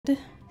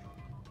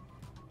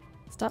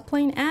Stop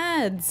playing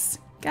ads.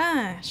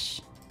 Gosh.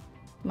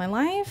 Am I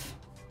live?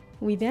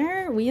 We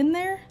there? We in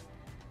there?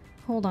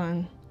 Hold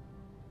on.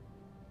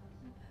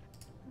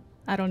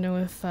 I don't know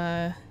if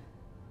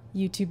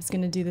YouTube's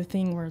gonna do the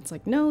thing where it's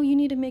like, no, you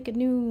need to make a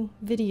new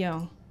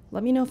video.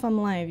 Let me know if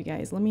I'm live, you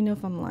guys. Let me know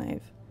if I'm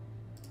live.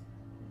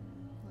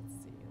 Let's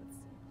see.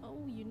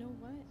 Oh, you know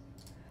what?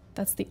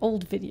 That's the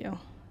old video.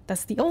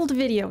 That's the old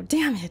video.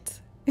 Damn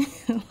it.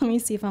 Let me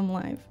see if I'm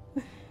live.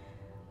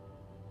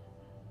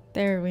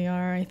 There we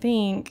are, I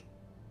think.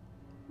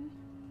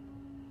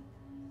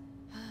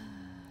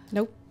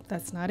 Nope,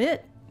 that's not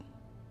it.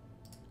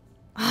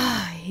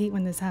 Ah, I hate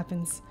when this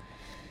happens.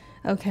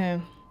 Okay,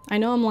 I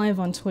know I'm live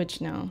on Twitch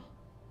now.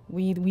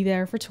 We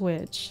there for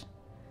Twitch.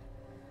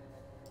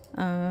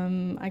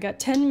 I got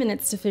 10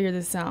 minutes to figure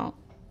this out.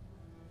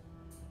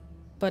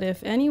 But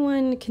if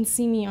anyone can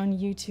see me on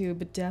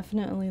YouTube,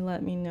 definitely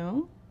let me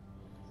know.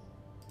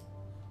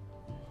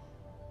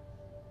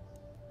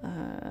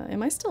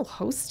 Am I still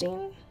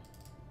hosting?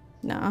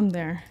 No, I'm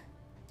there.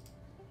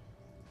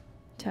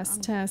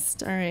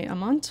 Test. All right,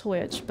 I'm on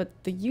Twitch, but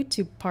the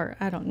YouTube part,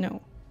 I don't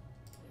know.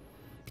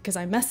 Because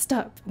I messed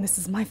up, and this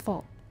is my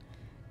fault.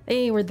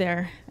 Hey, we're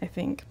there, I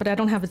think, but I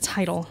don't have a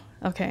title.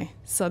 Okay,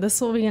 so this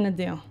is what we're gonna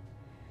do.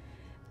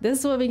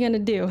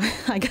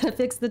 I gotta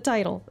fix the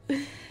title.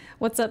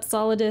 What's up,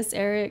 Solidus,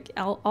 Eric,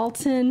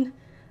 Alton,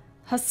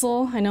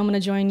 Hustle? I know I'm gonna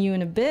join you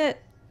in a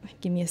bit.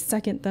 Give me a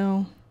second,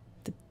 though.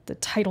 The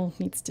title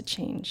needs to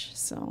change,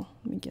 so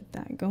let me get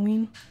that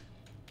going.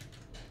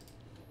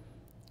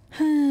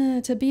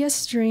 To be a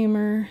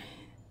streamer,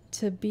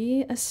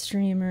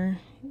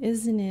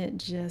 isn't it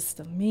just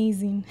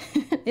amazing?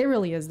 It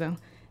really is, though.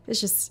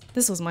 It's just,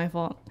 this was my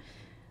fault.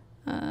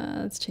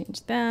 Let's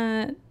change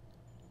that.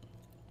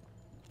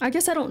 I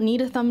guess I don't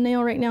need a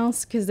thumbnail right now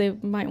because they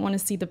might want to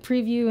see the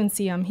preview and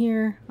see I'm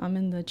here. I'm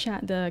in the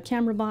chat, the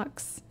camera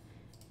box,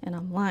 and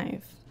I'm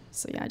live.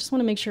 So yeah, I just want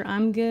to make sure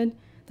I'm good.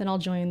 Then I'll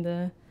join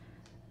the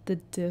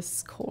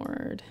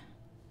Discord.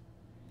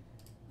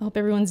 I hope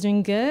everyone's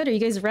doing good. Are you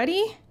guys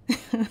ready?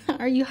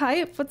 Are you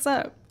hype? What's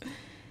up?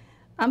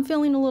 I'm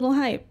feeling a little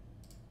hype.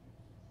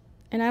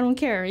 And I don't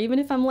care. Even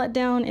if I'm let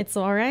down, it's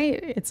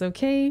alright. It's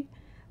okay.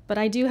 But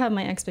I do have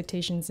my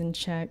expectations in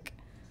check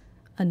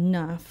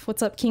enough.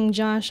 What's up, King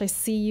Josh? I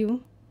see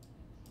you.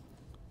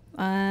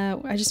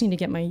 I just need to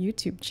get my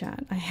YouTube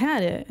chat. I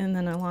had it and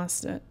then I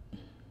lost it.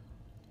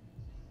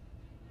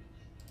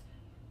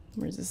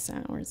 Where's this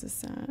at?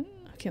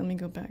 Okay, let me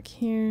go back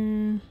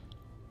here.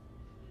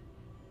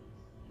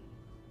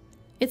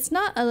 It's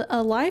not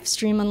a live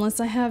stream unless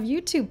I have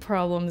YouTube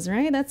problems,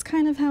 right? That's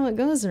kind of how it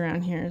goes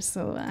around here,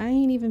 so I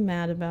ain't even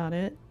mad about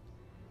it.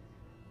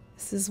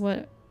 This is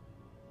what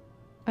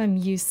I'm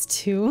used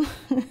to.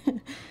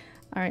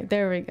 Alright,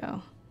 there we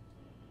go.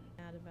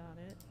 Mad about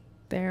it.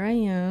 There I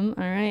am.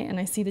 Alright, and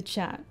I see the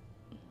chat.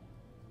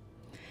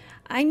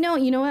 I know,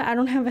 you know what? I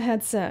don't have a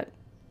headset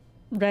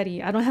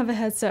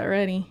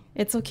ready.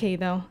 It's okay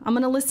though. I'm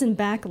gonna listen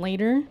back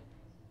later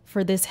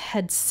for this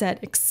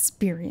headset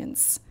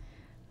experience.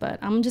 But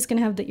I'm just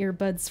gonna have the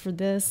earbuds for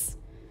this.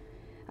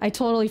 I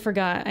totally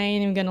forgot. I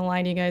ain't even gonna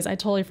lie to you guys. I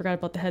totally forgot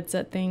about the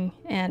headset thing.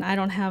 And I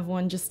don't have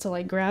one just to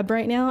like grab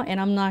right now.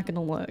 And I'm not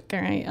gonna look, all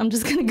right? I'm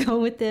just gonna go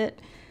with it.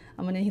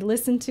 I'm gonna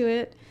listen to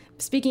it.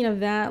 Speaking of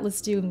that,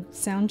 let's do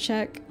sound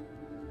check.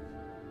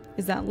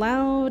 Is that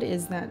loud?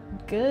 Is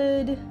that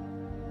good?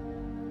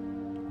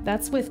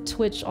 That's with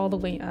Twitch all the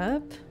way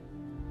up.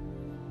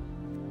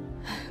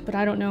 But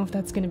I don't know if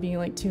that's gonna be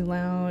like too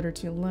loud or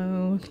too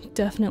low.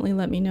 Definitely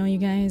let me know, you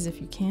guys, if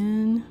you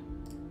can.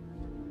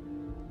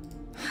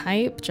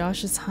 Hype,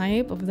 Josh is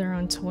hype over there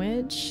on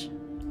Twitch.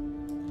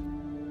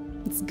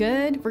 It's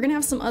good. We're gonna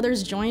have some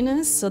others join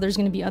us, so there's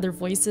gonna be other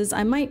voices.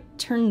 I might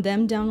turn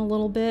them down a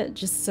little bit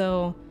just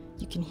so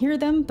you can hear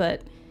them,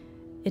 but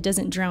it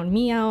doesn't drown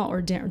me out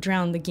or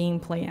drown the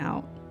gameplay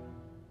out.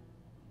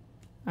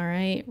 All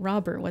right,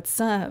 Robert, what's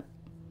up?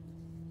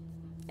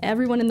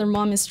 Everyone and their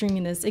mom is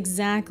streaming this.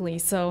 Exactly.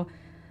 So,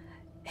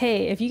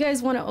 hey, if you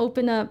guys want to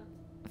open up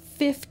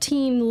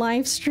 15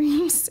 live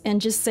streams and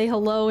just say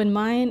hello in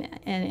mine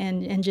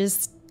and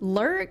just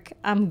lurk,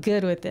 I'm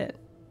good with it.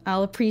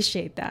 I'll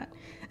appreciate that.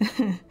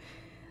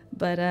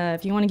 But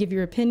if you want to give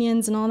your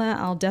opinions and all that,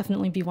 I'll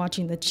definitely be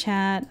watching the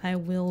chat. I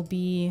will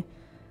be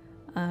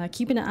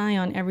keeping an eye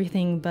on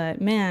everything.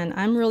 But man,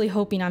 I'm really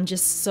hoping I'm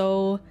just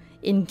so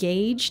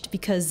engaged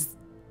because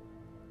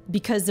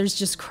there's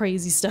just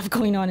crazy stuff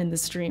going on in the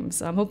stream.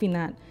 So I'm hoping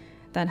that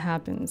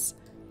happens.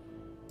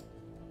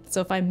 So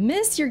if I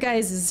miss your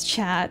guys'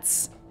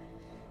 chats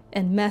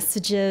and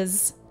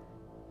messages,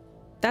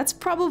 that's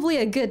probably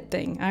a good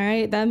thing, all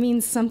right? That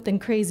means something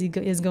crazy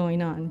is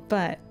going on,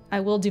 but I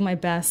will do my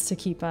best to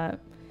keep up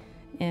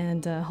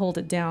and hold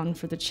it down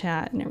for the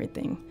chat and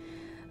everything.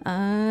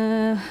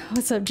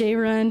 What's up,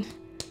 J-Run?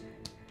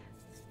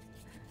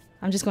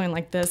 I'm just going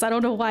like this. I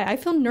don't know why. I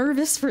feel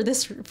nervous for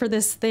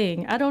this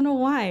thing. I don't know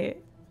why.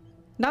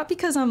 Not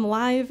because I'm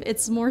live,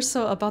 it's more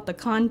so about the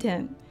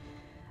content.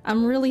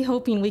 I'm really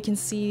hoping we can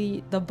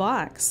see the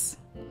box.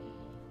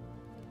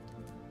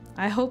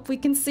 I hope we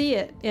can see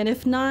it. And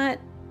if not,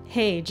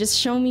 hey, just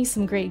show me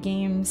some great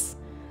games.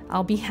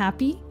 I'll be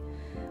happy.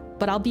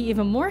 But I'll be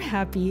even more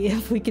happy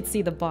if we could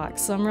see the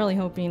box. So I'm really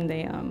hoping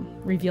they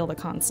reveal the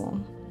console.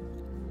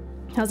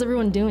 How's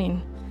everyone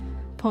doing?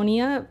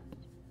 Pony up?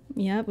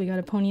 Yep, we got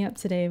to pony up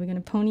today. We're going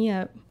to pony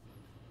up.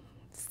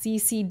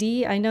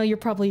 CCD, I know you're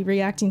probably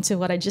reacting to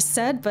what I just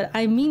said, but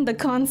I mean the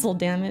console,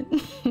 damn it.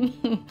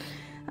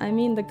 I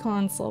mean the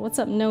console. What's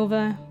up,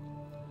 Nova?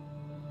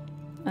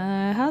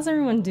 How's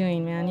everyone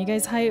doing, man? You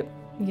guys hype?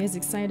 You guys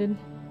excited?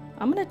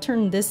 I'm going to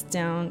turn this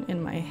down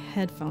in my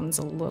headphones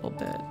a little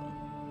bit.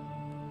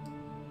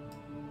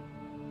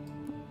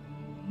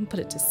 Put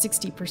it to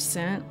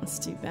 60%. Let's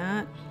do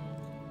that.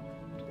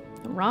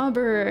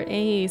 Robert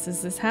A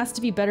says this has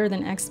to be better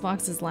than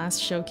Xbox's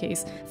last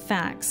showcase.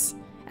 Facts.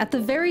 At the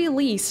very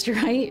least,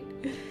 right?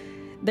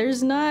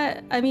 There's not,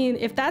 I mean,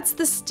 if that's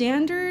the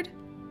standard,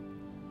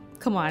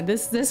 come on,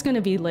 this is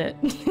gonna be lit.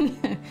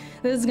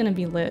 This is gonna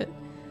be lit.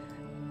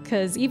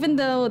 Because even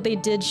though they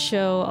did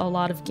show a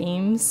lot of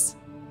games,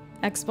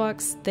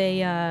 Xbox, they,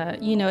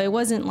 you know, it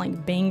wasn't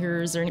like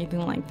bangers or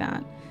anything like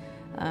that.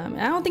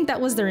 I don't think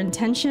that was their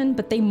intention,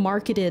 but they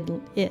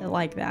marketed it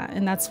like that,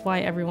 and that's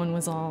why everyone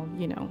was all,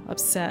 you know,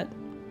 upset.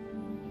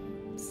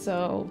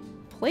 So,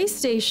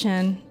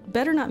 PlayStation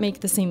better not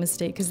make the same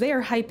mistake, because they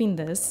are hyping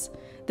this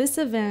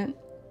event.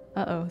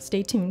 Uh-oh,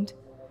 stay tuned.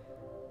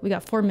 We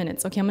got 4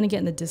 minutes. Okay, I'm gonna get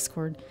in the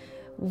Discord.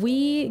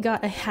 We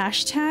got a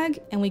hashtag,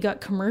 and we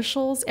got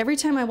commercials. Every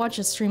time I watch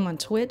a stream on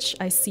Twitch,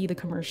 I see the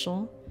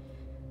commercial.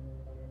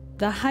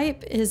 The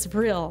hype is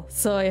real,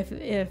 so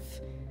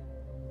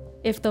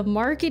if the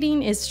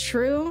marketing is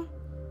true,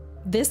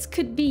 this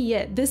could be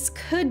it. This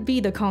could be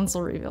the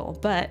console reveal,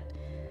 but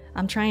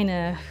I'm trying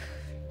to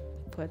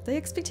put the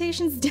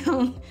expectations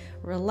down.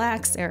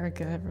 Relax,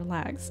 Erica,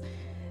 relax.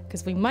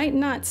 Because we might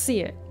not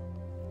see it,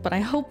 but I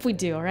hope we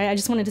do, all right? I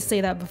just wanted to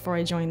say that before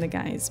I join the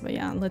guys, but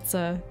yeah, let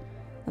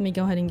me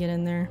go ahead and get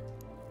in there.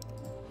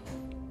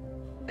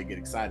 I get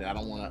excited. I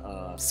don't want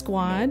to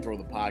squad throw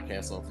the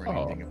podcast off or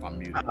anything if I'm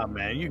muted. Oh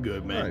man, you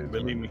good, man. Right.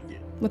 Believe me.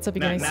 What's up,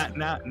 you guys?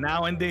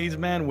 Nowadays,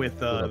 man, with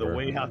the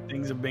way how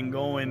things have been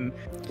going,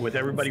 with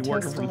everybody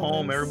working from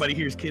home, everybody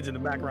hears kids in the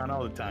background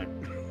all the time.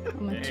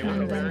 I'm gonna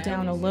turn them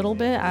down a little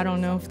bit. I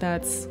don't know if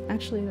that's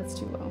actually that's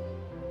too low.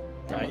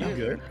 You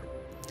good?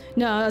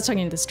 No, I was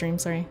talking to the stream.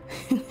 Sorry.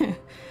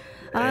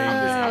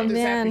 I'm just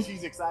man. happy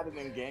she's excited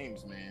in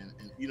games, man.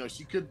 And you know,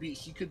 she could be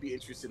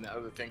interested in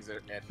other things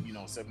at you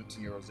know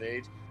 17-year-old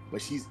age, but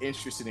she's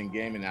interested in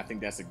gaming. And I think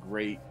that's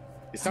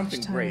it's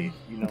something great.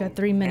 You know, we got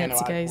 3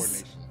 minutes,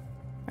 guys.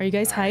 Are you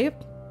guys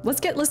hype? Let's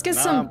get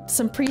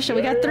some pre-show.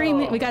 We got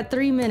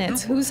 3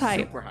 minutes. Who's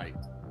hype? Super hype.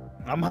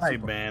 I'm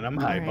hype, man. I'm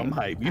hype. Right. I'm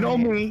hype. You know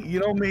me. You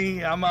know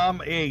me. I'm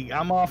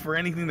all for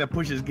anything that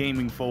pushes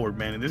gaming forward,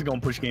 man. And this is gonna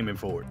push gaming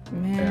forward.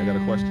 Man, Hey, I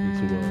got a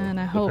question to I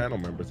the hope. panel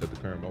members at the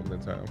current moment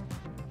in time.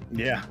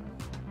 Yeah.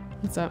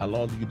 What's up? How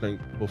long do you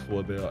think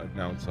before they'll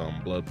announce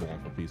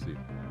Bloodborne for PC?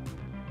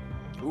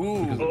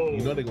 Ooh. Because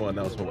you know they're gonna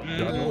announce. Y'all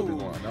know they're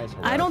gonna announce.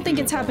 I don't think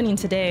it's happening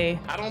today.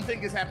 I don't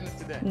think it's happening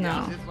today. No. Yeah, I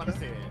was just about to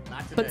say that.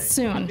 Not today. But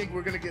soon. I think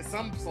we're gonna get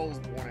some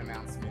Soulsborne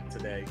announcement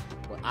today,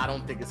 but I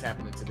don't think it's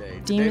happening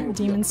today.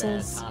 Demon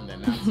Souls. Time to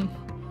announce it.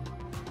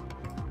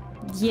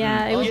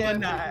 Yeah, it was, I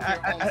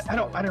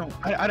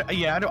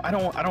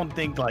don't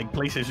think like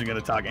PlayStation's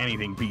gonna talk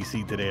anything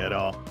PC today at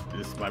all.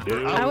 This is my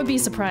I would be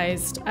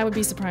surprised. I would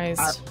be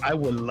surprised. I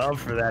would love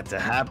for that to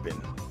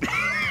happen.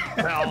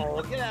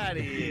 Oh, get out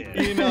of here.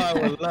 You know, I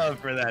would love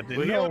for that to.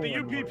 We're No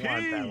here with the one would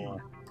want that UPP. one.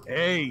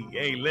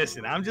 Hey,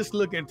 listen, I'm just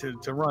looking to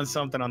run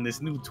something on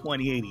this new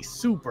 2080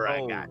 Super I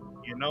got.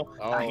 You know,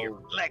 I hear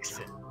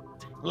flexing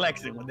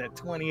with that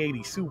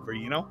 2080 Super.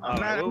 You know,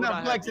 I'm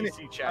not flexing it.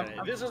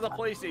 This is the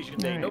PlayStation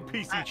day, no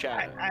PC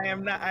chatter. I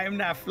am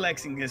not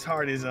flexing as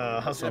hard as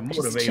Hustle and just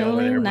Motivate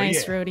over there. chilling. but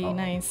Nice, yeah. Rody.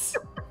 Nice.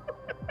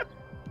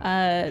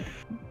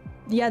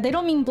 Yeah, they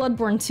don't mean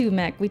Bloodborne 2,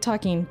 Mech. We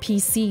talking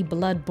PC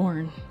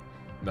Bloodborne.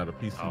 Not a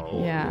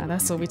PC. Yeah,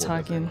 that's what we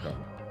talking.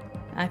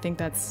 I think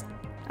it's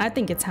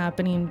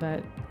happening,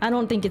 but I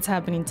don't think it's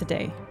happening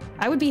today.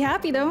 I would be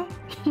happy though.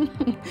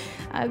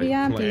 I'd be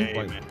happy.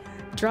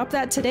 Drop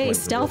that today.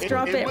 Stealth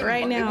drop it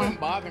right It now. wouldn't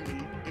bother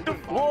me.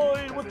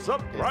 Floyd, what's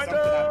up, It's right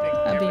something I think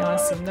That'd be everyone-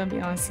 awesome. That'd be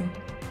awesome.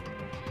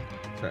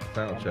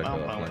 Sound check.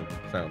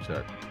 Sound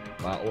check.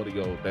 My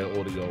audio, that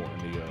audio,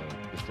 and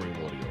the stream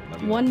audio.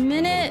 Let me 1 know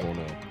minute. what's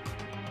going on.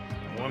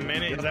 1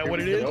 minute, is that what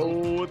it is? Oh,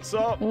 what's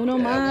up? Uno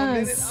 1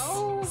 minute. mas.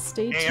 Oh.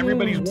 Stay tuned. Hey,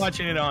 everybody's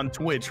watching it on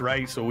Twitch,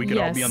 right? So we could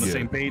all be on the Yes.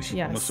 same page.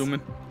 Yes. I'm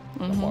assuming.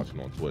 I'm watching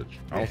on Twitch.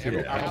 I don't see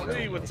no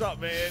Ali, what's up,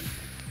 man?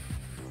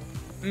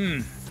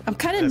 I'm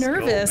kind of Let's go,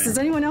 nervous. man. Is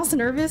anyone else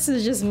nervous? Or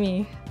is it just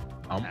me?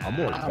 I'm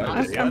more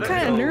excited. I'm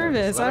kind of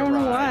nervous. I don't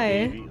know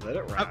why. Let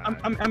it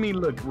ride. I mean,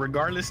 look,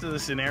 regardless of the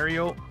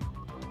scenario,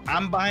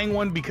 I'm buying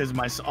one because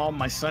all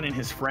my son and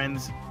his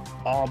friends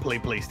all play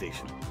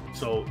PlayStation.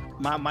 So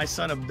my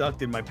son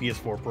abducted my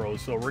PS4 Pro.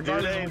 So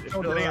regardless of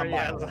what today, I'm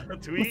buying one.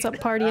 What's up,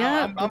 party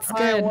up? I'm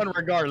buying one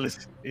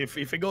regardless. If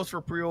it goes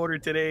for pre-order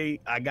today,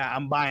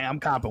 I'm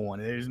copping one.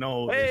 There's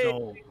no.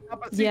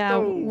 Yeah,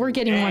 we're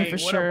getting one for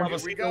sure.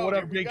 What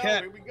up, J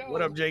Cat?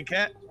 What up, J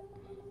Cat?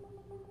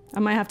 I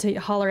might have to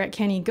holler at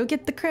Kenny. Go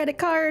get the credit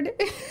card.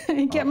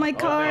 Get my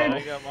card.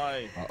 I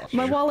got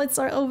my wallets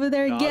are over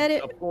there. Get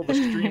it. I'll pull the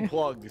stream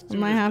plug.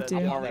 Might have to.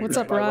 What's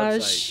up,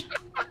 Raj?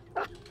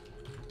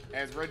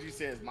 As Reggie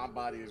says, my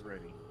body is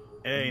ready.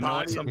 Hey,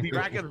 knowing some people,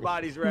 Bracken's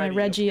body's ready. My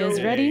Reggie is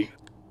ready.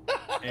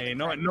 Hey,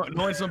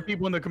 knowing some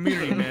people in the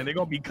community, man, they're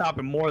gonna be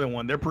copping more than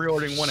one. They're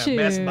pre-ordering one at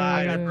Best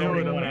Buy. They're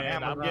pre-ordering one at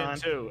Amazon. I'm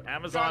getting two.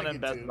 Amazon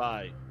and Best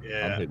Buy.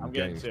 Yeah, I'm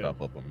getting two.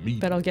 Up immediately.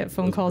 Bet I'll get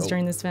phone calls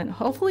during this event.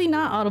 Hopefully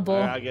not audible.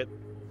 I get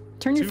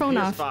Turn your phone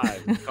off.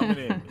 PS5 coming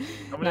in.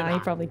 Nah, you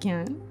probably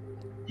can't.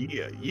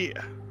 Yeah.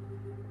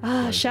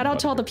 Shout out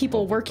to all the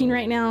people working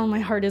right now. My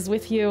heart is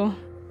with you.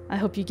 I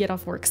hope you get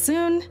off work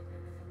soon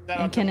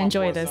and can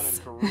enjoy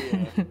this.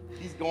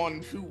 He's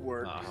going to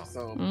work,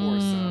 so poor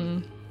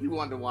son. He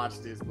wanted to watch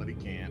this, but he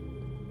can't.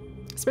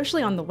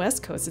 Especially on the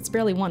West Coast, it's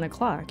barely 1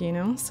 o'clock, you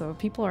know? So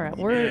people are at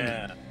work.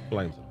 Yeah.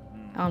 Blames him.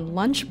 On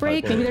lunch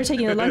break. Maybe they're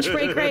taking a lunch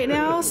break right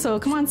now. So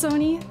come on,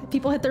 Sony.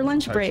 People hit their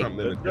lunch break.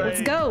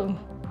 Let's go.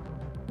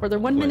 Or they're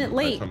 1 minute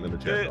late.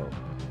 Let's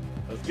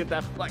get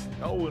that flex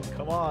going.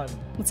 Come on.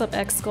 What's up,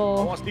 X I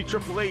Skull? want to see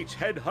Triple H,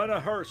 Head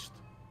Hunter Hurst.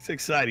 It's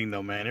exciting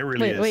though, man. It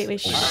really is.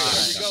 Wait.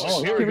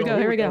 Oh, here we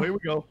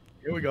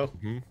go.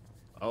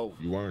 Oh,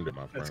 you earned it,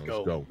 my friend.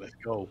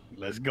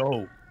 Let's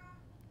go.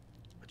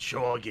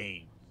 Mature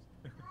game.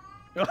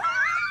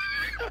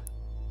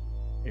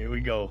 Here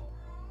we go.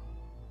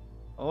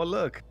 Oh,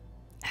 look.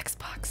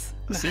 Xbox.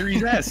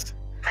 Series S.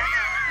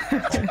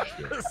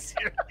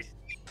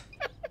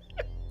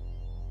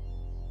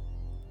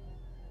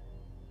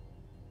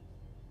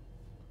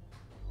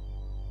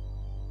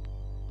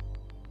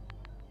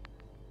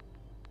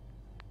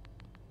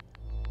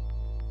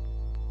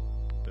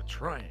 The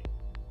triangle.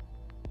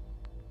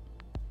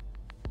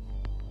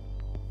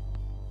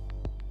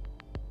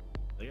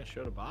 They gonna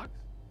show the box? Is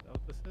that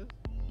what this is?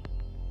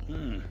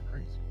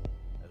 Crazy.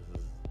 This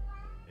is,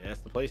 yeah,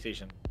 it's the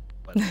PlayStation.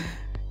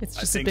 It's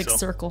just a big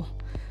circle.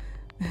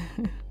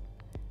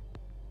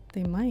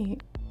 They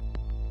might.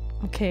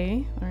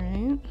 Okay, all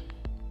right.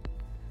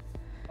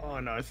 Oh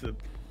no, it's the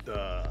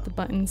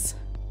buttons.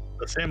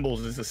 The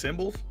symbols. Is the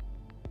symbols?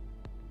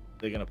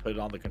 They're gonna put it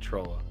on the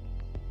controller.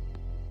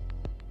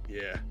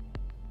 Yeah.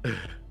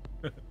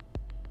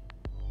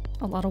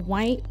 A lot of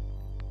white.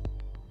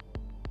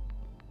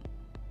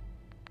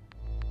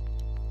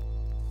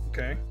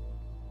 Okay.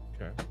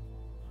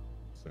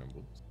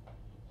 Symbols.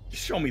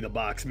 Just show me the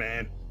box,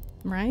 man.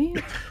 Right?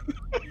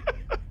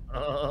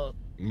 Okay.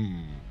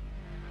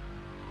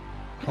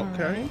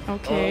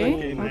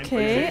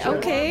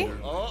 Okay.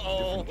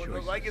 Uh-oh,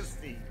 the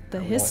legacy. The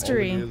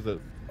history.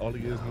 All the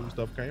years new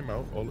stuff came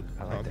out. All the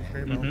content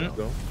came out. Let's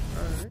go. All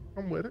right,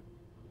 I'm with it.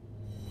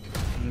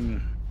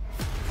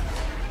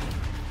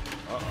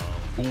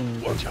 Uh-oh.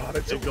 Ooh,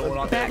 Uncharted. They're going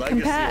on Back their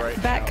legacy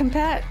right back now.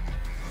 compat.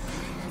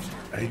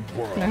 Hey,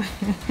 bro. It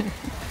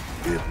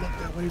looked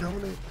that way,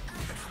 don't it?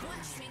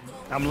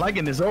 I'm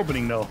liking this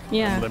opening though.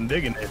 Yeah. I'm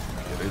digging it.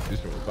 Yeah,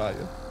 this shit was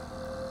fire.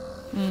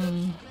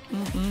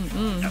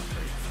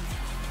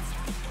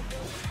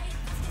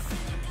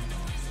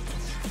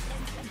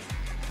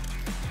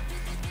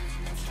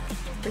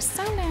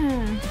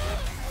 Persona.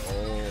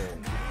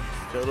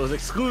 Show those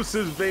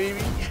exclusives,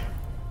 baby.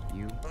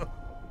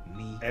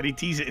 Eddie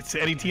T's. It's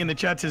Eddie T in the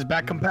chat says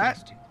back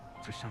compat.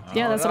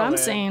 Yeah, that's what I'm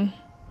saying.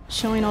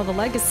 Showing all the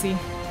legacy.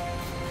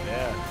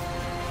 Yeah.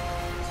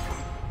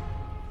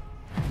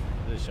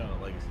 They're showing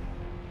a legacy.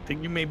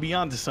 Think you may be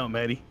onto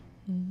something, Eddie.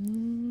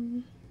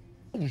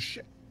 Oh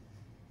shit.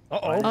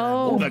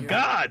 Oh. The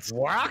gods.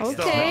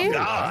 Okay. The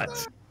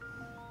gods.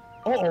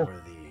 Oh.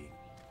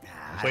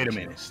 Wait a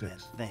minute.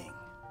 That thing,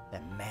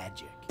 that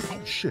magic. Oh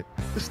shit.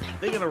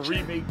 They're gonna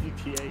remake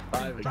GTA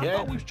 5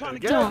 again.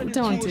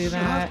 Don't do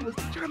that.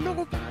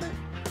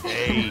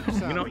 Hey,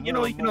 you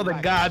know the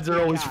gods are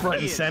always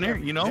front and center,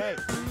 you know?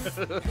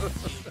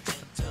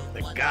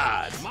 The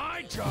gods.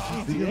 My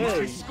job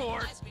is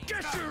score.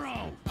 Get your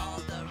own.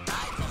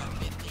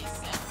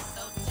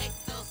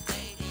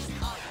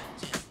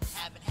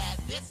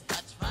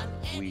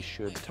 We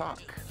should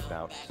talk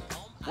about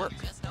work.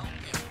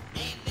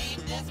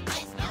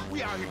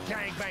 We out here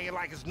gang banging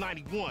like it's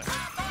 91.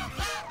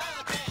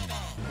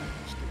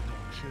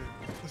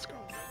 Let's go.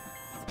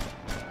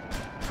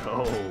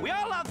 Oh. We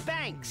all love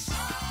thanks.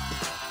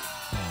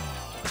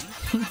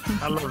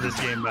 I love this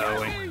game, by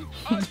the way.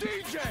 A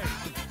DJ.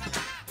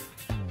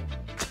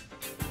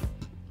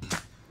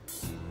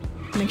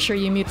 Make sure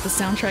you mute the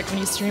soundtrack when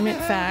you stream it.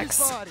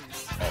 Facts. Oh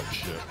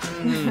shit.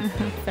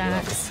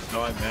 Facts.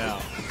 Done now. I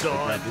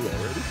Done. do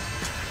already.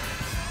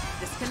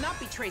 This cannot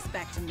be traced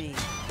back to me.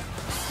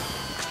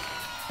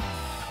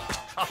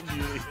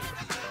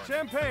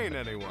 Champagne,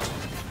 anyone?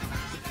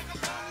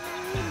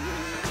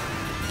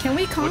 Can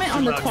we comment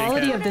on the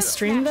quality of this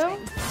stream though?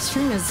 The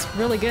stream is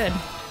really good.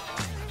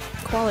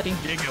 quality.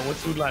 Yeah,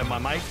 what's too loud? My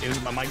mic? Is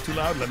my mic too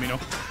loud? Let me know.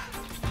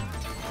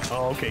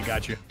 Oh, okay,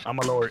 got you. I'm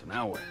gonna lower it.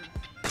 Now what?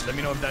 Let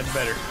me know if that's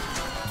better.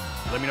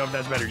 Let me know if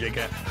that's better,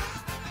 J-Cat.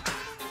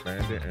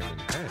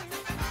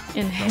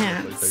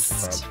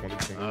 Enhanced.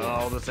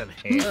 Oh, that's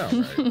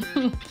enhanced.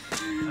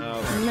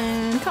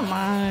 Man, come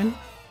on.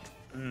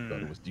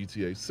 Thought it was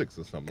GTA 6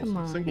 or something. Come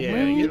on. Single Yeah,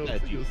 man, get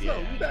that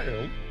yourself, GTA.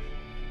 damn.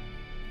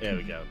 There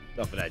we go.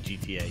 Enough of that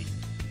GTA.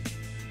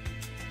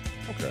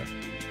 Okay.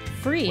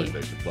 Free.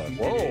 PlayStation Plus.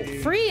 Whoa.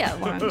 Free at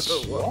launch.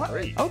 What?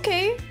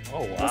 Okay.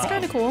 Oh, wow. That's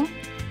kind of cool.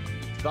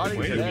 Starting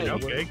Wait a today.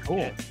 minute, okay, cool.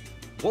 Yeah.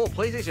 Whoa,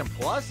 PlayStation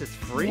Plus is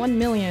free? 1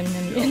 million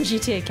in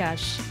GTA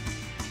cash.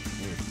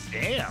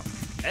 Damn.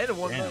 And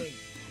 1 Damn. million.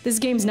 This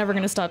game's never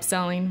gonna stop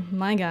selling.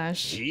 My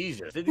gosh.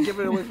 Jesus. Didn't give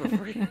it away for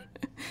free.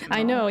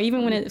 I know,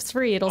 even when it's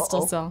free, it'll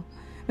still sell.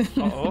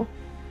 Uh-oh.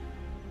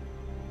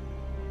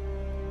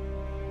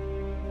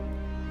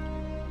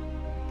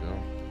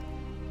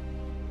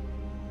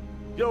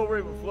 Yo,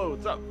 Ravenflow,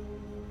 what's up?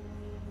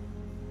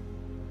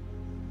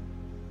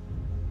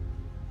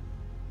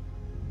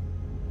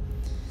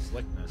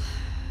 Slickness.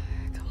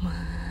 Come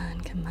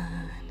on, come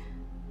on.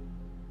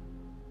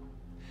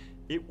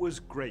 It was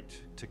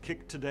great to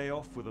kick today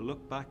off with a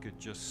look back at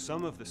just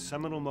some of the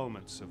seminal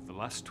moments of the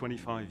last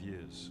 25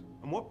 years.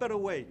 And what better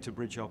way to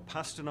bridge our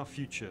past and our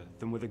future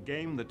than with a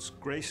game that's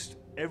graced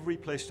every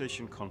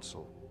PlayStation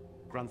console,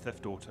 Grand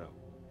Theft Auto.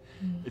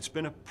 It's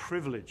been a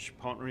privilege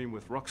partnering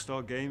with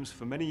Rockstar Games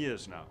for many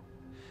years now,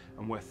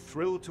 and we're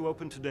thrilled to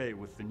open today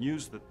with the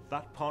news that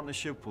that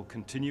partnership will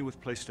continue with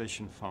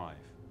PlayStation 5.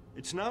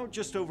 It's now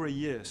just over a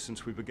year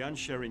since we began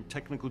sharing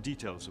technical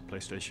details of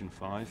PlayStation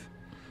 5,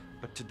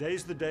 but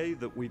today's the day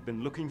that we've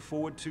been looking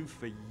forward to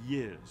for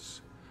years,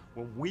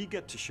 when we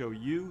get to show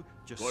you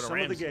just some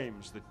of the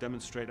games that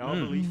demonstrate our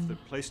belief that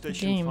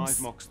PlayStation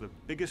 5 marks the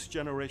biggest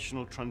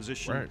generational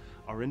transition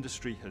our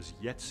industry has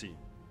yet seen.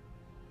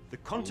 The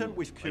content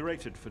we've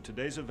curated for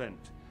today's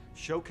event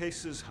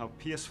showcases how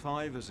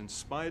PS5 has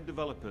inspired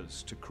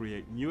developers to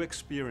create new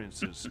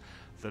experiences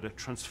that are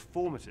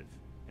transformative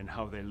in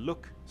how they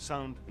look,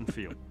 sound, and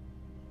feel.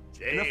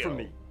 Enough from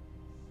me.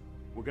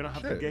 We're gonna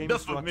have the games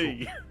Enough from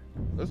me.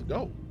 Let's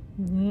go.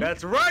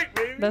 That's right,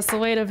 baby. That's the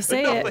way to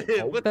say Enough of it.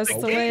 him. Let That's the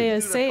games way do to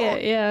the say talk.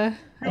 it, yeah.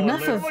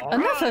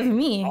 Enough of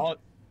me.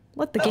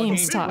 Let the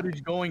games talk.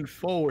 Footage going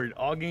forward,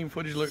 all game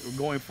footage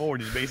going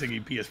forward is basically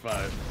PS5.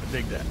 I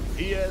dig that.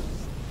 Yes.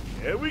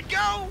 Here we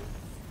go.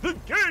 The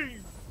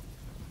game.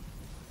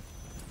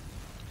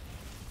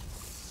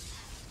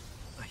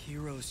 A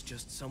hero's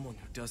just someone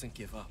who doesn't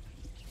give up.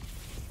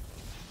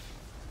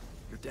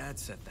 Your dad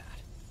said that.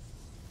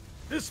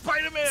 It's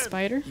Spider-Man.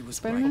 Spider? He was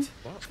Spider-Man?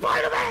 right.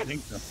 Spider-Man. I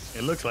think so.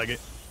 It looks like it.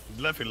 His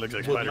left feet looks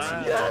like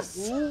Spider-Man. Yes.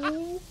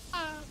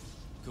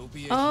 Go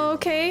be a Oh, hero,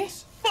 okay.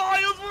 boys.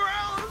 Miles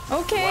Morales.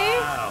 Okay.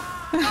 Wow.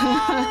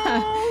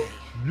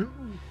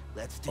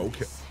 Let's do Okay.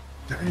 this.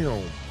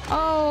 Damn.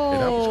 Oh.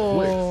 And that was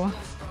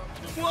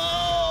quick.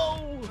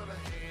 Whoa.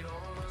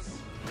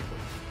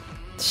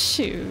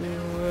 Shoot.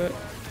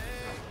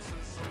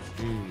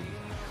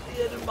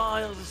 The other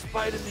Miles is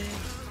Spider-Man.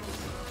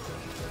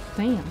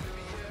 Damn.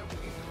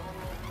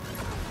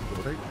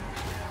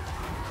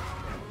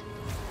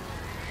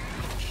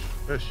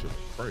 That shit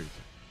crazy.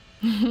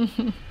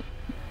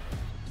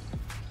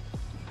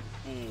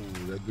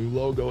 Ooh, that new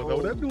logo.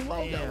 No, that new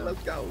logo. Damn.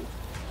 Let's go.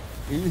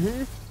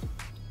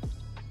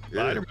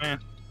 Spider-Man.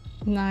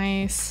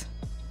 Nice.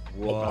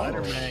 Whoa.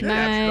 Spider-Man.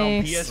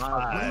 Nice. Captured on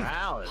PS5.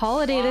 Morales.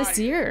 Holiday this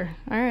year.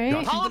 All right.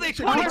 Holiday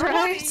All 2020.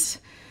 right.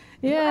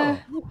 Yeah.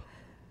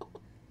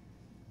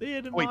 The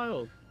other Wait.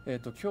 Miles. 今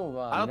日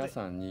は皆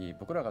さんに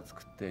僕らが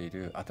作ってい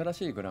る新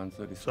しいグラン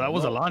ツーリス So that モ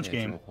was a の launch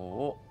game. 情報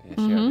をシ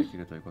ェアでき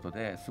るということ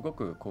ですご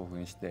く興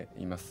奮して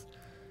います。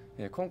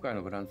今回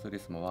のグランツーリ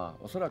スモは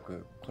おそら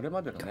くこれ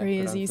までのね、グラン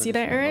ツー Crazy. リ You ス see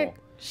that, モ Eric? の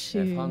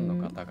ファンの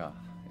方が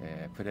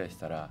プレイし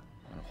たら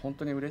本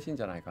当に嬉しいん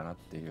じゃないかなっ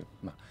ていう、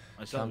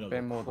キャンペ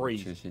ーンモードを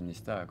中心に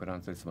したグラ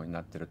ンツーリスモに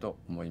なっていると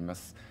思いま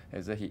す。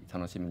ぜひ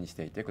楽しみにし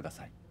ていてくだ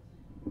さい。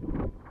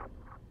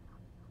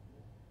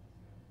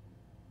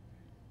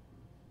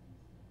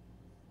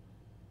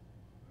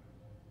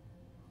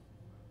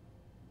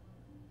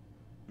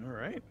All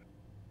right.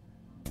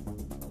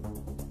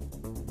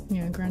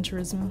 Yeah, Gran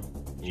Turismo.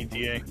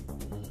 GTA.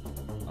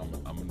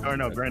 I'm Or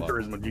no, Gran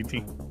Turismo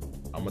GT.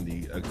 I'm gonna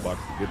need Xbox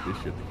to get this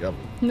shit together.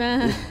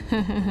 Nah.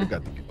 I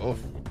got to get. Oh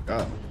my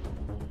god.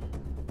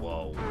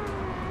 Whoa.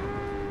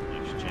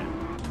 Next gen.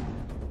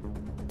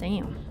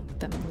 Damn.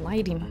 That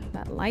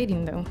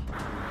lighting though.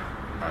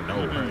 I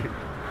know, right?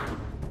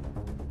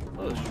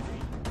 Oh,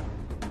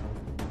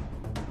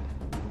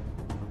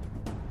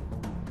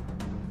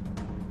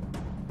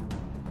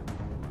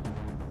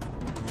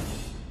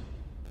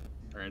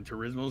 Gran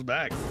Turismo's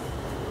back.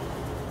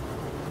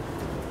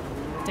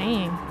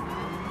 Dang.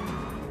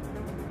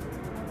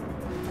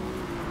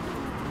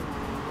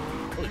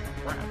 Holy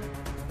crap.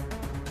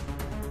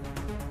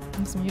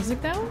 This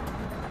music though?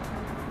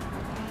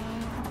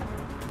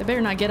 They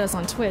better not get us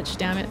on Twitch,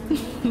 damn it.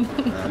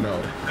 I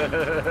know.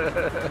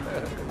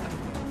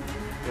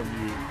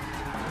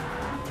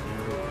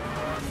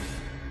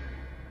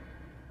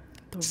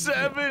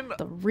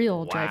 The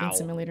real driving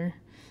simulator.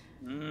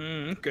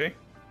 Okay.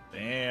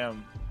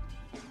 Damn.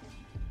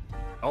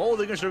 Oh,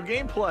 they're gonna show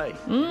gameplay.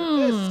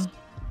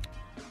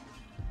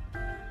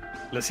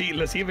 Let's see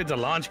if it's a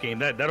launch game.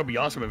 That'll be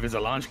awesome if it's a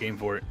launch game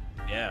for it.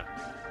 Yeah.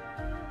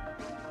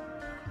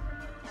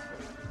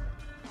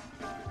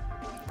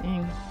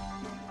 Dang.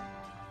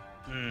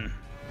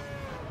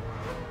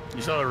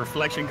 You saw the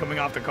reflection coming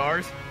off the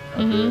cars?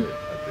 I did.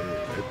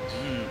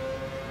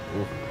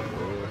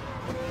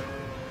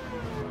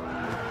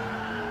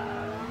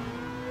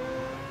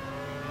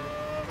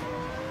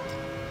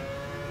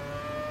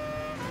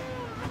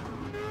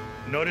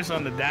 Notice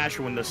on the dash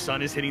when the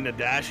sun is hitting the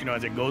dash, you know,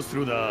 as it goes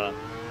through the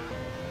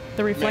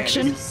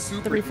reflection,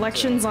 the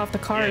reflections off the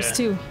cars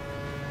too.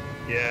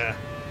 Yeah.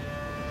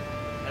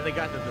 And they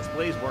got the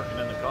displays working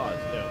in the cars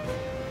too.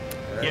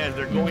 Yeah, as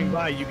they're going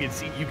by, you can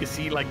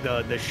see like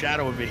the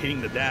shadow of it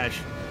hitting the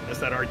dash. That's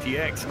that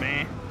RTX,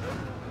 man.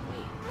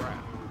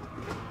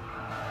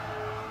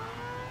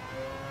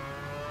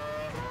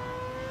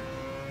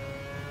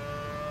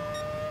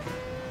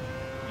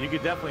 You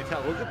could definitely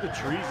tell. Look at the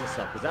trees and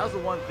stuff, because that was the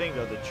one thing,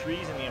 though. The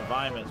trees and the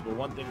environments were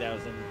one thing that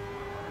was in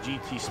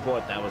GT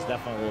Sport that was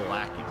definitely a little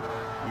lacking.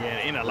 Yeah,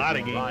 in a lot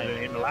of games,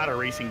 in a lot of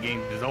racing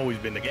games, there's always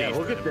been the case. Yeah,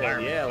 look at the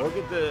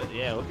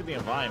yeah, look at the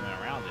environment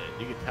around it.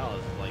 You could tell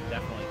it's like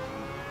definitely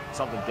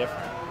something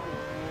different.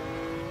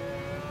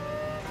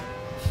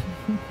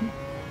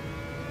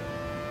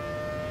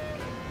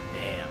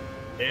 Damn.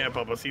 Yeah,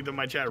 Papa, see through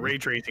my chat, ray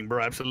tracing,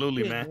 bro.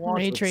 Absolutely, man.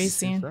 Ray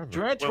tracing.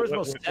 Gran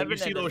Turismo 7 you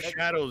see those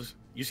shadows.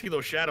 You see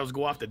those shadows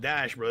go off the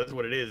dash, bro. That's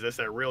what it is. That's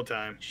that real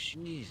time.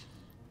 Jeez.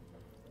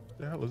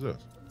 The hell is this?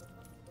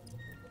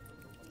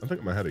 I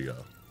think I'm ahead of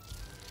y'all.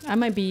 I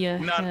might be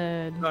ahead. No,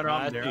 I'm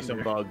there. I see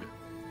some bug.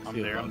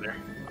 I'm there.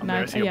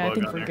 Yeah, I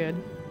think we're good.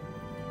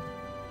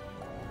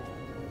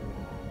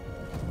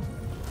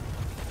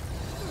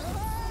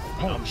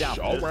 Oh,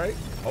 all right.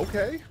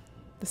 Okay.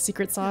 The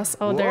secret sauce.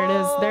 Oh, there it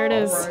is. There it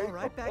is.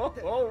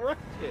 All right.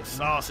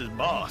 Sauce is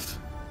boss.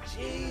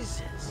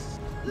 Jesus.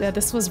 Yeah,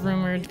 this was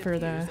rumored for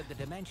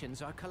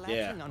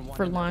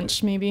for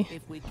launch, maybe.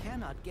 If we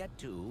cannot get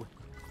to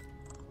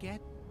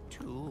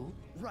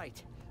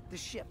right, the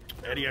ship.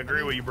 Eddie, I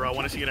agree with you, bro. I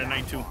want to see it at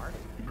night too.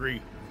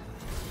 Agree.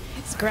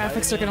 These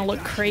graphics are gonna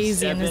look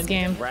crazy in this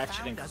game.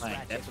 Ratchet and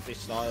Clank. That's what they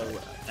started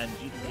with. And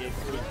GTA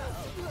 3.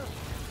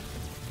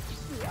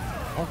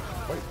 Oh,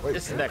 wait.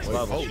 This is next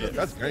level. Shit.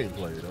 That's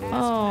gameplay, though.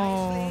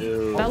 Oh,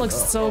 Dude. that looks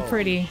so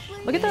pretty.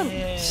 Look at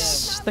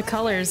the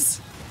colors.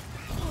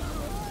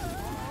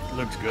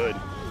 Looks good.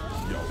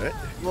 Yo, that.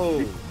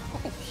 Whoa.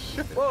 Oh,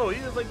 shit. Whoa,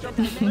 he was like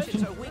jumping.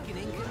 Dimensions are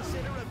weakening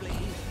considerably.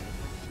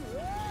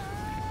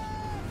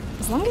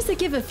 As long as they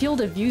give a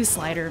field of view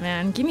slider,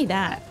 man, give me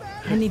that.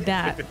 I need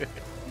that.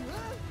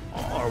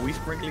 Oh, are we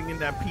sprinkling in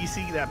that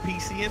PC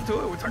into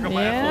it? We're talking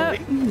about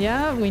FOV?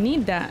 Yeah, we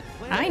need that.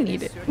 I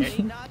need it.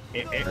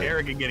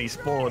 Eric is getting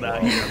spoiled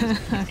out here.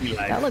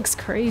 That looks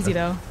crazy,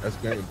 though. That's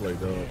gameplay,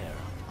 though.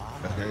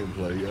 That's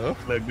gameplay, yo.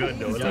 Look good,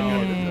 though. Look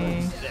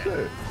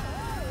good.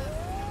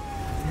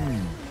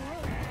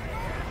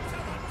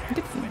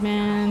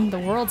 Man, the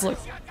worlds look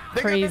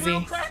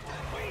crazy.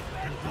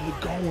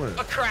 Going.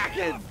 A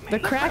Kraken. The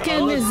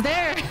Kraken is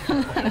there.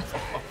 A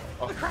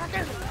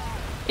Kraken.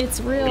 It's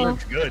real. It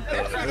looks good,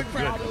 though. It looks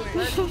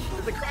good.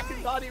 Is the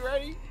Kraken body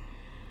ready?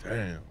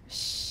 Damn.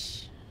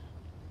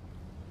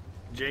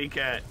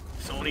 J-Cat,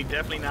 Sony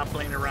definitely not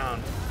playing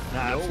around.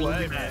 Nah, No absolutely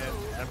way, not. man.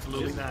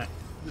 Absolutely not.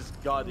 This is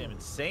goddamn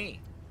insane.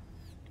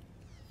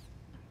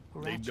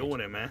 They doing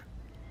it, man.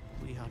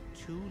 We are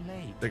too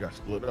late. They got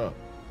split up.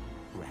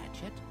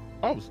 Ratchet.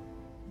 Oh.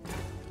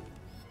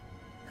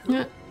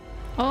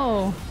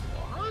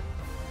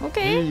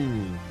 Okay.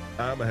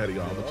 I'm ahead of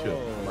y'all. I'm gonna chill.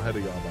 I'm ahead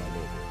of y'all by a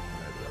little bit.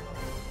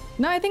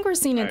 No, I think we're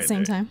seeing it at the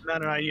same time.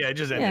 No, yeah, it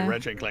just ended. Yeah.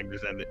 Ratchet and Clank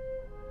just ended.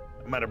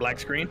 I'm at a black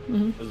screen.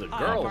 There's a Hi,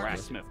 girl. I'm Mark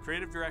Smith,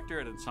 creative director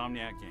at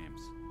Insomniac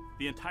Games.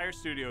 The entire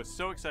studio is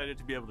so excited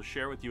to be able to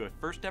share with you a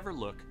first ever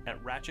look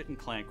at Ratchet and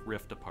Clank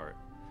Rift Apart,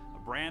 a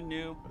brand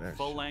new,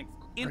 full-length,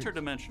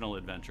 interdimensional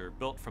adventure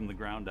built from the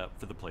ground up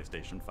for the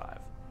PlayStation 5.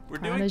 We're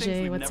doing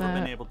things we've never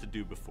been able to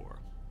do before,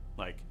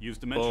 like use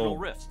dimensional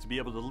rifts to be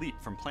able to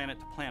leap from planet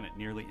to planet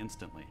nearly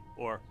instantly,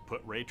 or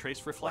put ray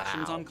trace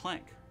reflections on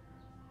Clank.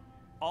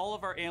 All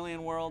of our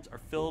alien worlds are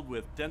filled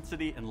with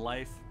density and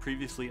life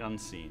previously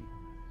unseen.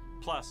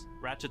 Plus,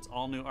 Ratchet's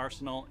all-new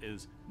arsenal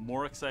is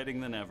more exciting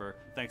than ever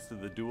thanks to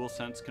the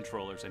DualSense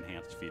controller's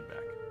enhanced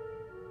feedback.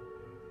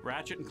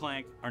 Ratchet and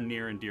Clank are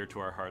near and dear to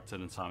our hearts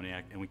at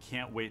Insomniac, and we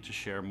can't wait to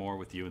share more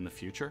with you in the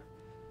future.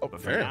 But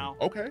for now,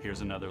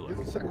 here's another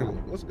look. Second look.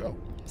 Let's go.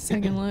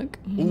 Second look.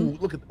 Ooh,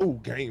 look at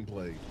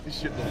gameplay. This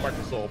shit no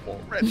Microsoft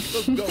already.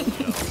 Let's go.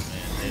 Man,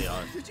 they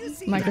are.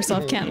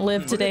 Microsoft can't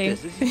live today.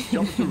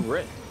 Jump through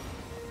Rift.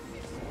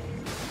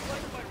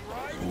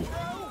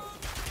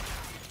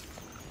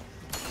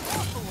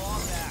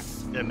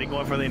 Yeah, they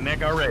going for their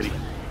neck already.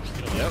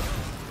 Yep.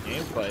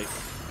 Gameplay.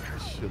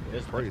 Shit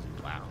looks crazy.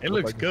 Wow. It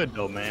looks good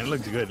though, man. It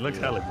looks good. It looks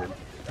hella good.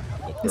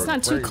 It's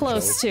not too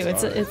close too.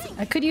 It's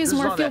I could use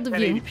more field of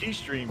view,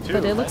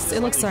 but it looks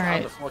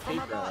alright.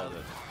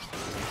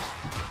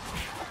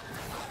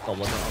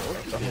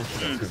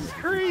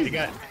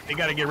 They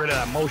got to get rid of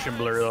that motion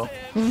blur though.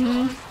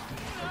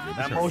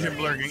 That motion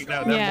blur can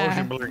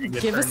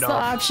get Give us turned the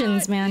off.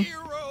 options, man.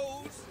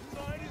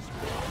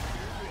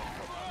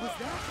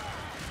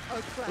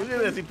 Look at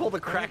this, he pulled the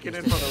Kraken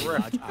in from the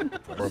rift.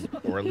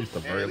 or at least a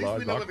very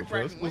large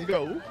octopus. Let's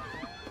go.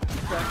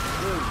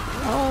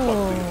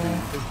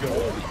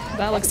 Oh,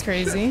 that looks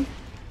crazy.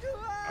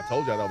 I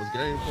told y'all that was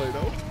gameplay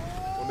though,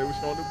 when they were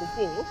showing it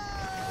before.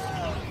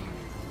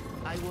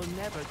 I will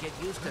never get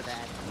used to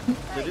that.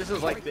 So this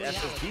is like the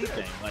SSD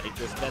thing, like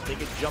just that they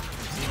could jump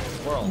from scene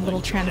to world.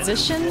 Little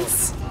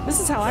transitions. This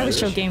is how I would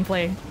show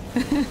gameplay.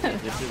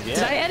 Did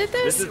I edit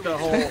this? This is the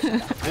whole.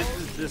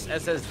 This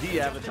SSD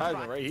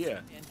advertisement right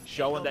here,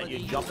 showing that you're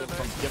jumping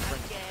from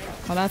different.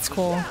 Oh, that's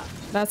cool.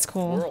 That's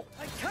cool.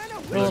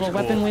 The little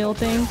weapon wheel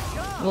thing.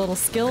 The little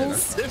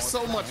skills. There's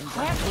so much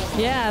crap.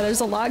 Yeah,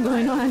 there's a lot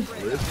going on.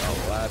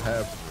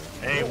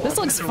 Hey, This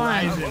looks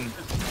fun.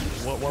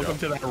 Welcome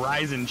to the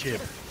Horizon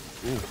chip.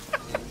 Boy.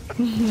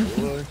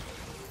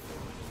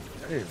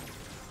 Hey.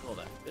 All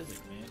that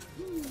physics, man.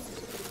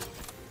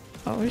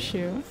 Oh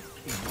shoot.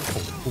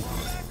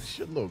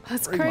 Shit look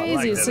That's crazy. crazy.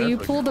 Like that. So you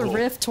That's pull the cool.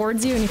 rift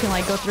towards you and you can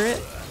like go through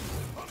it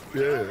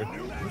Yeah.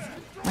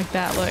 like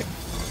that. Look.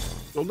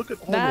 So look at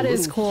all That the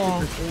is little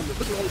cool. shit that's on the-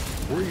 Look at all the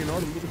debris and all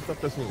the little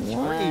stuff that's on the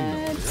screen. What?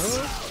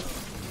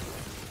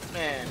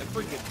 Man, the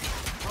freaking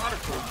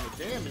particles are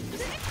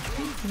damaging.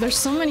 There's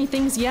so many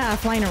things, yeah,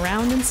 flying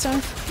around and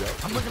stuff. Yep.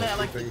 I'm looking at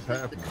like the things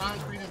happen.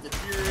 concrete and the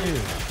material.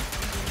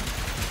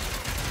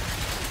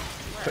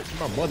 Take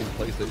my money,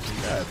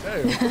 PlayStation. God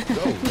damn. Let's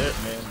go.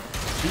 Man.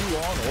 2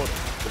 on order.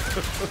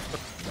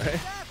 Man.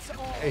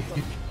 Hey.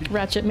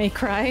 Ratchet may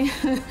cry.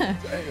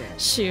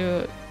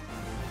 Shoot.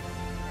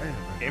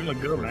 Game look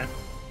good, man.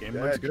 Game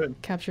looks good.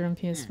 Captured on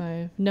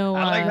PS5. No.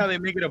 I like how they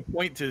make it a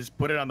point to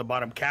put it on the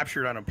bottom,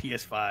 captured on a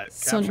PS5.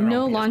 So captured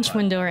no on launch PS5.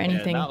 window or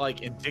anything. Yeah, not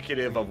like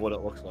indicative of what it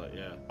looks like.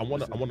 Yeah. I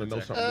wanna know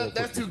something. Real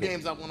That's quick. 2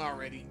 games I won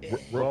already.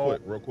 Real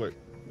quick.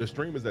 The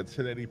stream is at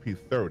 1080p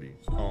 30.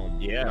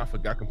 Yeah.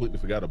 And I completely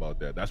forgot about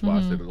that. That's why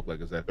I said it looked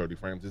like it's at 30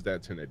 frames. It's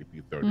at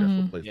 1080p 30.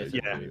 That's what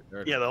PlayStation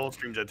did. Yeah, the whole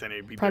stream's at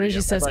 1080p.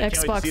 Prodigy says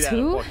Xbox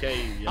 2.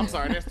 I'm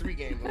sorry, that's 3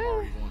 games I'm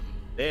already won.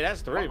 Hey,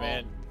 that's 3,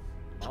 man.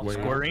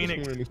 Square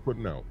Enix. Enix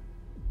putting out.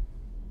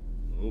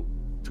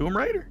 Tomb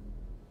Raider.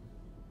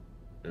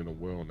 In a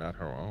world not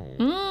her own.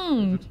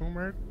 Mm. Is it Tomb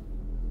Raider?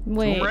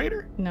 Wait. Tomb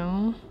Raider?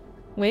 No.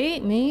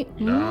 Wait, mate.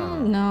 Nah.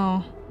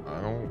 No.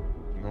 I don't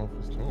know if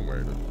it's Tomb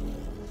Raider.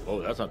 Oh,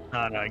 that's a.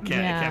 No, it can't.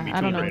 Yeah, it can't be Tomb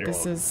I don't know Raider. what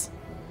this is.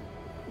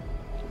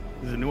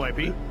 This is a new IP.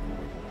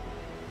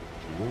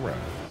 Tomb Rise.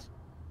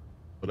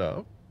 What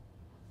up?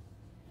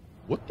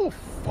 What the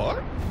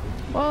fuck?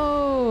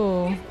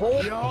 Whoa.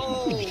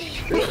 Yo.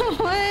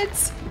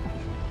 What?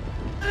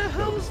 The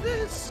hell's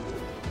this?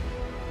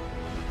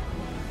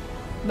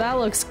 That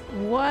looks.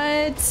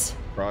 What?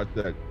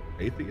 Project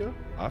Athia?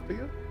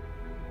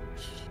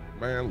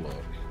 Man, look.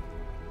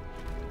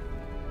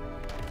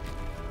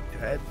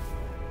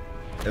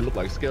 It looked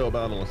like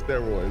Scalebound on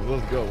steroids.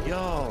 Let's go.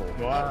 Yo.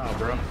 Wow,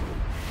 bro.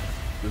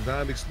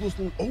 Designed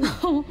exclusively.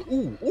 Oh,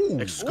 ooh.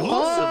 Exclusively.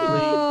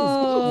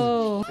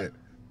 Oh.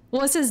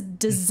 Well, it says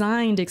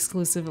designed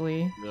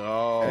exclusively.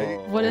 No. Hey,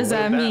 What does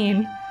that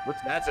mean?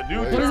 That's a new.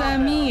 What does that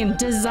mean?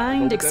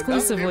 Designed There we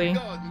exclusively.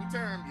 go, new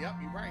term. Yep,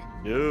 you're right.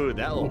 Dude,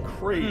 that look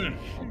crazy.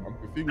 I'm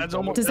confused. That's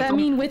almost. Does that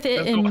mean with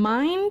it in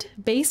mind,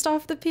 based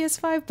off the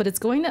PS5, but it's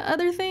going to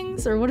other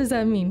things, or what does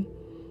that mean?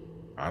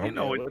 I You don't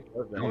know, know.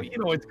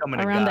 it's coming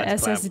to Around the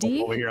God's platform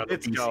SSD? over here on the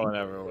It's PC. going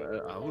everywhere.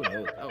 Who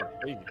knows? That was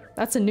crazy.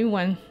 That's a new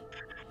one.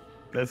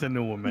 That's a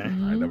new one,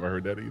 man. I never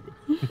heard that either.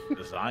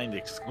 Designed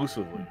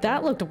exclusively.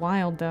 That looked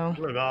wild, though.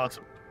 Look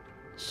awesome.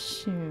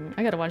 Shoot,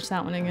 I gotta watch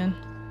that one again.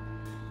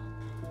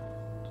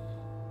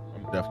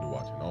 I'm definitely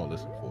watching all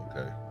this in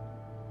 4K.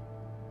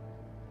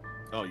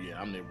 Oh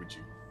yeah, I'm there with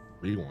you.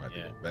 We gonna have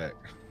to go back.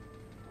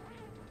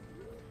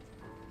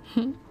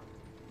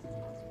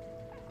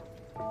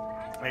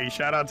 Hey,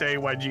 shout out to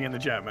AYG in the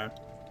chat, man.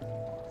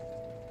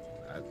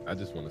 I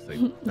just want to say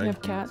have thank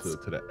you cats?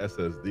 to the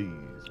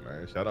SSDs,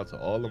 man. Shout out to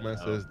all them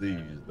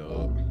SSDs,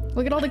 dog.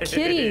 Look at all the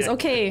kitties.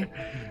 Okay.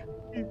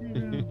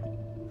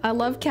 I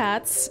love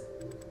cats.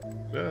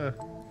 Yeah.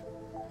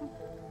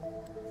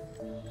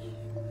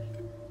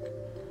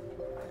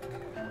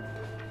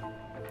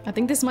 I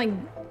think this might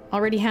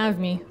already have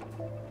me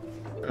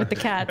with the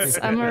cats.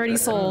 I'm already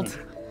sold.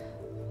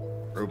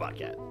 Robot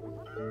cat.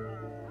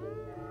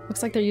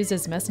 Looks like they're used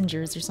as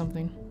messengers or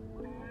something.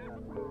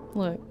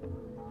 Look.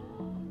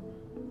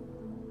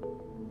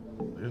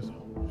 There's a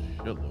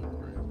shitload,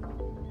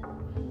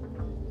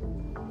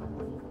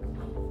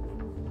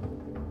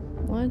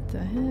 What the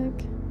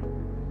heck?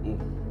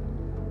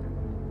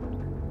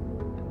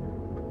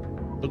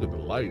 Look at the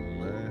lighting,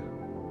 man.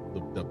 The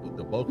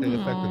bokeh effect in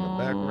the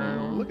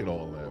background. Look at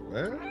all that,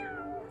 man.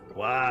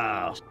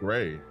 Wow. It's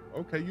great.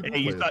 Okay,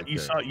 you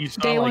saw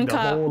Day like one the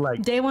cop. whole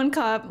like Day one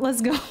cop.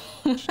 Let's go.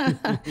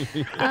 I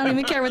don't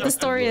even care what the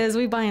story is.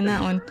 We buying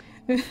that one.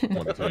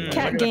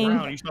 Cat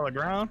gang. You saw the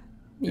ground?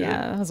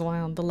 Yeah, that was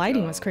wild. The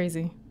lighting was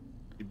crazy.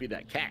 You'd be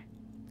that cat.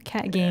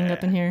 Cat gang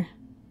up in here.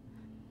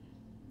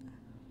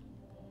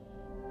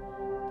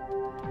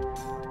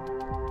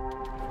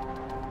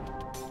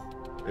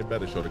 They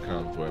better show the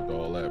console after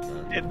all that,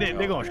 man.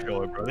 They're gonna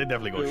show it, bro. They're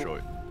definitely gonna show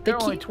it.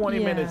 They're only 20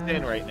 minutes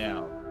in right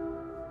now.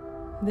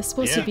 This is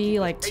supposed to be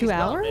like 2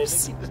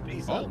 hours?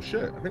 Oh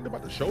shit! I think they're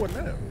about to show it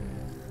now.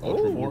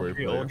 Ultra Blu-ray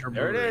player.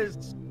 There it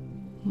is.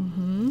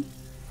 Mm-hmm.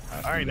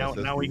 All right,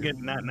 now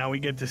we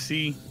get to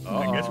see.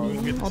 I guess we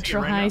get to Ultra see it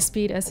right high now.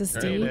 speed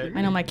SSD. Okay.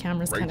 I know my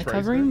camera's Ray kind of tracing.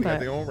 covering, They got but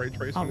their own ray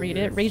tracing I'll in read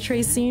there. it. Ray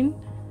tracing.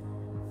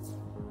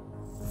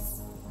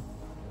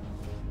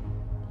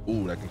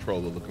 Ooh, that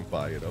controller looking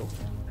fire though.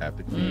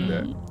 Haptic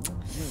feedback.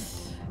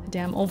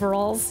 Damn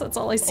overalls. That's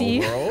all I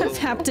see. Overalls?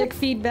 Haptic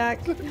feedback.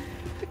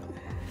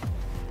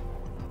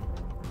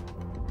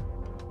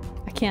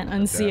 I can't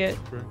unsee it.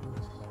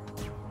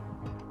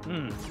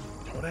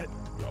 Show that.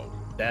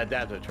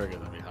 That's a trigger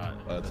that'd be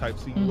hot. Type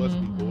C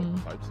USB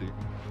port. Type C.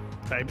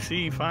 Type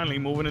C finally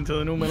moving into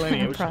the new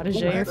millennium.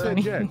 Protege or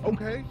funny. Jack.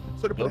 Okay,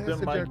 so they put a Built-in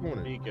headset mic, jack on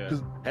it. Mika.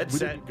 'Cause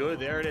Headset, good.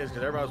 There it is.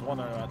 Because everybody was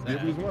wondering about that.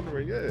 Yeah, we was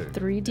wondering. Yeah.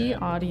 3D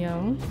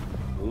audio.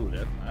 Ooh,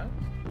 that's nice.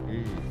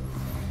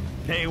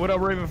 Hey, what up,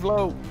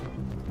 Ravenflow?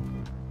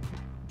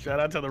 Shout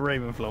out to the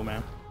Ravenflow,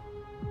 man.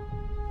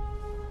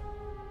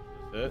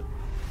 That's it.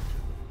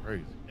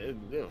 Crazy.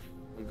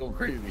 We're going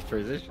crazy these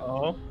transitions.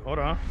 Oh, hold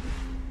on.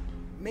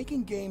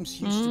 Making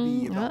games used to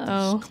be about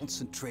these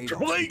constant trade-offs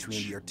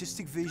between the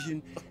artistic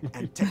vision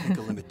and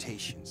technical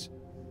limitations.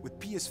 With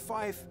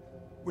PS5,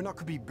 we're not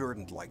going to be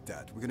burdened like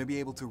that. We're going to be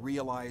able to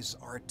realize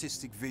our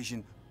artistic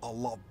vision a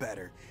lot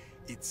better.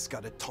 It's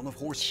got a ton of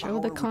horsepower, Show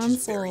the which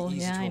is very console.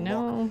 easy Yeah, to I unlock,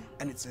 know.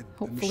 and it's a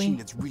Hopefully. machine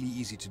that's really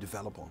easy to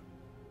develop on.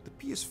 The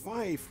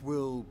PS5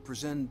 will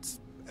present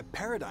a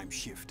paradigm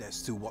shift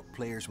as to what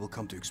players will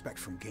come to expect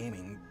from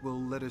gaming. Will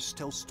let us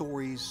tell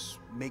stories,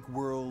 make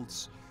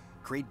worlds,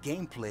 create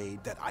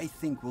gameplay that I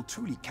think will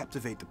truly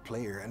captivate the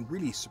player and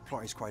really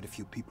surprise quite a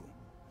few people.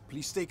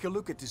 Please take a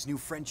look at this new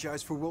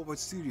franchise for Worldwide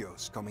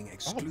Studios coming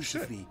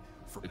exclusively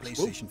for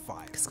PlayStation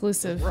 5.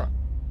 Exclusive.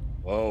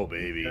 Whoa,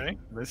 baby. Okay,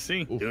 let's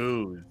see.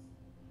 Dude.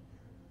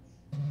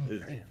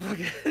 This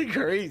is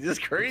crazy. This is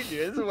crazy.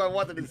 This is what I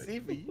wanted to see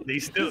for you. They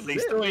still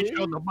ain't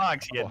showed the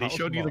box yet. They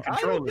showed you the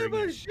controller.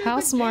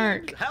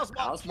 Housemark.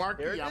 House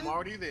Marquee, I'm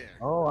already there.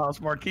 Oh,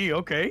 House Marquee.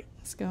 Okay.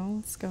 Let's go.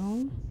 Let's go.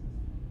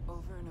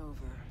 Over and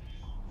over,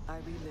 I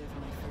relive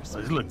my first.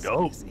 This look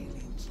dope.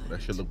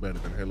 That should look better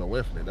than Halo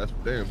Infinite. That's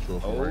for damn sure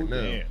for right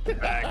now.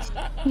 Facts.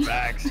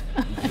 Facts.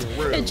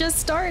 It just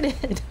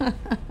started.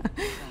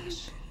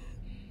 Crash.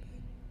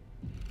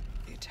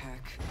 The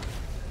attack.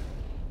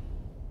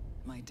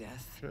 My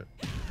death. Shit.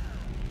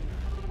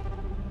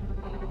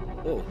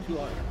 Whoa, too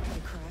high. The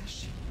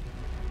crash.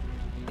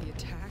 The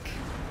attack.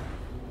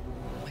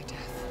 My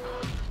death.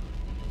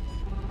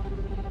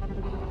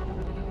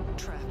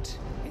 Trapped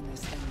in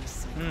this endless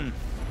cycle.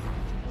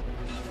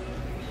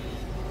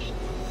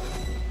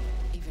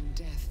 Even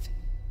death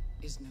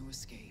is no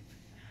escape.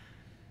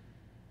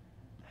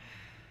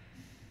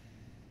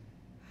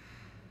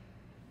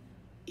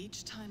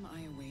 Each time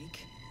I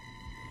awake,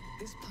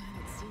 this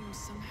planet seems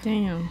somehow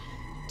Damn.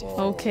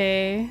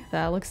 Okay,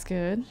 that looks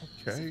good.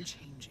 Okay.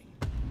 changing.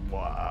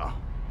 Wow.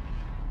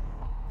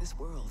 This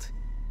world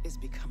is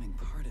becoming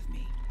part of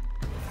me.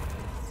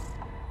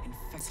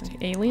 It's Infecting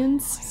like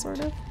aliens, sort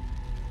of.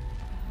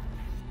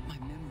 my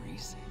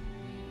memories.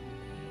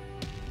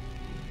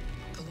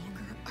 The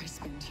longer I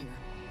spend here,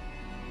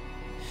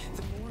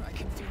 the more I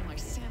can feel my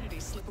sanity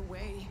slip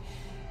away.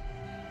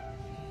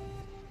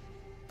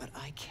 But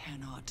I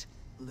cannot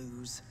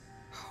lose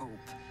hope.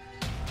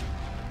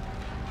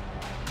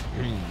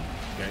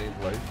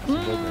 Gameplay. That's a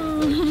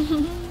good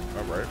gameplay.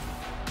 All right.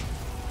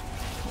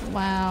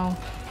 Wow.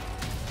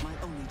 My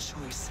only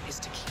choice is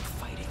to keep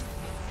fighting.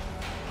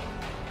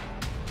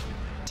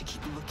 To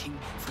keep looking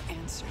for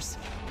answers.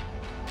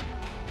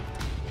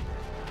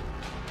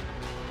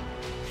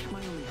 My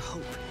only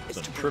hope is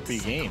It's a to break the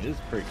trippy game. cycle. This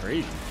is pretty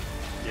crazy.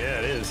 Yeah,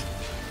 it is.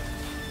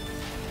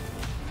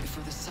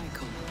 Before the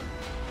cycle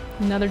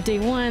Another day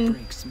one.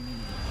 breaks me.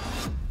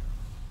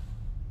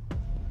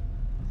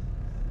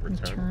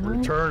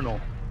 Returnal.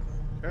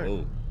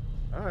 Oh,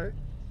 all right.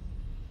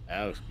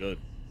 That looks good.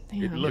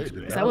 Damn. looks-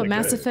 Is that what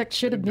Mass Effect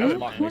should have been?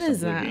 What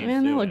is that?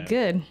 Man, that looked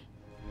good.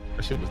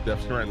 That shit was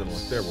Death Stranding on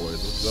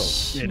steroids.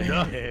 Let's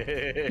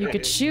go. You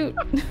could shoot.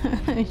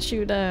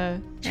 Shoot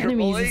enemies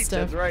Triple and H, stuff.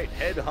 that's right.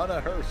 Ed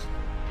Hunter Hearst.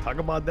 Talk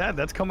about that.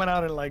 That's coming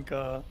out in like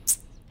a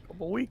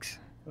couple weeks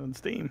on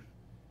Steam.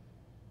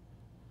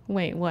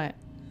 Wait, what?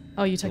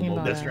 Oh, you talking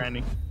about Death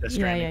Stranding. Death Yeah,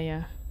 Stranding.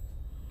 yeah.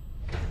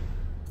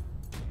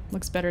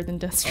 Looks better than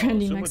Death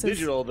Stranding. Super Nexus.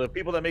 Digital, the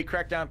people that made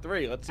Crackdown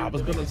 3. Let's see. I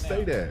was gonna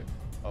say that.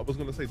 I was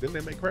gonna say, didn't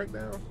they make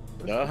Crackdown?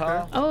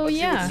 Uh-huh. Oh, Let's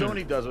yeah. see what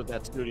Sony does with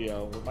that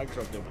studio. What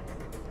Microsoft doing.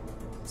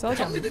 So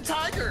Tell me the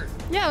tiger.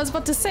 yeah, I was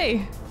about to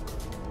say.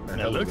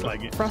 That looks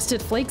like it.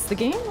 Frosted Flakes, the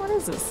game? What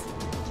is this?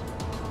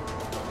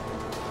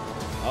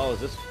 Oh, is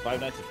this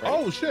Five Nights at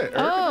Freddy's? Oh shit!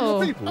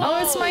 Oh,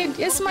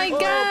 it's my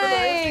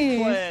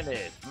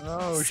guy.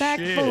 Oh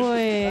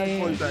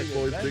Sackboy.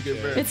 Sackboy's big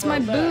advance. It's my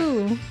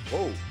boo.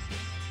 Whoa.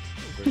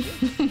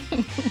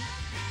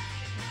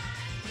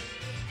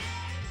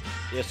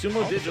 Yeah,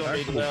 Sumo Digital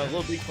made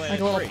Little Big Planet.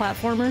 Like a little 3.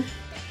 platformer.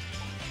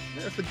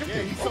 Yeah, it's a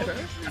game.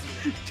 Okay.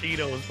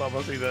 Tito's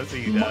Papa see that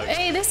see you.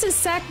 Hey, this is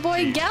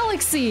Sackboy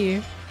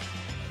Galaxy.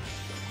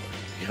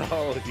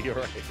 Oh, you're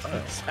right.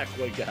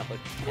 Sackboy Galaxy.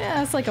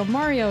 Yeah, it's like a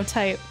Mario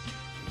type.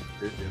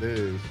 It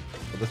is.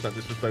 But let's not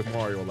disrespect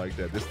Mario like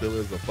that. This still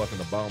is a fucking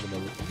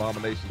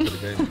abomination to the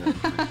game.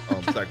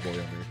 Sackboy, I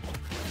mean.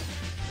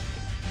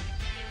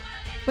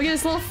 Look at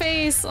his little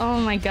face. Oh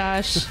my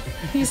gosh.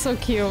 He's so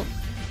cute.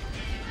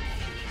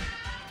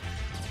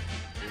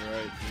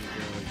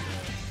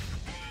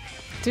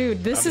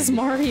 Dude, this is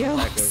Mario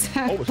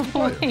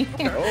Sackboy.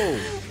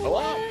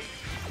 Co-op.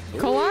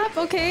 Co-op?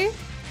 Okay.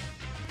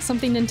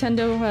 Something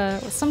Nintendo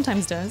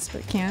sometimes does,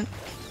 but can't.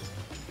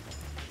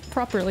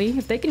 Properly.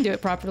 If they can do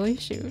it properly,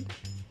 shoot.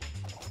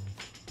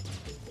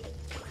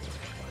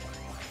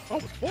 Oh,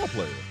 it's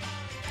 4-player.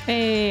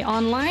 Hey,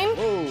 online?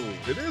 Whoa.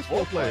 It is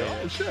 4-player.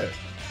 Oh, shit.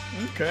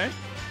 Okay.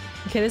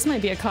 Okay, this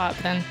might be a co-op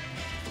then.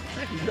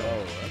 Oh,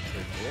 that's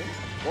pretty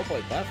cool.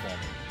 4-player platform.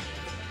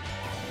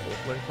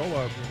 4-player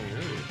co-op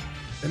really is.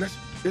 And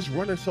it's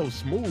running so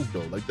smooth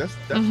though. Like that's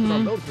what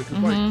I'm noticing.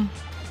 Cause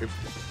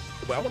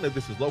like, I wonder if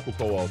this is local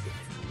co-op.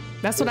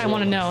 That's what I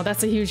want to know.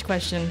 That's a huge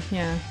question.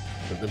 Yeah.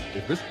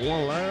 If it's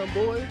online,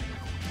 boy,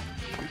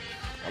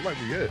 that might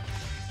be it.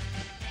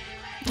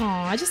 Oh,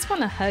 I just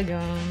want to hug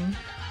him.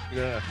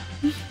 Yeah.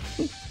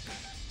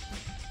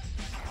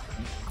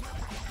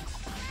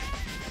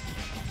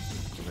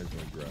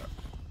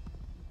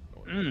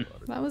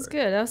 That was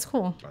good. That was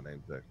cool. My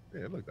name's Zach.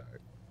 Yeah, it looked alright.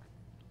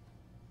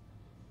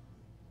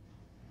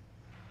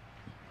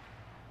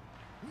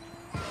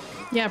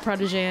 Yeah,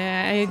 Prodigy,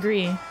 I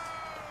agree.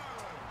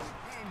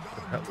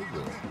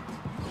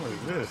 What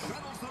is this?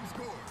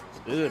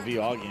 This is a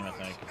VR game, I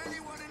think.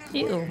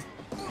 Ew.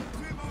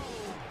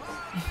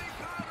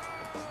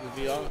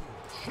 VR.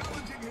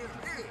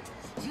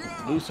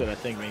 Lucid, I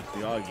think, makes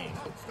VR games.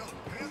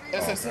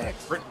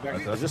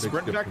 SSX. Is this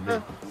Sprint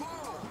Vector?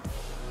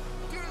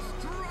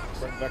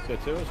 Sprint Vector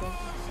 2 or something?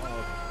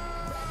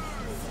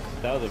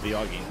 That was a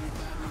VR game.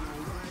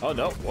 Oh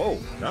no! Whoa!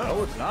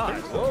 No, it's not.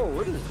 Whoa!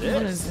 What is this?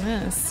 What is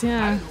this?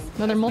 Yeah,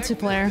 another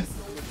multiplayer.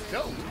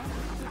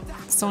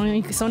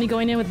 Sony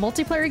going in with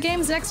multiplayer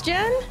games next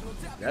gen?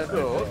 That's what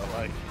it looks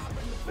like.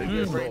 They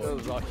just bring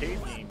those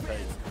arcade games.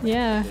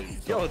 Yeah.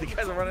 Yo, the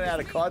guys are running out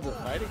of cards and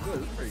fighting.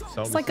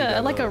 It's like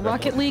a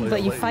Rocket League,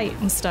 but you fight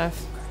and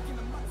stuff.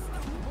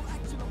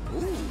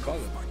 Ooh,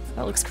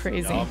 that looks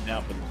crazy. No, I'm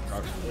down for the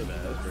destruction.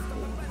 That's pretty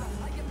cool.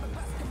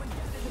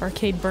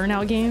 Arcade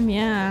burnout game,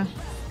 yeah.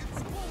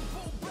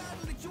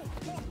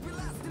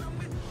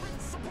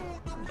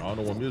 I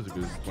don't know what music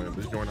is playing.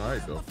 This joint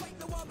alright though.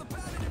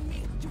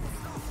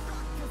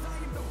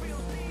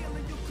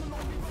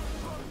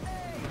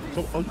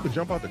 So, you could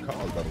jump out the car.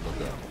 Gotta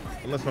look at.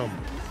 Unless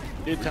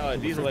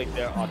these are like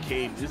their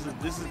arcade.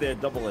 This is their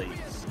double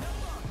A's.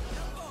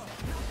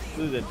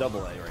 This is their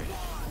double A right here.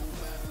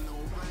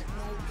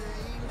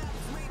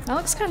 That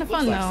looks kind of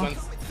fun though.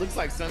 Looks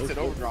like Sunset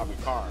Overdrive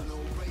with cars.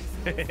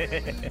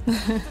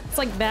 It's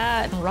like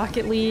that and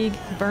Rocket League,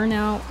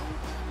 Burnout.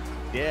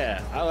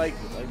 Yeah, I like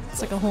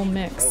it's like a whole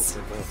mix.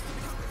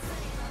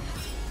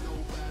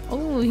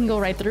 Oh, you can go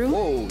right through.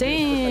 Whoa,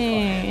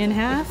 dang, in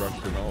half.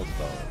 Destruction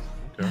All-Stars.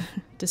 Okay.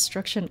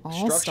 Destruction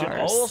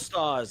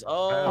All-Stars. All-Stars.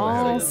 Oh,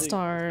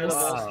 All-Stars.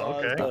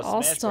 Okay. The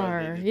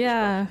All-Star.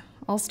 Yeah,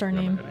 All-Star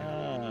name.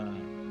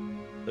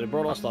 So they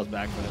brought All-Stars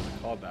back, but it's a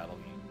car battle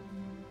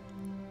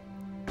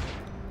game.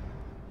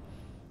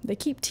 They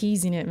keep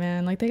teasing it,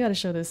 man. Like they got to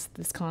show this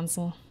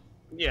console.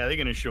 Yeah, they're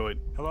gonna show it.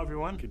 Hello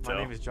everyone, my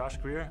name is Josh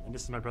Greer, and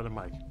this is my brother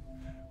Mike.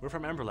 We're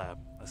from Ember Lab,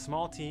 a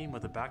small team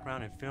with a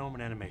background in film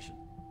and animation.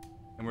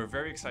 And we're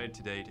very excited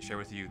today to share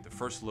with you the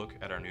first look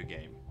at our new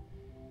game.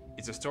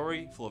 It's a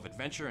story full of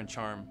adventure and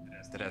charm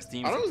that has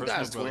themes of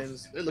personal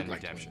growth and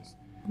redemption.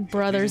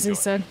 Brothers, he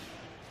said.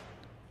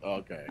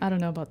 Okay. I don't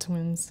know about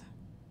twins.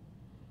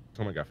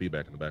 Someone got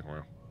feedback in the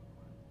background.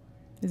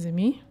 Is it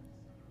me?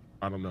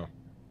 I don't know.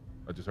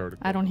 I just heard it.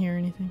 I don't hear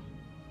anything.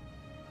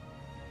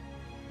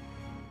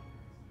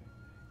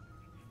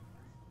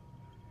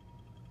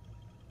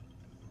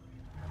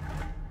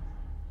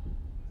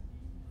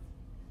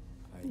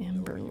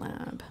 Ember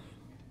Lab.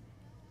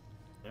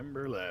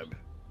 Ember Lab.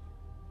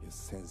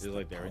 It's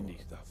like they're indie.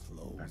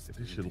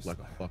 This shit look like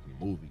a fucking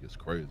movie. It's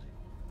crazy.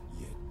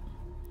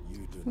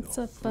 What's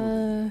up,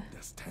 the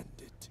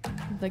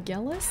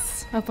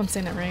Gellis? I hope I'm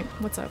saying that right.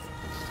 What's up?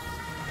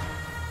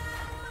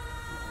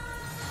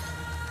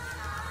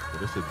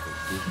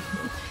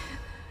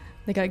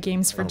 They got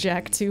games for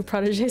Jack too,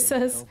 Prodigy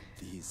says.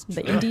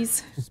 The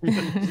indies.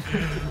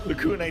 The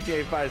Crew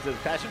 1985 says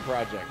passion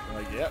project. I'm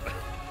like, yep.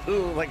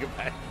 Ooh, like a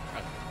passion project.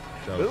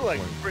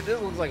 This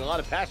looks like a lot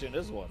of passion in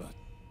this one.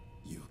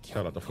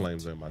 Shout out to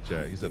Flames in my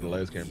chat. He said the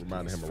last game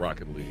reminded him of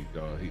Rocket League.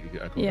 He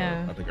echoed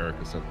Yeah. I think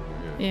Erica said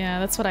it. Yeah,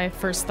 that's what I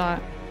first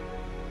thought.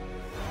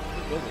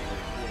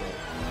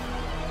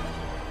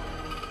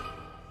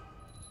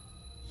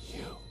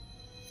 You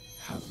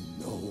have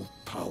no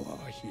power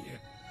here.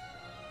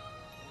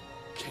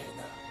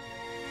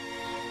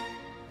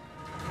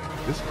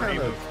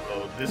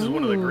 This is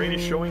one of the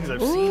greatest showings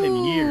I've seen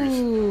in years.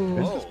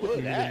 Oh, look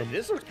at that.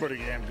 This looks pretty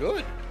damn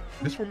good.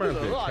 This reminds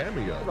me of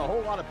Cameo. There's a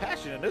whole lot of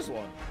passion in this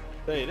one.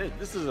 Hey,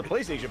 this is a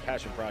PlayStation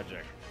passion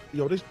project.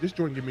 Yo, this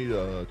joint give me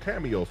the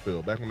Cameo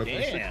feel back on the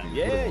 360.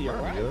 Yeah, you're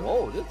right.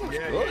 Oh, this looks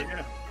good.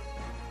 Yeah.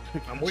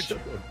 I'm with you.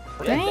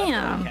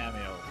 Damn.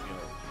 Cameo.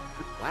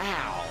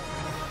 Wow.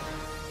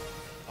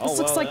 This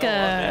looks like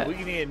a. We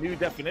need a new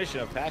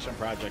definition of passion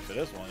project for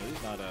this one.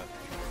 It's not a.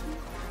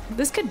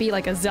 This could be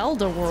like a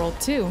Zelda world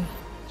too.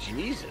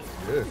 Jesus.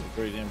 Yeah. This is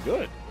pretty damn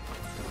good.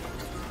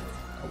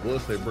 I will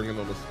say bring it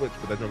on the Switch,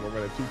 but that's gonna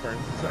run at 2 frames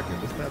a second.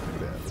 Let's not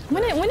do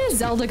that. When is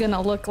Zelda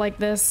gonna look like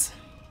this?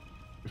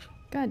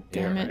 God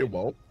damn it! It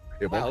won't.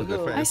 It won't.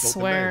 Wow, I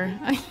swear.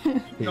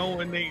 No,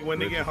 when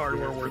they get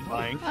hardware worth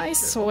buying. I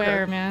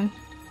swear, man.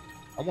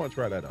 I want to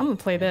try that out. I'm gonna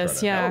play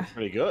this. Yeah. That was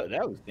pretty good.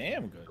 That was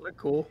damn good. Look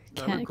cool.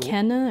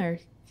 Kenna or.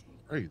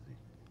 Crazy.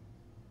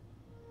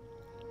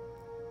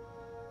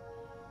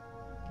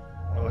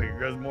 Oh, here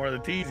goes more of the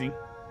teasing.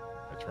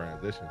 A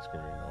transition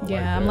screen.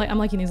 Yeah, I'm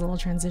liking these little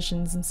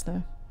transitions and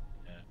stuff.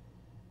 Yeah.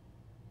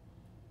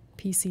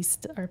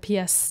 or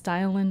PS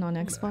styling on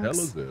Xbox. What the hell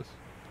is this?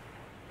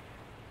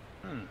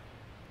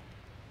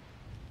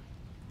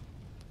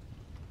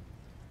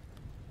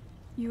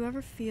 You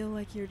ever feel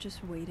like you're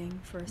just waiting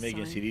for a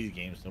Making sign? see these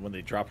games when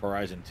they drop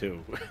Horizon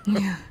 2.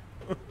 Yeah.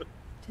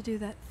 To do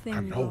that thing I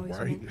you've know, always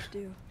right? wanted to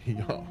do.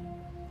 Yo.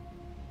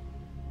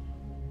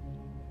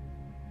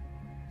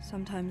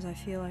 Sometimes I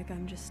feel like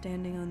I'm just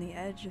standing on the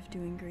edge of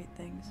doing great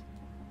things.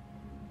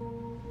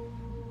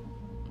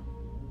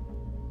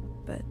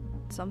 But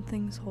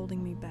something's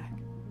holding me back.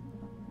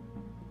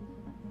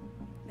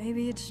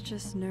 Maybe it's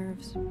just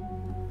nerves.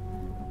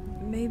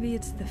 Maybe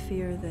it's the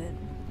fear that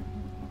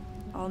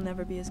I'll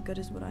never be as good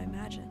as what I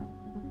imagine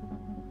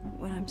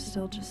when I'm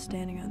still just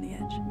standing on the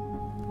edge.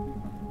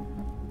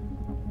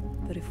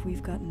 But if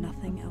we've got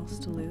nothing else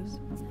to lose,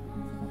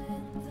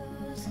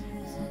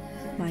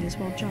 might as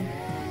well jump.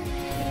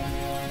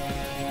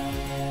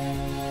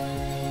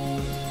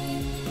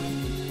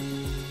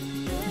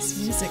 This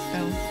music,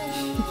 though.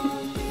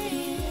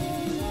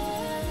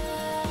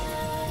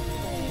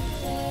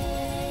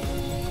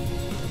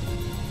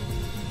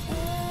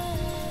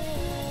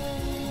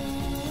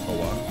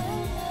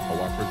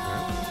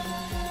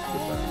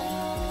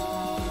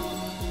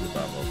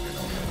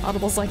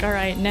 Audible's like, all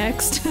right,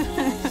 next. It's the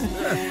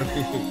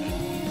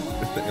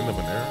end of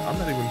an era. I'm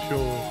not even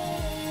sure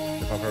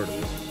if I've heard of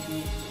this.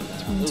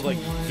 It was like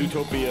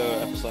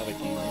Zootopia episodic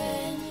game.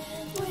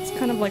 It's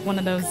kind of like one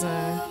of those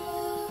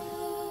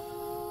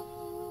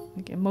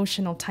like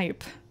emotional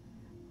type.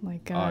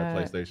 Like all right,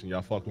 PlayStation,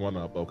 y'all fucked one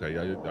up. Okay,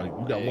 you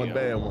got one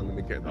bad one in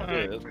the cat.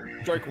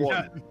 Strike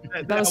one.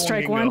 That was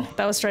strike one.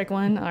 That was strike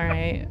one. All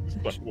right.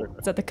 Is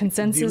that the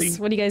consensus?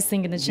 What do you guys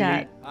think in the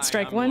chat?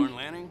 Strike one.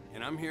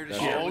 And I'm here to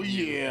share with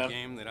you a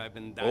game that I've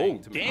been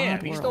dying to make. Damn,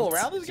 he's still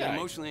around, this It's an guy.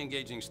 emotionally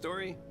engaging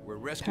story where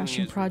rescuing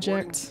Passion is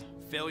project.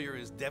 rewarding, failure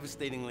is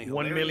devastatingly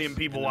 1 hilarious, million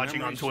people and the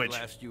watching on memories should Twitch.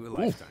 last you a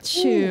lifetime.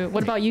 Shoot.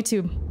 What about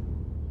YouTube?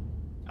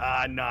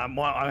 No,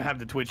 I have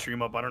the Twitch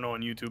stream up. I don't know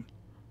on YouTube.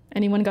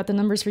 Anyone got the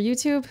numbers for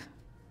YouTube?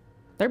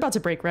 They're about to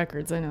break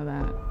records. I know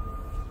that.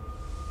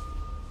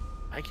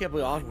 I can't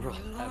believe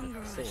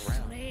Oddworld is still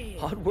around.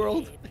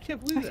 Oddworld? I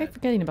can't believe I that. keep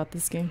forgetting about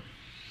this game.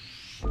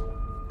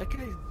 That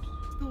guy's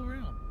still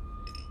around.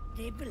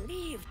 They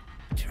believed,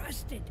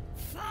 trusted,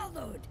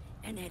 followed,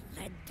 and it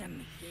led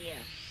them here.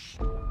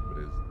 What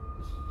is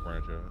this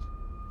franchise?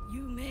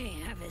 You may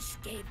have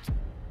escaped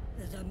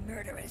the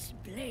murderous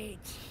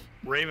blades.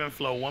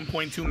 Ravenflow,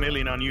 1.2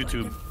 million on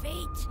YouTube.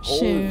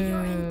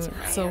 Shoot.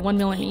 So 1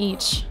 million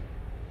each.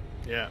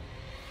 Yeah.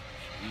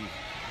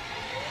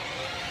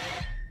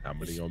 How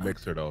many on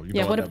Mixer though?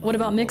 Yeah. What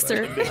about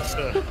Mixer?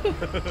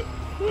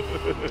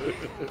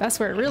 That's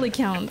where it really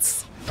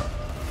counts.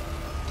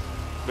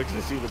 Mixer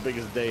to see the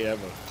biggest day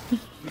ever.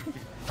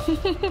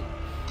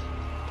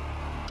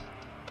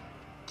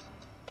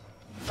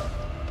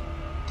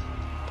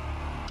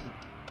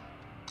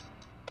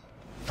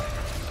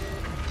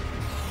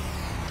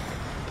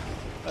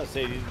 I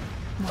say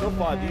so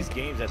far these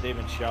games that they've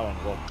been showing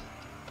look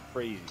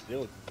crazy. They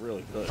look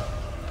really good.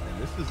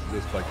 And this is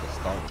just like the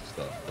start of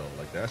stuff though.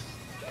 Like that's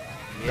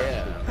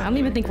yeah. I don't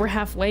even think we're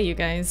halfway, you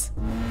guys.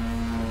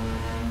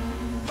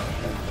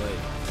 Halfway.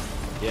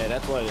 Yeah,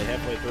 that's why they're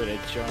halfway through. They're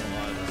showing a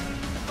lot of this.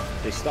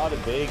 They started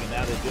big and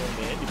now they're doing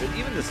the indie. But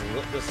even this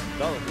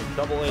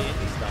double A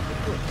indie stuff,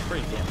 it's doing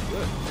pretty damn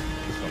good.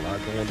 There's a lot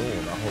going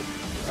on. I hope.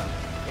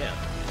 Yeah.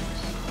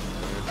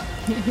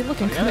 You're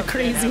looking kind of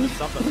crazy.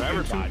 Something for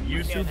everybody.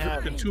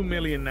 YouTube's to 2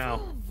 million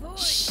now.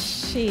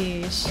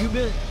 Sheesh. 2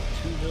 million?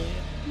 2 million?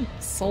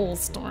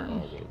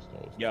 Soulstorm.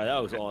 Yeah, that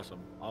was awesome.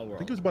 I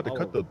think it was about to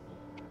cut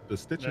the the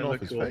stitching off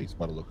his face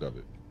by the look of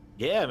it.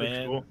 Yeah,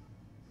 man. Cool.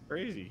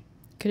 Crazy.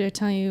 Could I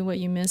tell you what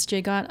you missed,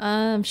 Jay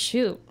got?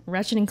 Shoot,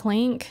 Ratchet and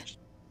Clank.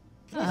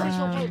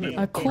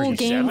 A cool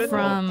game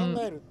from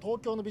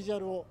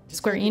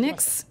Square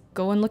Enix.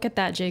 Go and look at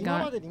that, Jay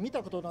got.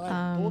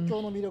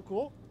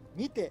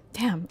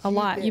 Damn, a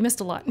lot. You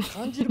missed a lot.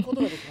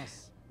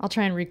 I'll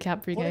try and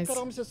recap for you guys.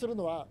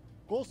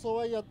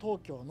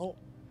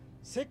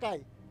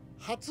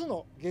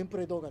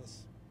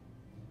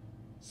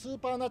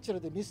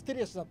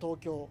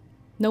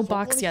 No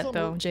box yet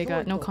though, Jay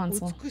got no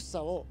console. But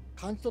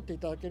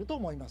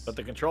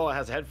the controller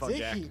has a headphone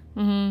jack.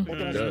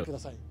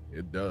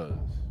 It does.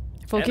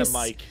 Focus. And a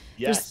mic.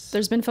 Yes.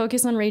 There's been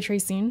focus on ray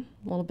tracing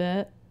a little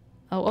bit.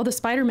 Oh, the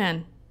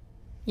Spider-Man.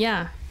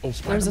 Yeah. Oh,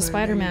 there's a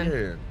Spider-Man.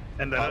 Yeah.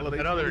 And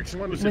another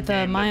exclusive with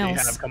game Miles.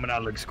 that they have coming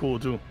out looks cool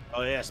too.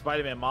 Oh yeah,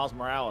 Spider-Man Miles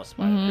Morales.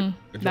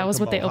 That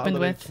was what they opened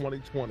with.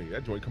 2020.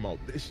 That joint come out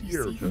this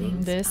year.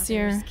 This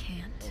year.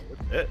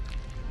 It.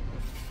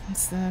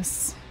 What's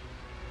this?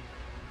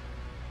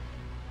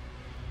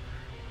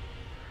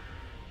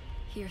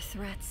 Hear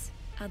threats,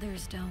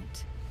 others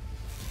don't.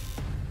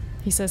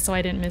 He says, so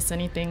I didn't miss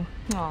anything.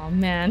 Oh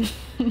man.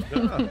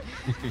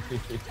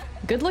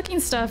 Good looking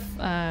stuff,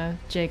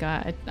 Jay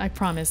got. I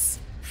promise.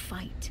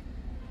 Fight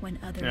when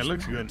others. Yeah, it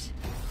looks won't. good.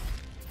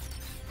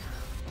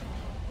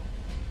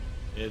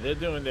 Yeah, they're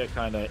doing their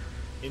kind of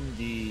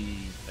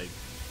indie, like,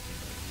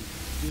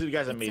 these are the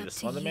guys that made the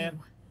Slender Man.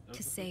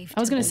 I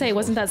was gonna say,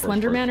 wasn't that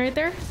Slender Man right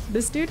there?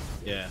 This dude?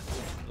 Yeah,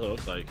 it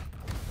looks like.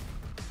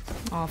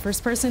 Oh,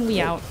 first person, we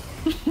out.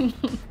 We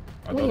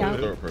out.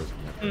 Third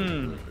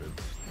person.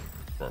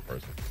 Third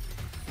person.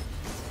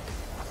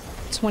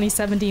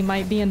 2070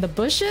 might be in the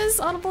bushes,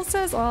 Audible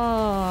says.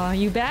 Oh,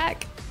 you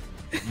back?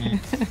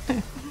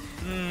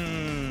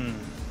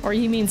 Or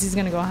he means he's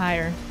gonna go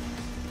higher.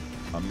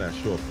 I'm not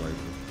sure, Flames.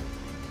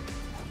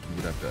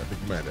 I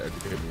think you might have to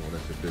educate me on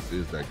this if this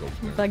is that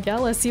ghost man.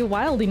 Bagel, I see you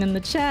wilding in the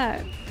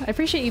chat. I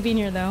appreciate you being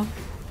here though.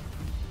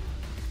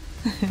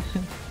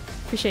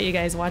 Appreciate you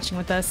guys watching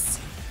with us.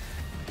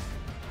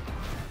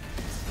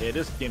 Yeah,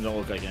 this game don't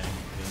look like anything.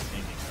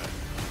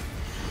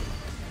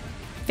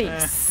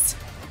 Face.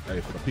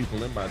 Hey, for the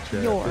people in my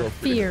chat, your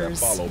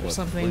fears or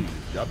something.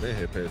 Y'all been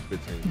here past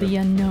 15 minutes. The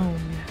unknown.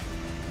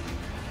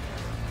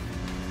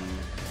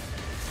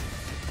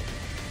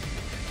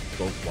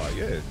 Ghostwire,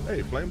 yeah.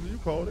 Hey, Flames, you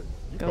called it.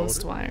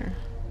 Ghostwire.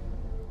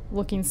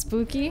 Looking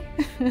spooky.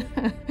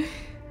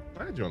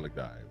 That joint looked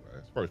alright, bro.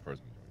 It's first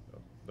person.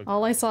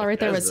 All I saw right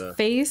there was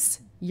face,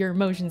 your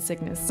motion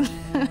sickness.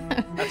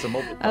 That's a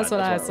mobile. That's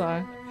what I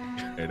saw.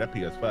 Hey, that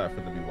PS5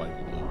 finna be white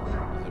and blue.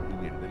 If we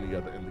needed any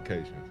other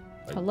indications.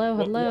 Like, hello,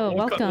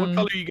 welcome. What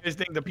color do you guys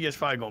think the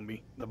PS5 gonna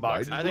be? The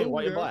box? I think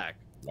white and black.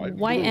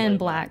 White and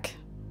black.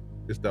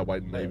 It's that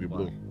white and navy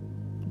blue.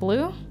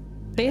 Blue?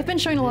 They have been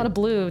showing a lot of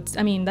blue.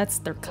 I mean, that's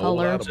their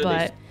color,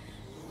 but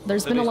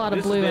there's been a lot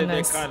of blue in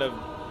this. Kind of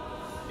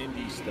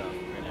indie stuff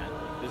right now.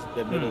 This is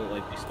the middle,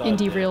 like they started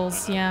indie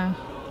reels, yeah.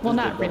 Well,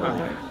 not real,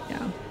 but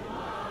yeah.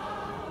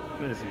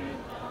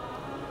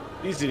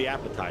 These are the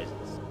appetizers.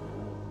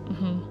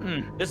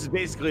 This is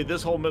basically,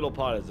 this whole middle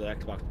part is the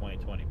Xbox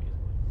 2020.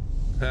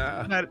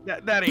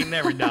 that ain't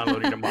never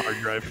downloading to my hard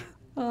drive.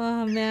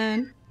 Oh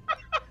man.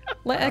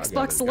 Let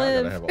Xbox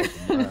live. Have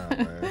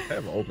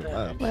an open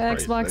mind. Let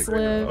Xbox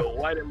live. Oh,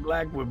 white and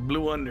black with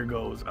blue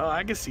underglows. Oh,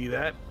 I can see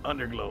that.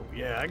 Underglow.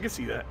 Yeah, I can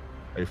see that.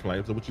 Hey,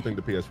 Flame, so what you think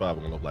the PS5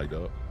 gonna look like,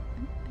 dog?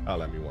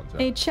 I'll at me one time.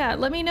 Hey, chat,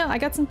 let me know. I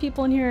got some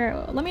people in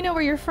here. Let me know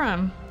where you're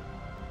from.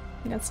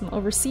 I got some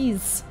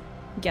overseas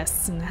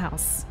guests in the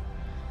house.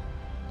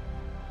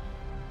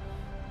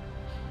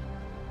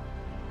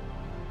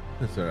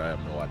 Sir, I have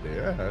no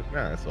idea.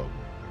 Nah, it's all good.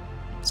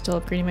 Still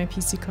upgrading my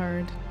PC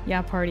card.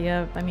 Yeah, party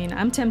up. I mean,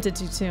 I'm tempted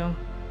to too.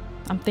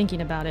 I'm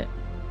thinking about it.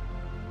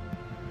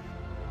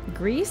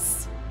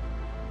 Greece?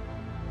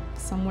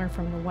 Somewhere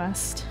from the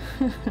west.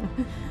 Alright,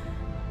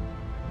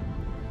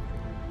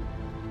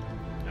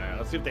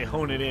 let's see if they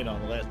hone it in on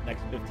the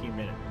next 15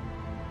 minutes.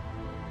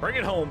 Bring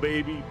it home,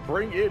 baby.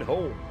 Bring it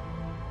home.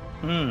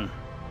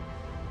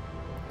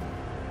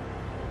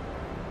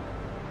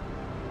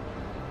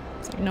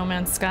 It's like No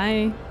Man's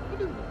Sky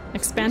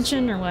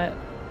expansion or what?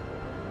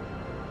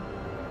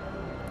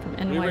 From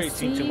NYC. We've already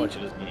seen too much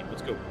of this game.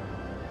 Let's go.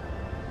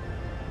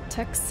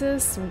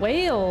 Texas,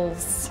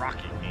 Wales.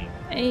 Rocky game.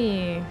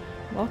 Hey,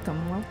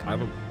 welcome,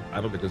 welcome. I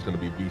don't think it's gonna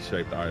be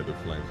V-shaped either,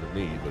 Flames, for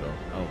me, but I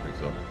don't think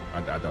so.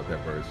 I doubt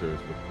that very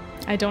seriously.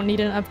 I don't need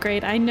an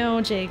upgrade. I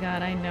know, J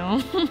God, I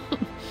know.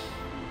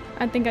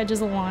 I think I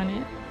just want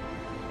it.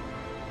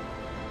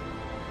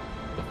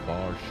 The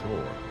Far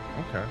Shore.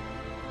 Okay.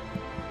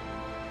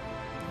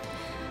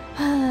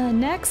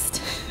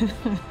 Next.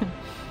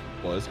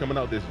 Well, it's coming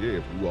out this year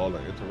if you all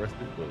are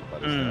interested, but by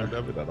the sound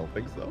of it, I don't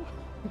think so.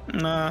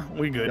 Nah,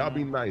 we good. Y'all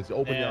be nice.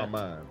 Open your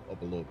mind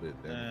up a little bit.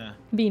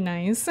 Be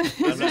nice.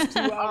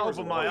 I'll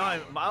open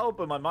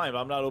my mind, but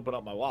I'm not opening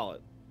up my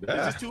wallet.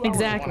 Yeah.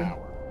 Exactly.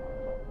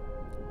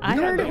 I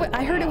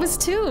heard it was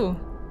 2.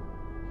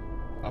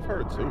 I've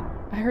heard 2.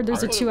 I heard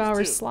there's a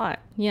 2-hour slot.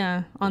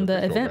 Yeah, on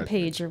the event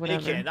page or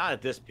whatever. They can't, not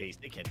at this pace.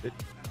 They can't.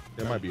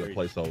 There might be a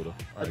placeholder.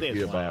 I think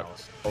it's 1 hour.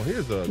 Oh,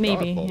 here's a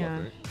maybe, Godfall, yeah.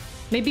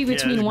 Maybe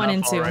between 1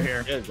 and 2. Right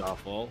here. There's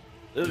Godfall.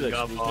 This is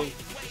Godfall.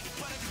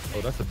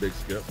 Oh, that's a big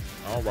skip.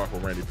 I don't rock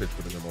with Randy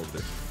Pitchford and them over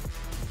there.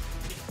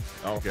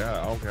 I don't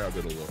care how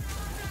good it looks.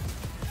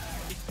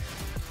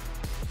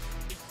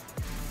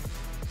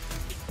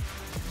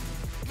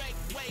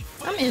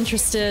 I'm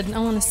interested. I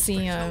want to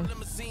see. I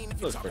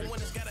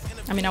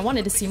mean, I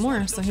wanted to see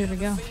more, so here we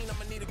go.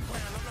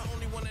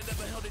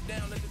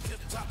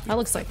 That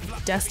looks like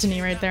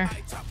Destiny right there.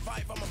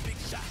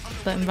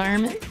 The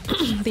environment,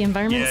 the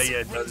environments. Yeah,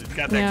 it does. It's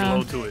got that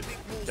glow to it.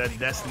 That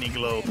Destiny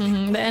glow.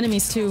 The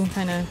enemies too,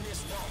 kind of.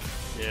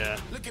 Yeah.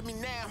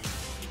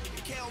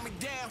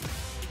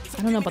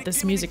 I don't know about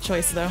this music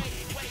choice though.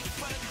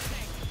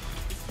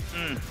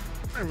 I'm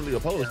really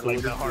opposed to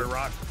like the hard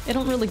rock. It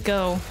don't really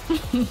go.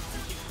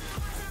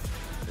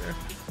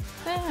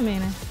 I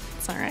mean,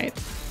 it's all right.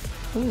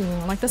 Ooh,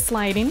 I like the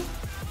sliding.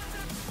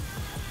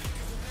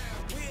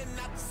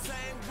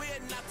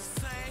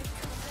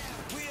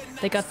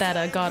 They got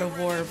that God of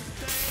War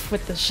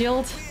with the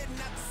shield.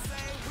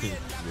 Yeah,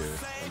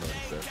 I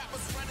noticed that.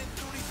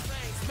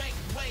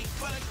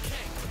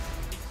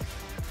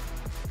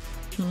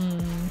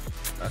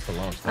 That's a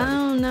launch title. I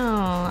don't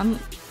know.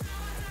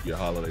 Your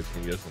holidays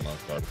can get some launch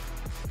title.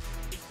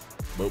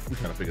 But we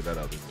kind of figured that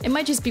out. It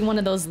might just be one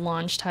of those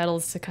launch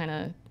titles to kind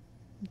of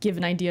give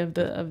an idea of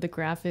the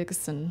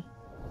graphics and.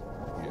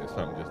 Yeah,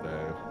 something just to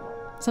have.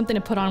 Something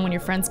to put on when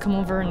your friends come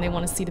over and they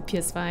want to see the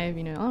PS5.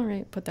 You know, all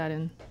right, put that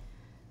in.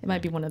 It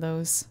might be one of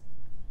those.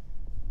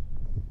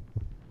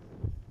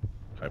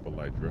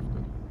 Hyperlight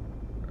drifting.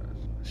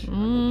 Jack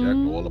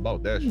know all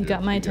about that shit. You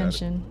got my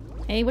attention.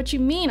 Hey, what you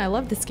mean? I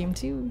love this game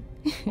too.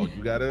 Oh,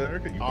 you got it,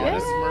 Erica? You got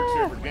this is Merc's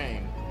favorite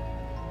game.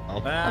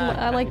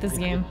 I like this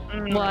game.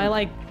 Well, I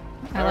liked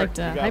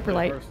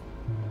Hyperlight.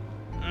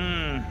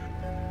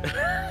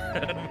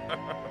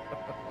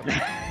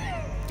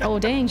 Oh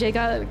dang, Jay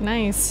got it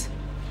nice.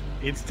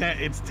 It's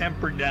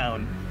tempered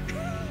down.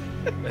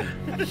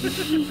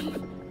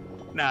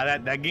 Nah,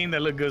 that game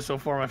that looked good so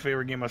far, my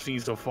favorite game I've seen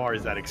so far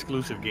is that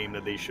exclusive game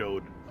that they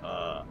showed.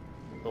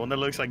 The one that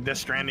looks like Death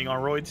Stranding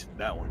on roids,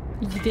 that one.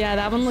 Yeah,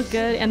 that one looked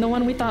good, and the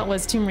one we thought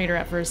was Tomb Raider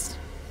at first.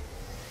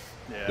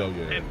 Yeah. Oh,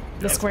 yeah. And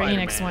the Square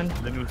Enix one.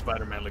 The new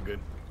Spider-Man looked good.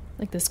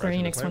 Like the Square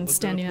Enix one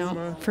standing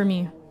out for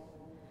me.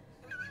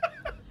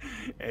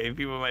 Hey,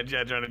 people in my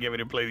chat trying to get me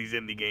to play these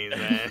indie games,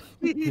 man.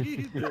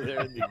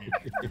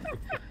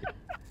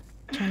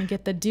 Trying to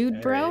get the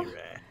dude bro?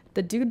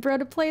 The dude bro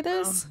to play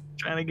this?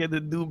 Trying to get the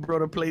dude bro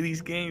to play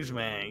these games,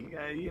 man.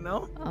 You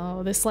know?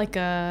 Oh, this like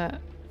a...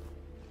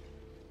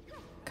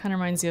 Kind of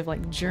reminds you of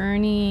like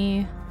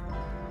Journey.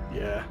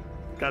 Yeah,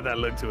 got that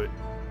look to it.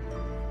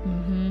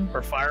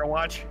 Or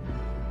Firewatch.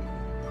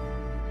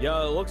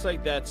 Yo, it looks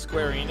like that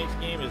Square Enix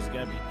game is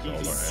gonna be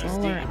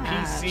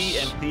PC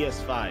and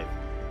PS5.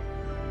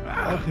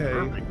 Okay,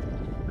 perfect.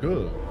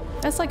 Good.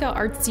 That's like a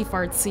artsy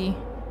fartsy.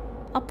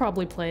 I'll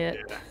probably play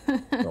it.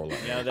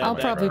 Yeah, I'll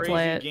probably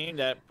play it. Game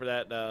that for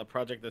that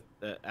project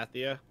that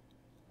Athia.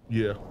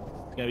 Yeah.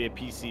 It's gonna be a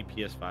PC,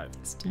 PS5.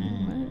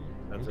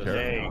 That's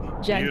okay.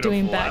 Jack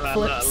doing backflips.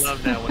 I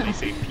love that when they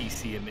say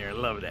PC in there. I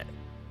love that.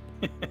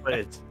 But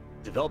it's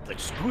developed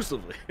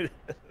exclusively.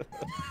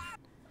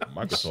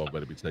 Microsoft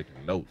better be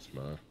taking notes,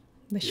 man.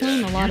 They're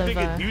showing a lot of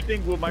do you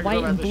think what white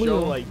Microsoft has and to blue.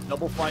 show, like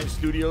Double Fine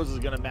Studios, is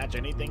gonna match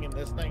anything in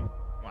this thing?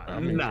 I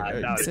mean, nah.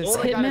 It's All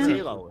they got is Hitman?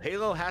 Halo.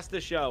 Halo has to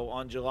show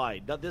on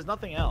July. There's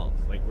nothing else.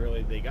 Like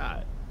really, they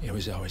got. It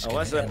was always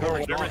unless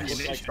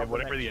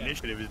whatever the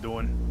initiative is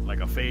doing, like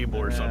a Fable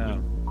or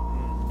something.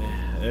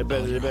 They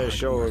better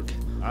show it.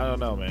 I don't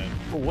know, man.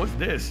 Well, what's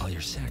this? All your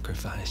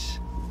sacrifice.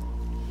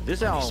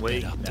 This Alan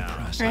Wake now.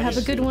 Alright, have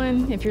a good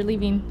one if you're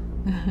leaving.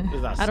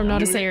 I don't know how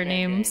to say your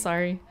name.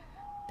 Sorry.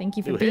 Thank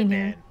you for being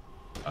here.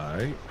 All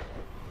right.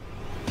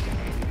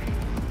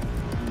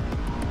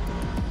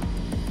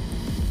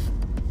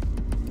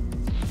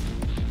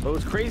 But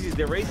what's crazy is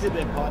they raised it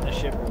in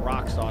partnership with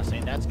Rockstar,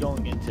 saying that's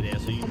going into there.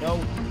 So you know,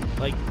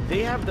 like they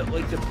have the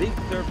big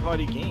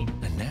third-party game.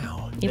 And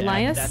now,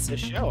 Elias, that's the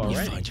show already.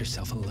 You find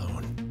yourself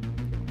alone.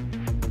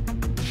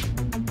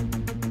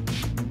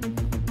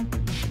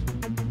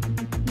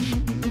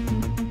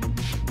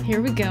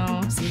 Here we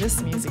go. See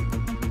this music.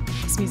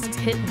 This music's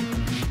hitting.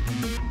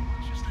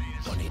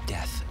 Only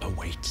death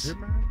awaits.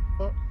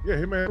 Hitman? Yeah,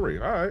 Hitman 3.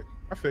 All right.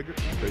 I figured.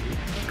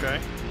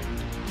 Okay.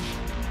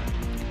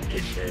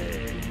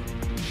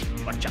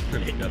 Watch out. All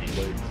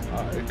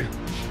right.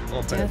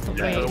 Death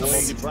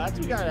awaits. Multiplats.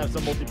 We gotta have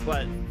some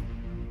multiplat.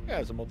 We gotta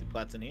have some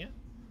multiplats in here.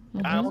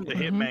 I own the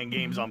Hitman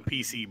games on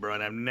PC, bro,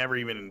 and I've never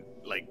even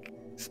like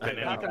spent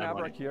any time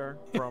on it. Here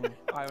from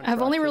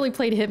I've only really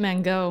played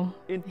Hitman Go.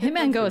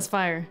 Hitman Go is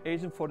fire.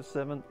 Agent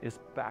 47 is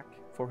back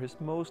for his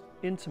most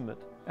intimate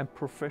and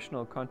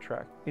professional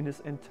contract in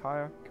his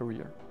entire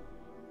career.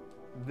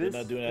 This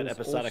not doing that is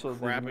episodic also the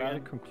crap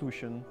dramatic again?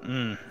 conclusion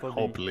for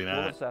hopefully the not.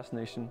 World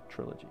Assassination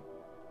trilogy.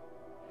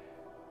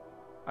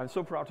 I'm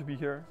so proud to be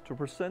here to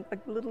present a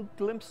little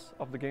glimpse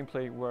of the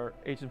gameplay where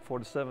Agent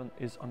 47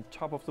 is on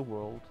top of the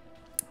world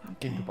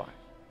in Dubai.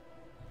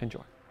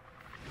 Enjoy.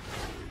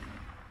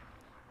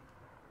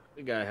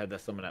 The guy had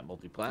some of that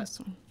multi-plat.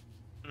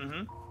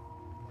 Mm-hmm.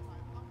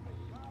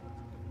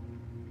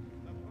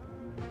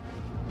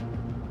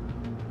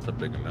 It's a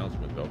big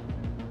announcement, though.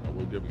 I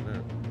will give him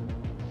that.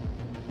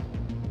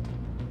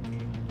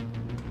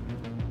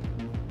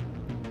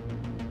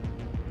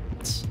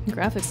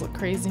 Graphics look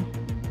crazy.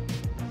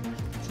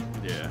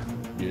 Yeah,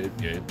 it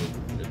do.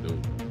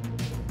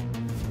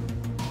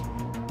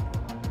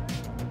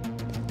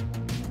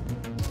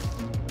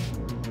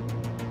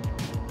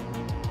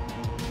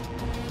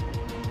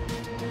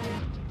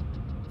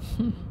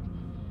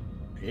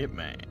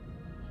 Hitman.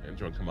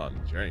 Intro come out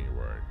in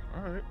January.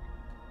 All right.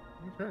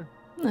 Okay.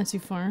 Not too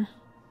far.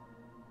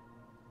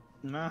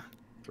 Nah,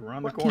 it's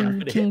around the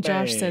corner. King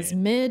Josh says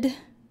mid.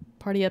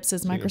 Party Up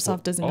says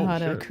Microsoft doesn't know how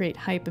to create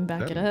hype and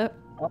back it up.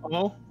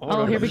 Oh,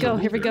 here we go.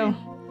 Here we go.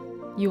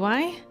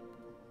 UI?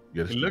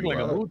 It looked like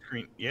a mood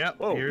screen. Yep.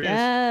 Here it is.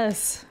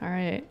 Yes. All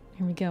right.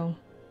 Here we go.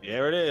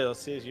 There it is.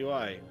 Let's see his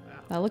UI.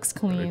 That looks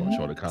clean. They're gonna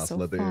show the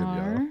console at the end,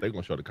 y'all. They're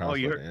gonna show the console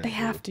at the end. They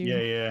have to.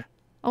 Yeah.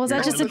 Oh, is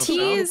that just a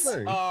tease?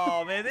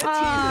 Oh man,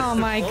 oh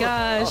my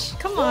gosh!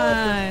 Come on!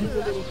 I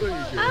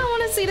don't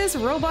want to see this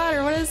robot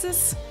or what is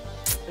this?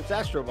 It's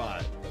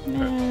Astrobot.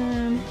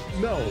 Man.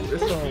 No,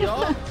 it's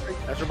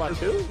Astrobot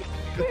 2.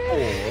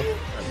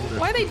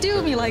 Why they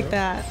do me like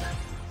that?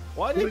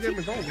 Why they keep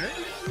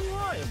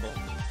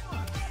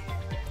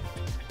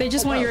They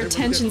just want your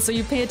attention, so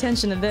you pay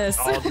attention to this.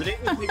 Oh, did they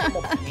just make him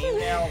a pain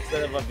now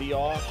instead of a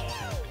VR?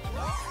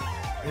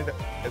 Hey,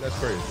 that's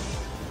crazy.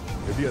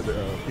 If you have the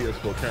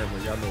PS4 camera,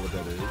 y'all know what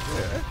that is.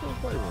 Yeah, Astro's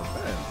Playroom,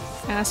 man.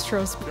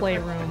 Astro's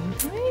Playroom.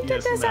 Hey,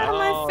 get this out of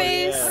my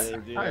face.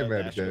 Yeah, I ain't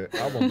mad at that.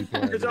 I won't be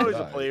playing. There's always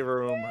a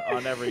playroom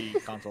on every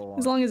console.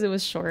 As long as it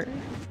was short.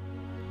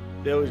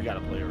 They always got a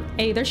playroom.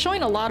 Hey, they're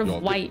showing a lot of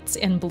white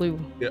and blue.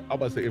 Yeah, I'm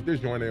about to say if they're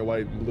showing that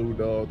white and blue,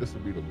 dog, this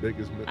would be the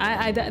biggest.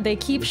 They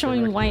keep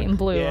showing white and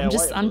blue. Yeah,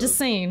 I'm just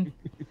saying.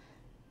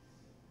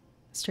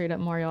 Straight up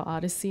Mario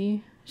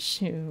Odyssey.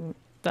 Shoot.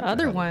 The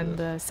other one,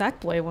 the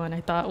Sackboy one,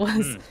 I thought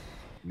was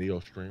Neo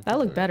Stream. That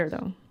looked better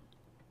though.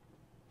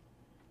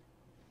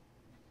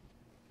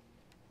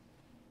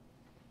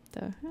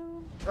 The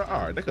hell?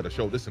 All right, they could have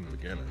showed this in the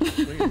beginning.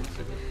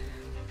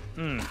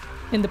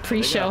 In the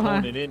pre-show,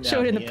 huh?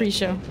 Showed it in the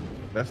pre-show.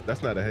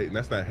 That's not a hate.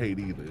 That's not hate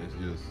either. It's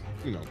just,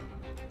 you know.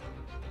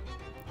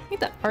 I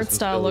think the art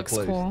style looks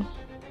cool.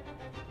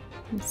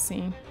 Let's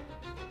see.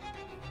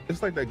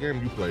 It's like that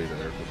game you played,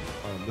 Eric.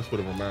 That's what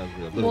it reminds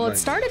me of. Well, it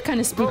started kind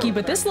of spooky,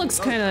 but this looks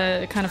kind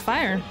of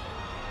fire.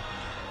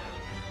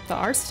 The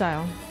art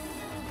style.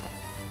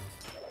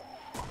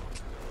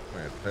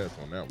 Man, pass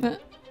on that one.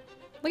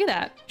 Look at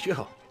that.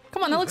 Yo.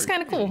 Come on, that looks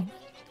kind of cool.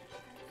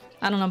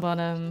 I don't know about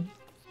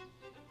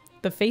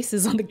the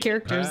faces on the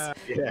characters,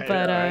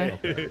 but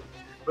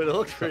but it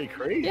looks pretty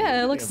crazy.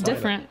 Yeah, it looks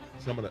different.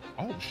 Some of the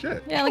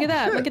shit. Yeah, look at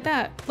that. Look at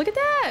that. Look at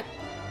that.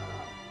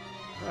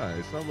 All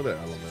right, some of the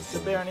elements. The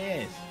bear on the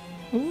ass.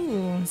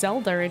 Ooh,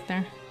 Zelda right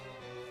there.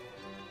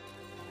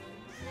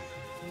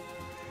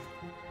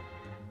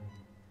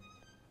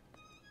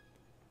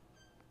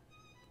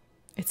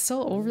 It's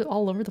so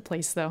all over the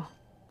place though.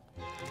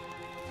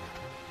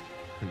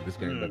 This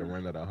game better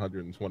run at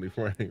 120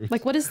 frames.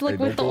 Like, what is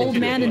with the old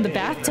man in the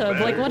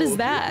bathtub? Like, what is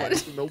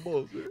that? No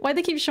bullshit. Why'd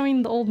they keep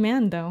showing the old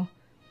man though?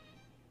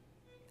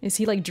 Is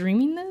he like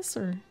dreaming this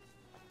or?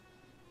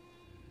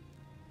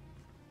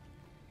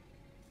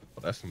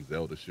 Oh, that's some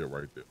Zelda shit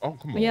right there. Oh,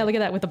 come on. Yeah, look at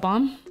that with the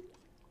bomb.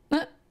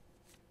 What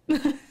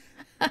the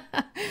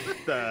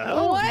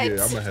hell? What?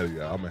 Yeah, I'm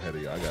ahead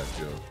of y'all. I got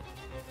you.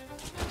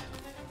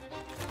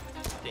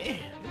 Damn.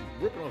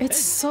 It's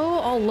so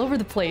all over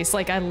the place.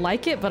 Like, I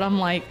like it, but I'm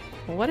like,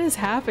 what is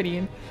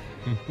happening?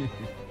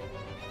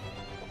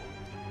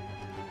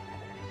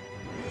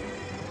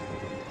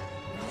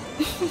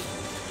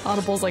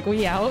 Audible's like,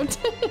 we out.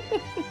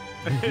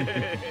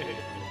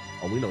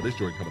 Oh, we know this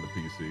joint coming to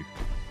PC.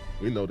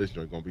 We know this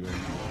joint gonna be on PC.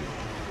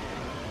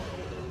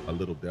 A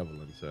little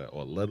devil inside,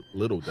 or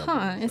little devil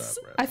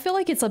inside. I feel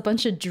like it's a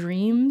bunch of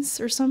dreams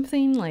or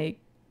something, like,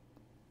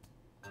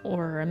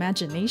 or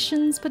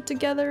imaginations put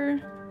together.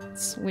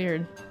 It's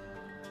weird.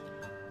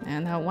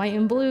 Man, that white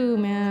and blue,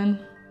 man.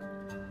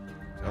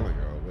 Telling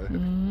y'all,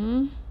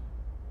 man.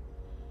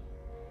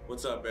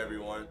 What's up,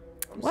 everyone?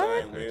 I'm What?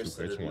 Zion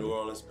Williamson of the New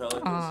Orleans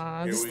Pelicans.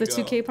 Aw, Here this is we the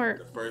go. 2K part.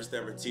 The first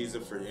ever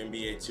teaser for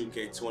NBA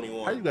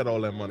 2K21. How you got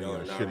all that money Y'all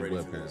on are a not shitty ready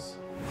for webcam? this.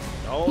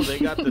 Oh, they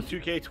got the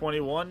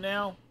 2K21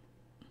 now?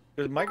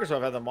 Because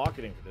Microsoft had the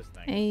marketing for this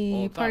thing.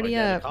 Hey, party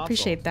up.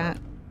 Appreciate that.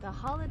 The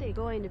holiday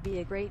going to be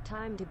a great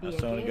time to be a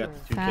Sony gamer.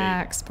 got the 2K.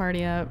 Facts,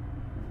 party up.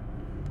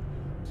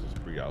 This is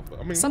pre-alpha.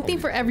 I mean, Something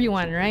for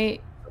everyone,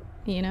 right?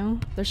 You know,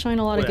 they're showing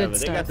a lot of good They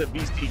stuff. got the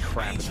BC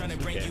crap in the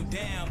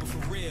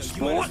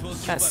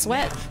 2K. That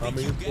sweat. I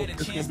mean,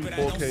 it's gonna be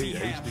 4K,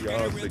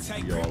 HDR,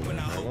 60 all in.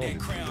 I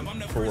don't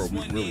for real,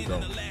 we really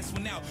don't.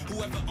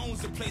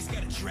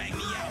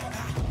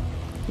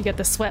 You got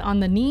the sweat on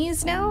the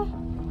knees now?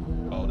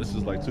 Oh, this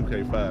is like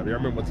 2K5. Yeah, I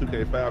remember when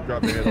 2K5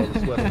 dropped, they had all the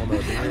sweat on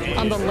the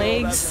on the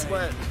legs.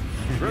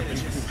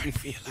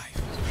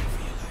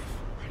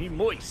 He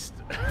moist.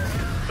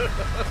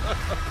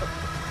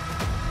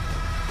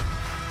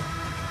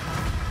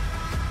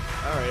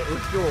 All right,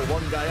 let's go with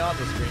one guy on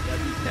the screen.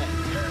 That'd be 10.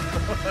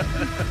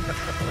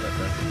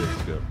 That's a big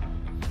skip.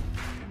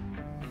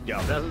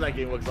 Yeah, that's what that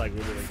game looks like.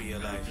 We're gonna feel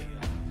like.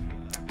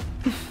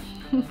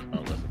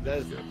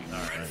 That's good. All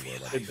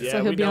right. Yeah,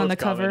 so he'll be on the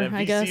cover,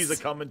 I guess. NPCs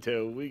are coming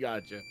too. We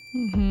got you.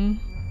 Mm-hmm.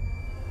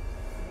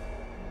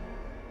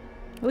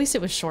 At least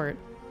it was short.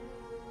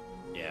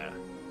 Yeah,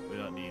 we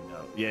don't need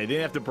no. Yeah, they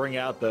didn't have to bring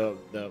out the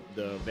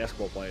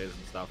basketball players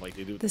and stuff like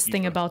they do. This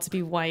thing about to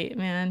be white,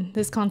 man.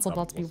 This console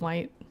about to be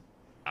white.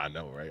 I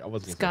know, right? I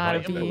wasn't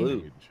gonna say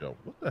blue.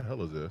 What the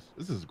hell is this?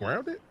 This is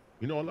grounded?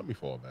 You know what? Let me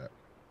fall back.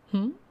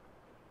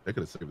 They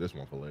could have saved this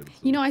one for later.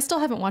 You know, I still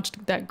haven't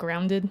watched that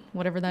Grounded,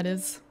 whatever that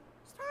is.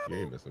 You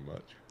ain't missing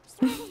much.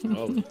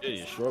 Oh,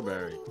 yeah,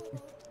 strawberry.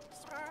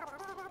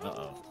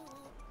 Uh-oh.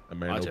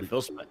 Watch it.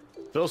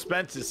 Phil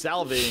Spence is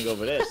salivating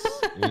over this.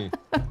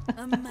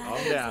 Calm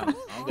down.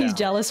 He's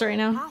jealous right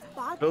now.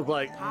 Feels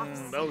like,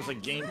 that was a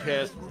Game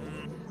Pass.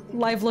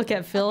 Live look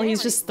at Phil.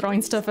 He's just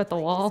throwing stuff at the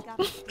wall.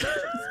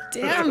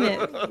 Damn it.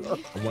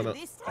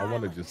 I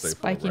want to just say,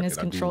 spiking his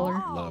controller.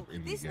 I love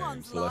indie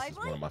games. Celeste is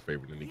one of my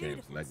favorite indie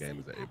games, and that game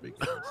is an epic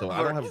game. So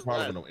I don't have a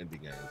problem with no indie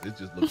games. It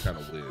just looks kind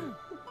of weird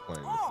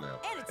playing this now.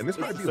 And this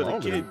might be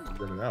longer than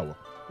an hour,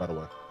 by the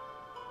way.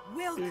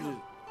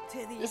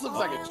 This looks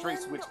like a straight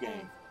Switch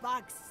game.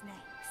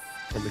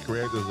 From the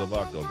creators of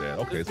Octodad.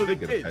 Okay, so they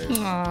get a pay.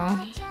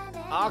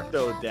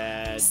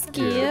 Octodad.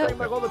 Skip.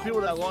 Like all the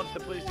people that launched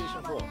the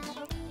PlayStation 4.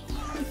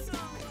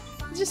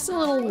 Just a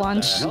little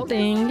lunch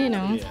thing, you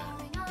know.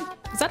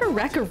 Is that a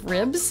rack of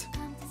ribs?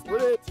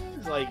 What is it?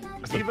 Like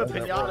Viva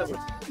Pinata.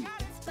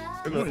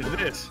 What is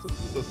this?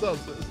 It's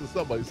a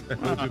Subway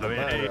sandwich.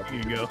 Here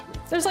you go.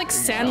 There's like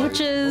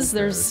sandwiches.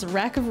 There's a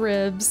rack of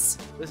ribs.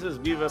 This is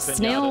Viva Pinata.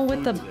 Snail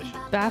with the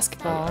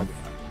basketball.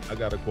 I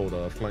got to quote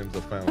Flames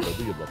of Founder.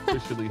 We have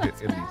officially hit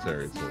indie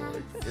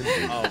territory.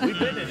 Oh, we've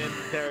been in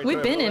indie territory.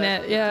 We've been in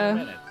it,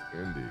 yeah.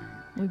 Indeed.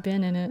 We've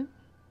been in it.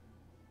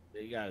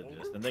 You gotta do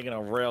this. And they're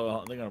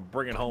gonna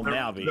bring it home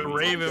now, baby. The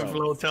Raven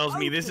Flow tells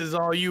me this is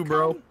all you,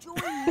 bro.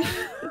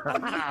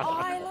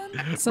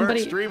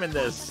 Somebody streaming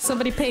this.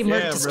 Somebody pay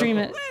Merc to stream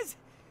it.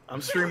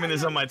 I'm streaming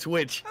this on my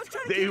Twitch.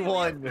 Day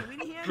one.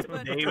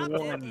 Day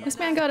one. This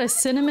man got a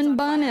cinnamon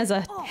bun as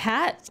a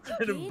hat.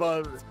 Cinnamon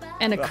bun.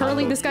 And a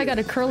curly. This guy got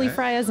a curly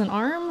fry as an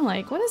arm.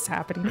 Like, what is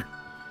happening?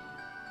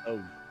 Oh.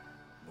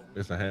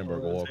 It's a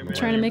hamburger walking.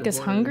 Trying to make us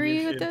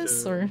hungry with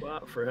this, or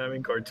for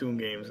having cartoon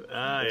games.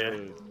 Ah, yeah.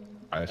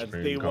 That's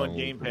day one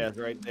Game Pass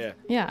right there.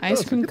 Yeah,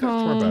 ice cream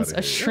cones,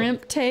 a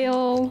shrimp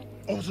tail.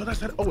 Oh, so that's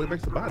that. Oh, it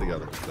makes the body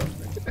out of it.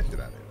 Get that shit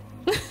out of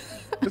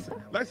here.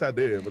 Nice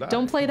idea, but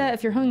don't play that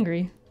if you're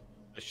hungry.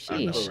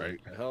 Sheesh. Right.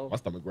 My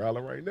stomach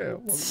growling right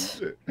now.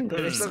 Shit.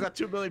 They still got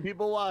 2 million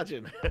people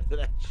watching.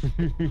 Let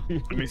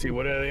me see.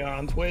 What are they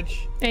on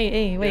Twitch?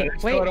 Hey, wait.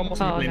 Almost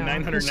no.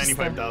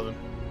 995,000.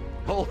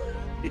 Oh,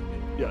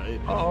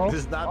 yeah.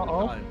 This is not the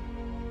time.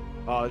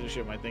 Oh, I just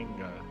shit my thing.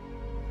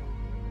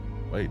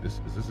 Wait, is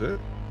this it?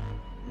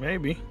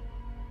 Maybe.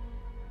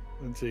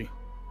 Let's see.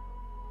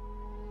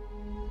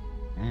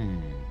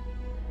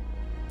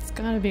 It's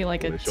gotta be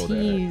like a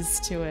tease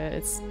to it.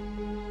 It's.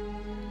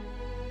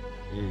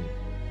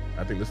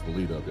 I think this is the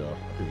lead up, y'all.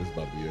 I think this is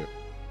about to be it.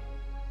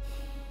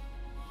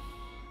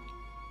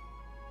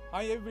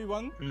 Hi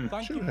everyone.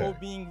 Thank you for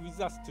being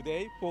with us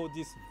today for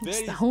this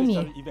very special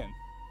event.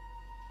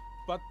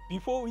 But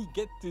before we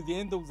get to the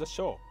end of the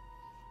show,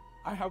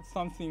 I have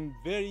something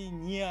very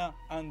near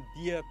and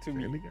dear to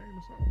me.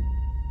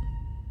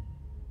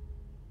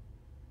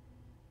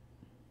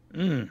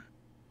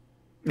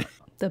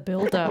 The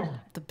build up.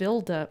 The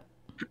build up.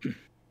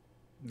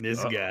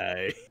 This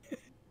guy.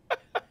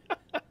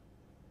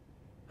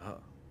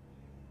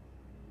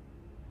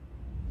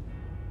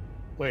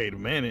 Wait a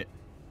minute.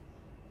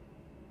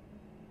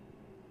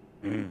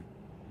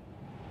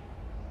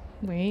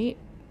 Wait.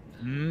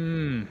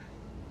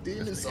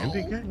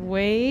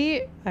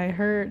 Wait, I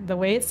heard the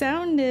way it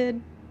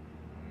sounded.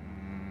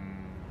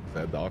 Is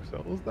that Dark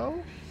Souls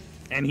though?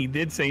 And he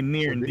did say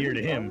near and dear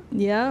to him.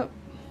 Yep.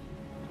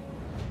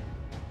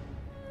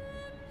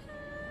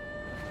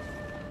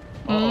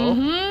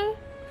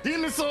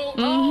 Demon Soul.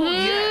 Oh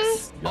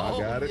yes. Y'all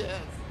got it.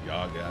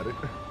 Y'all got it.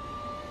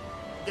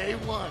 Day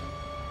one.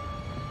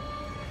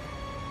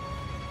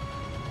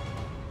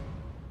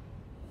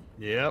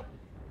 Yep.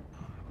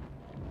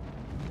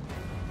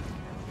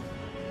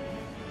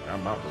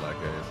 I'm out black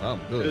ass. I'm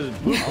good.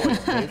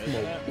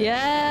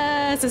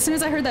 Yes. As soon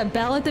as I heard that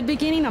bell at the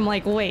beginning, I'm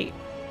like, wait.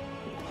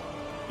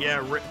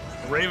 Yeah,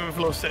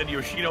 Ravenflow said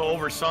Yoshida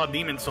oversaw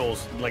Demon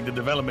Souls, like the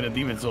development of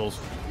Demon Souls.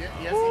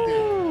 Yes, he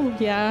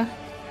did. Yeah.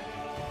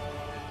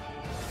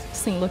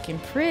 This thing looking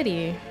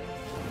pretty.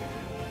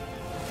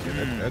 Yeah,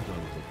 that joint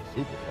was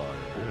super fire.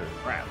 Yeah.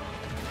 Crap.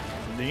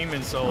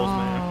 Demon Souls,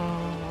 man.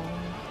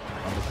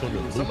 I'm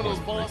assuming Some of those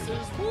bosses.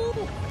 Woo.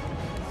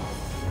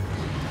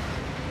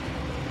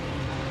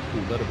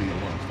 Ooh, that'll be a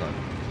launch title.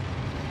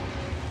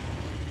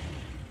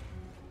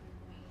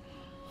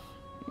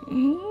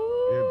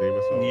 Yeah,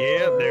 Demon Souls.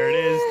 Yeah, there it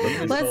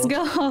is. Let's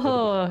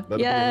go.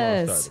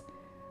 Yes.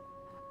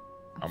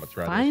 I'm gonna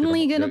try.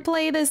 Finally gonna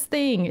play this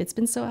thing. It's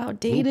been so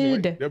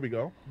outdated. There we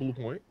go. Blue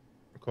Point.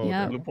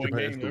 Yeah. Blue Point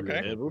game.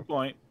 Okay. Yeah, Blue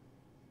Point.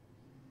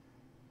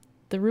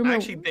 The rumor. I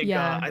actually think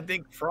I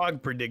think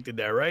Frog predicted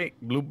that, right?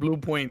 Blue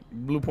Point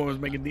was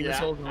making Demon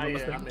Souls. I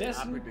predicted it.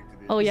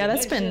 Oh yeah,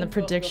 that's been the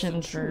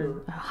prediction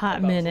for a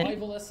hot minute.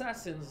 Rival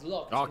assassins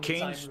locked Arcane in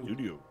the time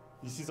Studio. loop.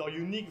 This is our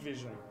unique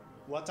vision.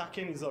 What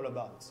Arcane is all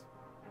about.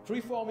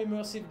 Freeform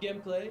immersive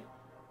gameplay,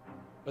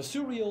 a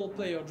surreal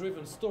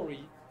player-driven story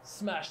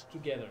smashed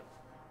together.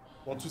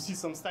 Want to see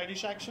some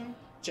stylish action?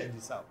 Check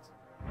this out.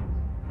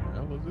 What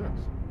the hell is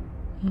this?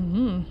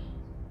 Mm-hmm.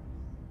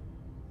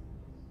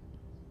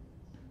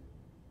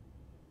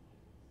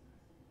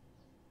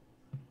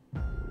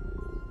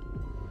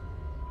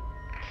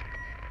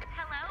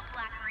 Hello,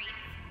 Black Reef.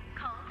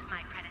 Colt,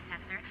 my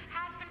predecessor,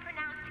 has been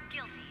pronounced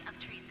guilty of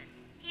treason.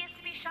 He is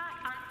to be shot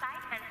on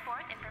sight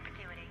henceforth in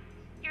perpetuity.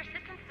 Your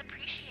assistance is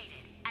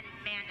appreciated and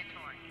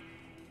mandatory.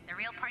 The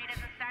real party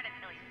doesn't start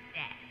until he's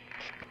dead.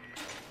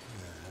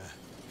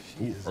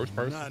 Ooh, first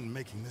person. Not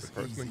making this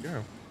first easy.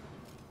 game.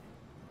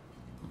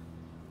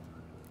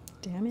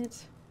 Damn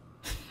it.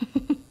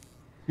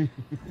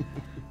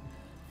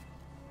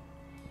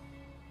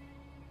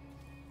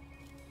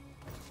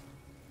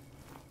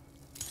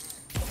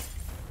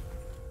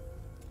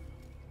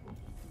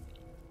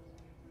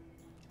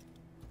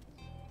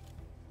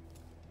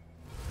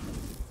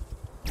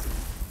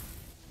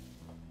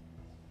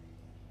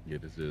 Yeah,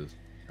 this is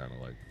kind of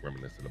like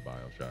reminiscent of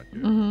Bioshock. Yeah.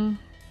 Mm-hmm.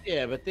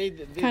 Yeah, but they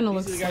kind of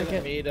these looks are the guys like that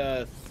it. made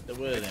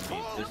what did they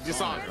make?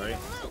 Dishonored, right?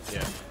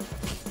 Yeah.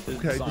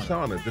 Okay,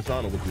 Dishonored.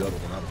 Dishonored was the other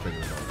one I was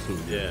thinking about too.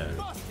 Yeah.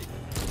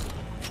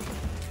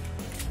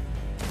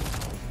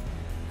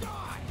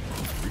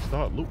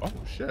 Restart loop. Oh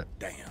shit!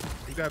 Damn.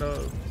 You got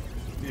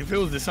If it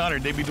was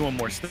Dishonored, they'd be doing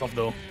more stuff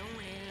though.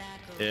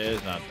 Yeah,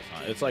 it's not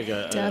Dishonored. It's like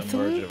a Deathloop?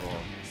 merge of all.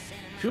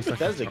 Two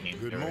Bethesda games.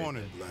 Good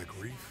morning, Black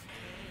Reef.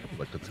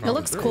 It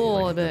looks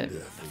cool, but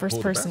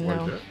first person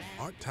though.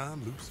 Aren't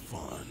time loops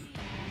fun?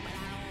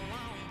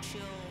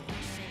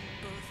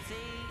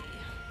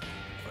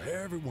 For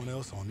everyone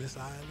else on this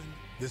island,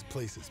 this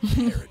place is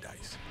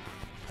paradise.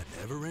 A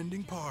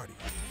never-ending party.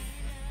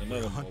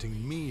 Where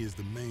hunting me is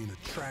the main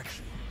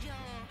attraction.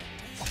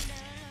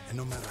 And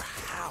no matter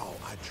how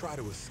I try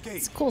to escape,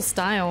 It's cool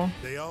style.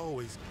 they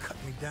always cut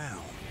me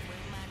down.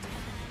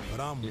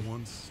 But I'm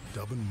one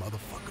stubborn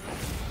motherfucker.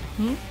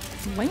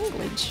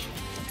 Language.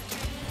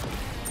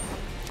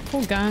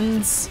 Cool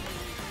guns.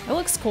 It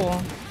looks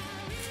cool.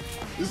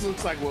 This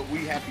looks like what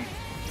we happy.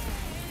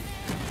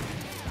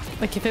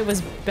 Like if it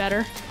was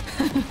better.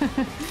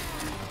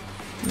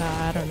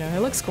 Nah, I don't know. It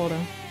looks cool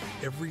though.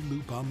 Every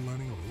loop I'm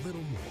learning a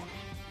little more,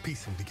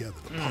 piecing together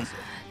the puzzle.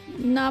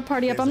 Nah,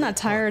 party up. I'm not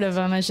tired of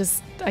them. It's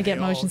just I get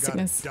They all motion gotta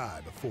sickness.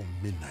 die before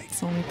midnight. It's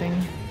the only thing.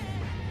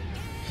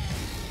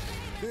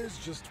 There's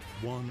just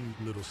one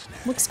little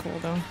snag. Looks cool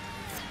though.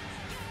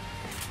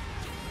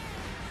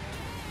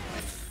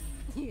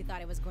 You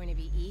thought it was going to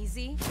be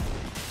easy?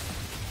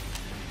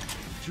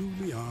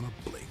 Juliana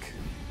Blake,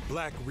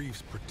 Black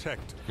Reef's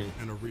protector,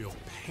 and a real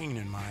pain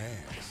in my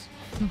ass.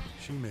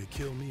 She may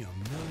kill me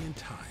 1,000,000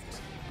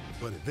 times,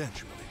 but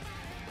eventually,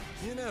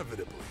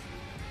 inevitably,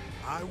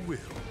 I will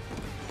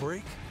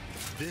break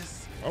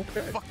this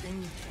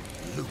fucking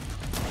loop.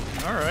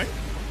 All right.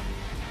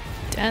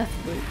 Death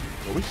loop.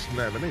 Well, we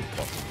snapping they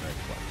fucking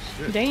things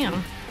like shit.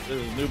 Damn. This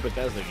is a new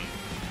Bethesda game.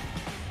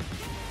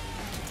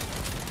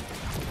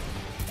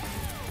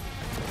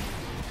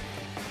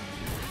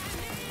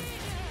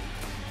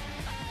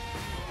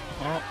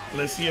 Well,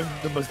 let's see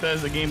if the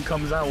Bethesda game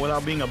comes out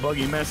without being a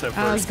buggy mess at first.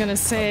 I was gonna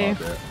say.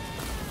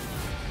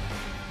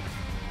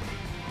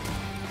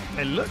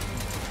 And look,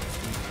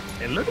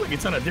 it looked like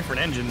it's on a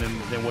different engine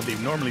than what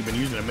they've normally been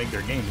using to make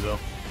their games, though.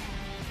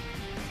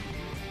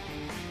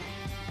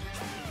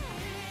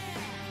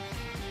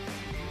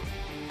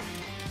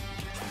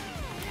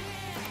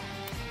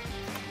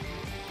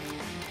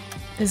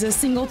 Is it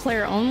single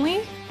player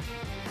only?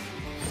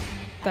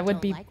 That would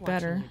be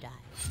better.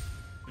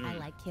 I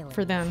like killing.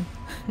 For them.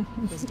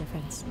 There's a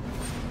difference.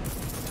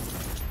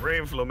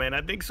 Ravenflow, man,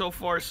 I think so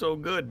far so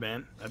good,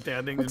 man. I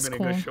think Looks it's been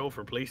a good cool. show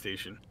for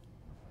PlayStation.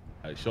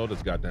 Hey, show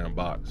this goddamn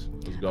box.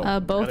 Let's go.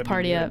 Both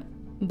party up.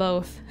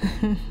 Both.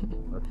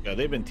 Yeah,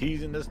 they've been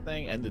teasing this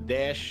thing and the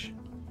dash.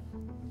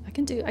 I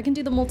can do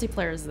the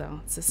multiplayers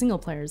though. It's the single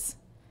players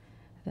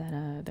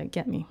that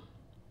get me.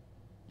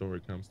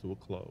 Story comes to a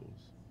close.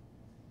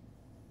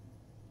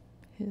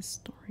 His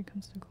story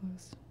comes to a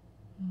close.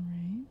 All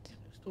right.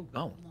 Still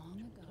going. Long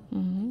ago, Mhm.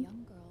 a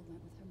young girl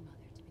went with her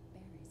mother to pick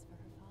berries for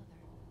her father.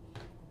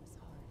 It was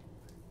hard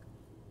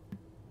work.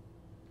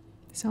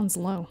 Sounds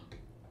low.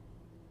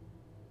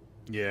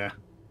 Yeah.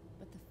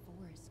 But the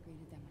forest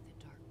greeted them with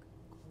a dark,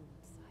 cold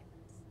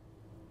silence.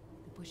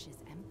 The bushes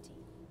empty.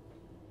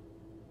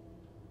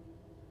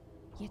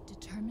 Yet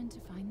determined to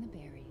find the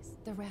berries,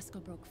 the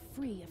rascal broke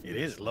free of It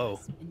is low.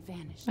 and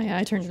vanished. Oh, yeah,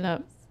 I turned it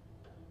up.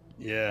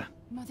 Yeah.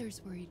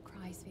 Mother's worried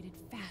cries faded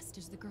fast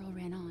as the girl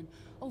ran on,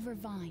 over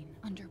vine,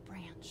 under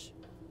branch,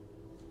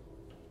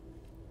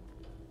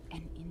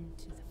 and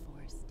into the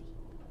forest deep.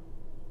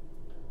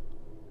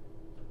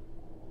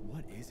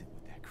 What is it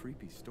with that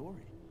creepy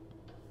story?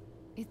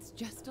 It's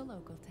just a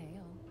local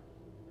tale.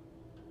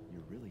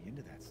 You're really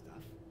into that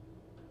stuff.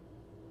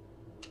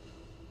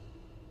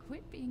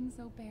 Quit being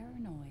so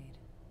paranoid.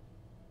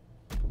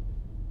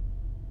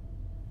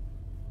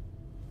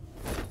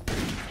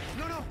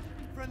 No, no!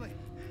 Friendly!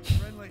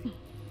 Friendly!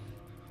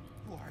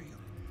 Who are you?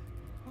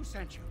 Who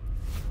sent you?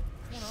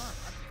 What's going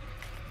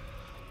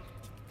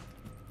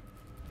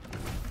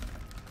on?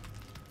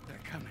 They're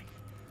coming.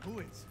 Who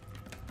is?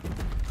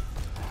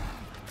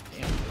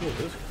 Damn, who is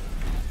this?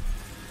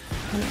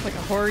 Looks like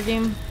a horror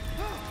game.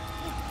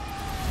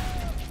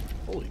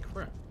 Holy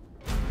crap.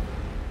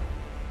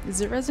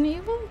 Is it Resident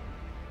Evil?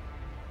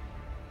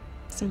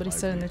 Somebody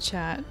said in the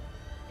chat.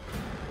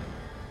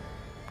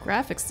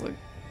 Graphics look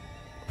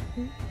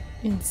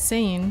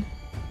insane,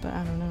 but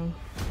I don't know.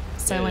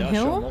 Silent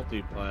Hill?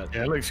 Yeah,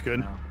 it looks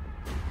good.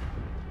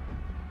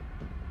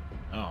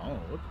 Oh,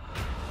 what?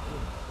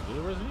 Is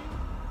it Resident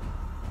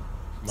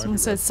Evil? Someone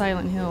said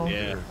Silent Hill.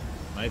 Yeah,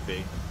 might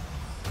be.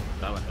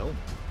 Silent Hill.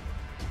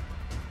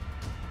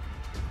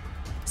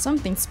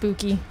 Something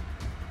spooky.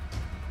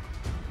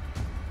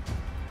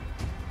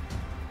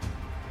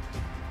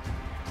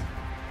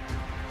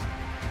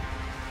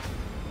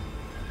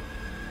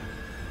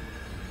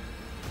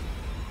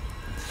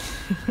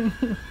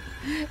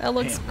 That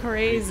looks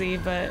crazy,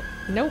 but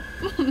nope.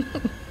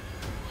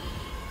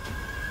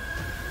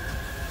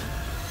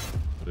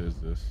 What is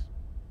this?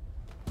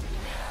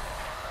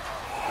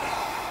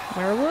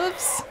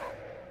 Werewolves?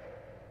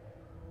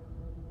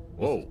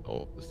 Whoa.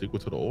 Oh, the sequel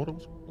to the Order?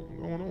 What's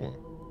going on?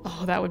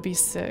 Oh, that would be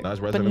sick. That's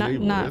but Resident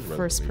Evil. not It is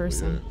first Resident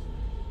person.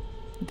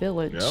 Evil,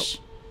 Village. Yep.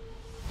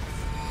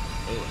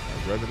 Oh,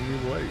 that's Resident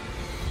Evil 8.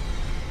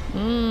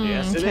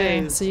 Yes, it Okay,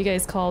 is. so you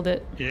guys called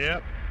it.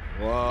 Yep.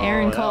 Whoa,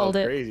 Aaron that called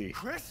was it. Crazy.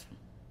 Chris?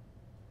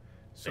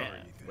 Sorry.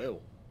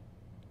 Will.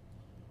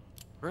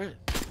 Chris.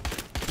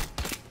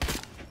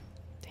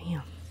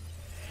 Damn.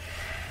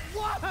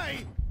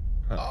 Why?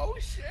 Oh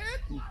shit!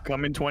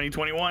 Coming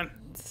 2021.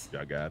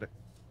 Y'all got it.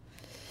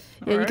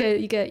 Yeah, Alright.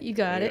 you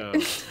got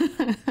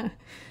it.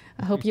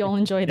 I hope you all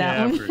enjoy that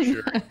Yeah, one. for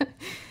sure.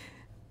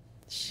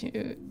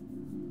 Shoot.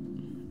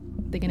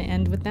 They gonna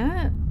end with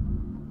that?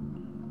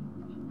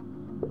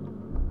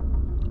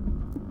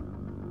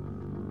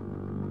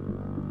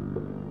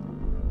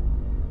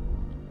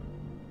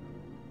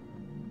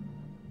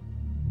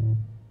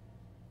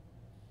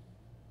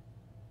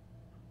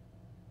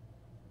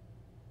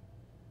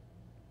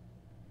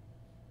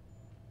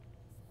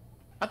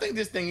 I think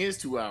this thing is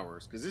 2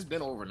 hours because it's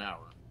been over an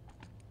hour.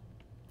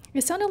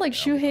 It sounded like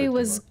Shuhei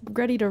was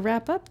ready to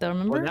wrap up though,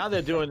 remember? Well, now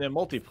they're doing their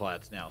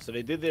multiplats now. So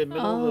they did their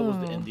middle, that was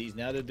the Oh. indies.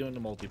 Now they're doing the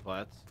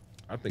multiplats.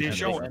 I think They've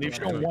shown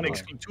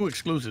two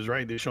exclusives,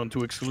 right? They've shown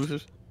 2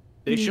 exclusives.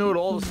 They showed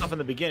all the stuff in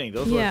the beginning.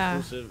 Those Yeah. were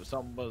exclusive.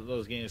 Some of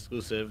those games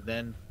exclusive.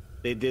 Then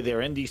they did their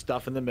indie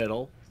stuff in the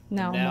middle.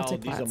 Now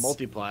these are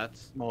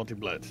multiplats.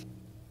 multiplats.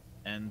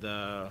 And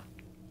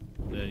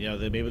you know,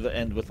 they maybe they'll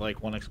end with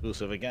like one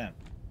exclusive again.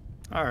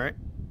 All right.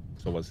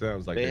 So it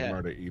sounds like They they had-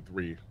 murdered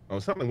E3. Oh,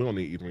 something we don't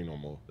need E3 no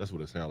more. That's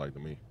what it sounds like to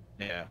me.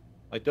 Yeah.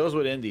 Like those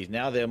were the indies.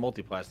 Now they're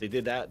multiplats. They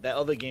did that. That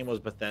other game was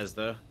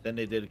Bethesda. Then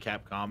they did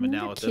Capcom, and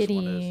now what this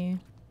one is.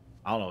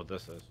 I don't know what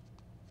this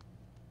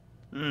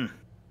is.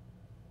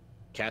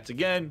 Cats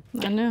again.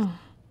 I know.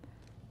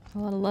 A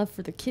lot of love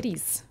for the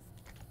kitties.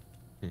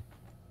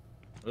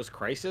 Was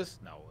Crisis?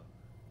 No.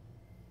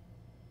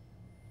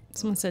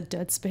 Someone said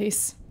Dead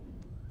Space.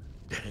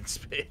 Dead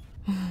Space.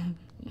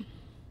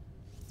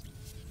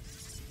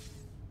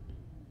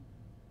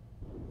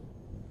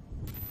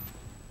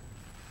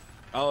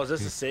 Oh, is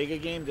this a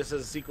Sega game? This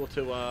is a sequel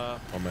to Oh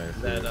man.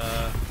 that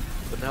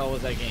what the hell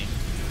was that game?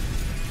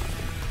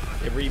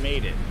 They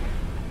remade it.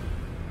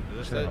 Is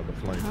this Shout it? out the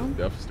Flames of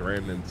Death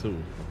Stranding 2.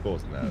 Of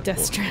course not.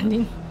 Death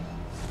Stranding.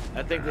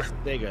 I think this is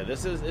Sega.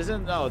 This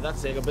isn't no, not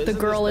Sega, but The isn't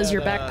girl this is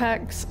your that,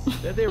 backpacks.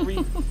 Did they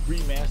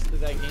remastered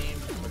that game?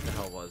 What the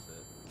hell was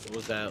it?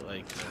 Was that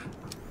like?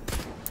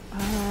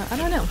 I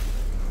don't know.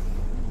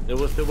 It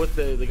was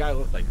the guy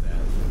looked like that.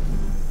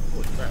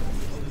 Holy crap!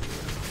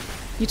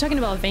 You talking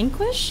about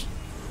Vanquish?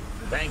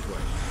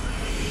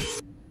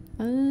 Vanquish.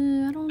 I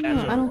don't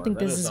know. I don't think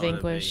That this is is something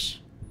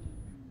Vanquish.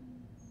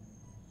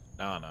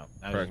 I don't know.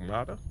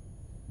 Pragmata?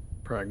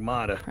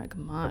 Pragmata. Have I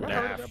Pragmata.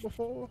 heard of that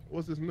before?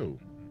 What's this new?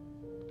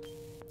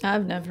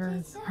 I've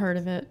never heard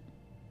of it.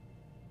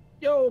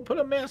 Yo, put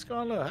a mask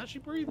on her. How's she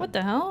breathing? What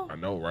the hell? I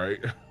know, right?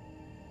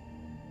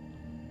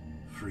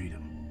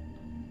 Freedom.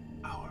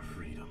 Our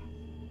freedom.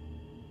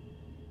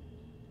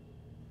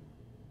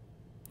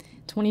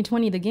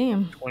 2020 the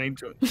game.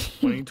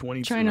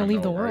 2022. Trying to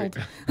leave the world.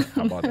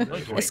 How about that?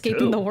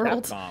 Escaping the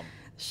world. Capcom.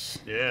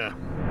 Yeah.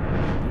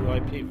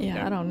 new IP.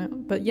 Yeah, I don't know.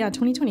 But yeah,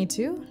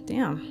 2022?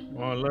 Damn.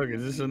 Well, look,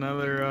 is this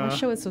another... Why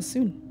show it so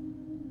soon?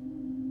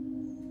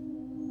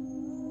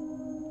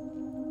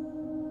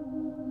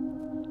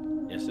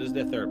 Yes, this is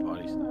their third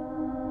party stuff.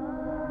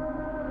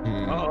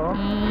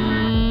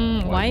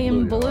 White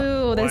and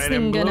blue. This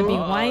thing gonna be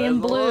white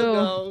and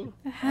blue.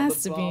 It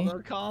has to be.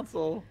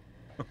 Console.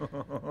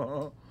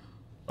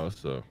 Oh,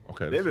 so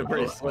okay. They've been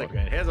pretty slick,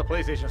 man. Here's a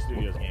PlayStation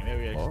Studios game.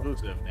 Maybe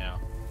exclusive now.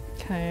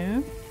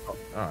 Okay. All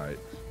right.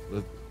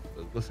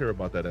 Let's hear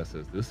about that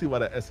SSD. Let's see why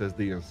that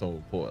SSD is so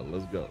important.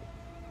 Let's go.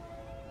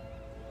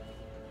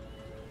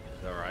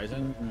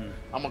 Horizon.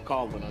 I'm gonna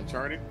call it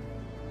Uncharted.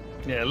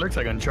 Yeah, it looks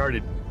like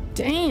Uncharted.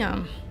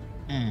 Damn.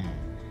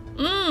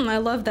 I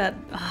love that.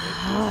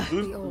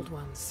 The old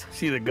ones.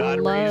 See the God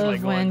rays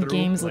like going when through,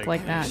 games look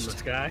like that. in the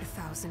sky.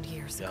 1,000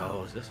 years ago.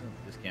 Oh, this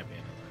can't be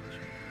another.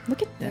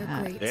 Look at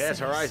that. There's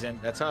Horizon.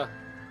 That's her.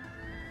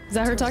 Is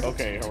that her talking?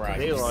 Okay,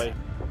 Horizon. Aloy.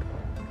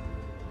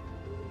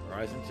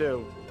 Horizon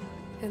 2.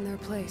 In their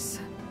place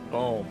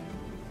Boom.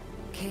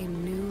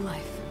 came new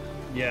life.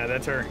 Yeah,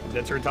 that's her.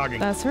 That's her talking.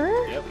 That's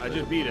her? Yep, I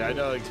just beat it. I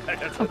know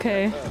exactly.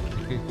 Okay.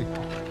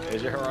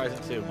 There's your Horizon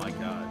 2. My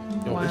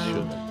God. Yo, Wow. this shit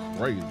look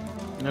crazy.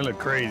 They look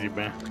crazy,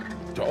 man.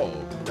 Dog,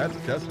 that's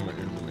Testament.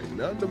 Ain't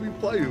nothing to be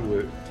played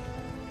with.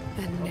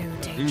 And new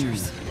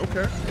dangers.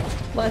 Okay.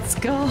 Let's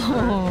go.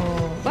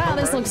 Wow,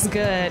 this looks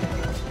good.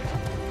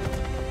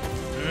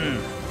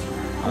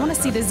 I want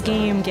to see this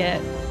game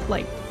get,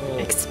 like,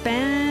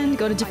 expand,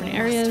 go to different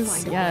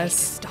areas. Yes.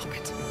 Stop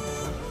it.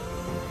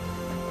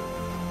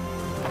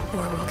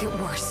 Or it will get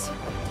worse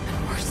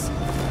and worse.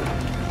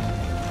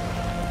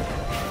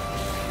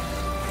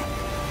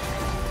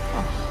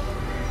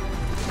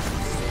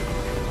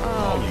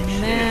 Oh,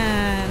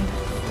 man.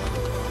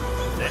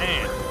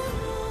 Damn.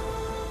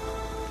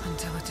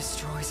 Until it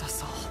destroys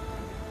us all.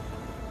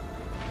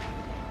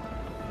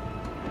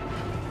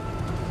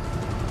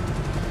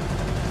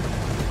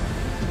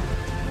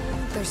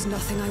 There's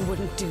nothing I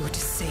wouldn't do to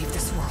save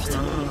this world.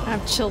 I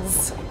have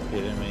chills.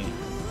 Kidding me?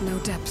 No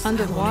depths. I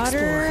won't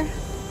Underwater? explore.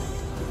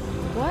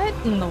 What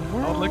in the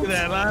world? Oh, look at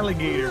that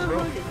alligator,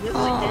 bro.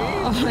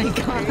 Oh my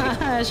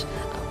gosh.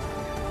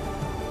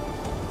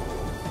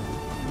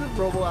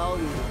 Robo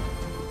alligator.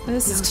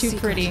 This is too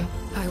secret pretty.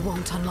 I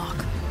won't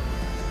unlock.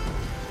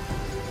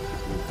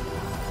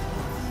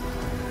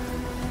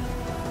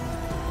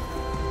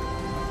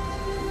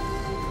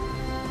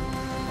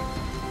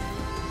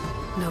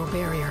 No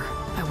barrier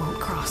I won't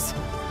cross.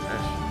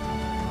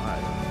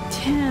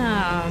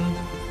 Damn.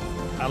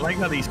 I like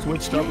how they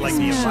switched up like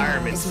the Yeah.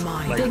 environments.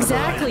 Like,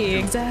 Exactly,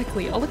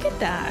 exactly. Oh, look at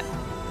that.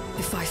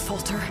 If I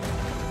falter,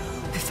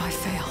 if I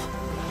fail,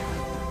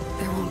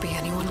 there won't be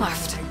anyone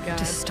left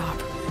to stop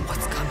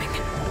what's coming.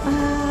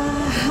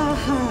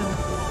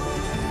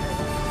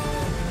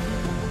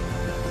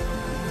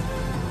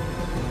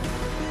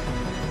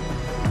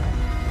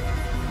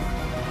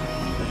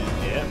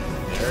 Yeah,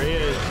 there he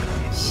is.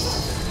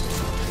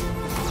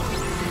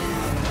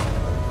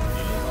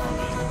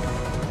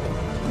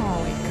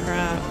 Holy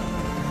crap.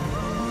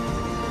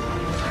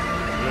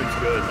 Looks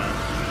good, man.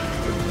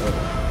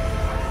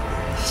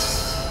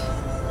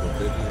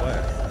 Forbidden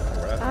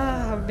West.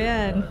 Oh,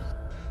 man.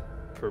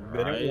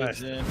 Forbidden West.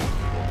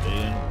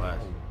 Forbidden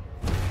West.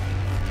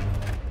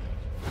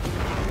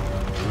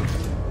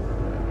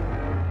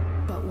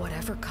 But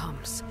whatever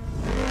comes,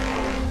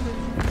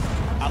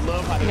 I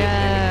love how they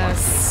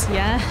Yes,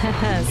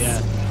 yes.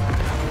 Yeah.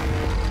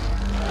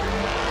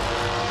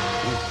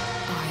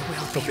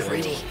 I will be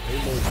ready.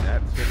 Halo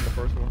Nats in the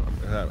first one.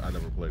 I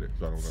never played it,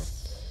 so I don't know.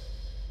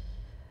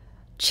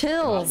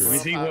 Chills. Let me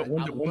see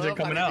when's it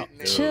coming out.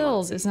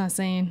 Chills, it's not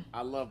saying.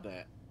 I love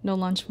that. No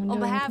launch window. On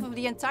behalf of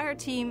the entire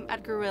team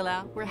at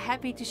Guerrilla, we're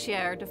happy to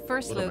share the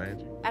first look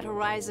at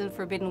Horizon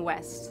Forbidden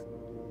West.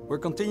 We're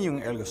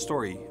continuing Elga's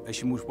story as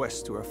she moves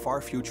west to a far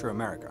future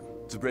America.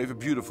 It's a brave and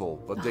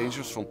beautiful, but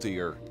dangerous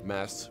frontier,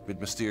 masked with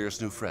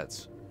mysterious new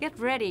threats. Get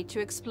ready to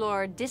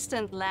explore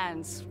distant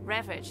lands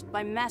ravaged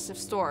by massive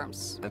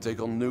storms. And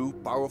take on new,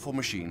 powerful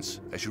machines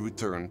as you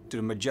return to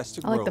the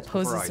majestic I like world the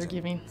poses of they're Horizon.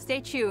 giving.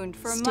 Stay tuned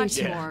for Stay much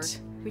tuned. more.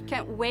 We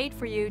can't wait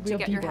for you to Real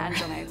get your people.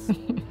 hands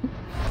on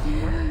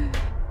it.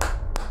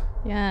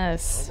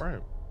 Yes. All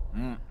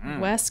right.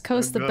 West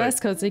Coast, the Good.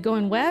 best coast. They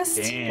going west?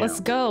 Damn. Let's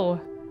go.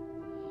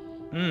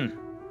 I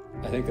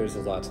think there's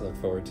a lot to look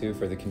forward to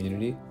for the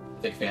community.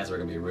 I think fans are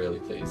going to be really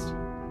pleased.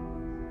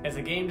 As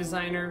a game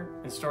designer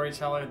and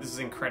storyteller, this is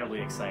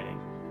incredibly exciting.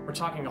 We're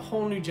talking a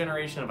whole new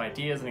generation of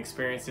ideas and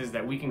experiences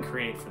that we can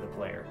create for the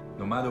player.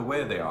 No matter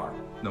where they are,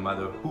 no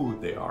matter who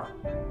they are.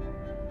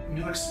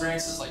 New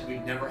experiences like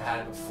we've never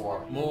had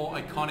before. More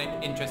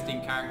iconic,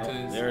 interesting characters.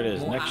 Oh, there it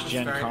is. More Next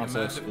gen atmospheric,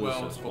 console immersive worlds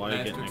exclusives. for Why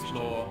players get to next gen?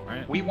 explore.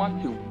 Right? We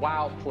want to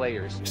wow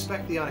players.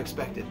 Expect the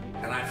unexpected.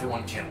 And I, for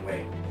one, can't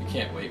wait. We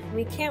can't wait.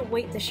 We can't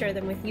wait to share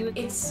them with you.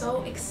 It's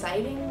so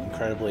exciting.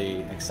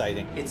 Incredibly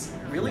exciting. It's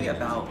really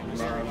about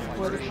love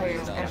For the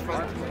players and for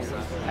the players.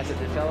 As a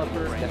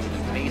developer, that's an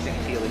amazing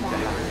feeling to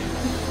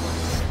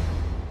have.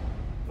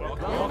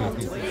 Welcome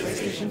to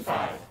PlayStation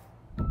 5.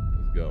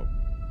 Let's go.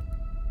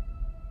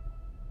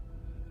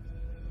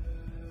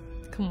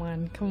 Come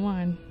on, come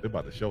on. They're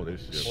about to show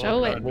this shit.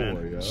 Show it.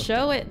 Boy,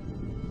 show it.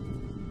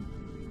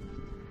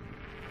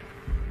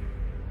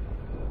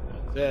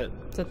 That's it.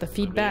 Is that the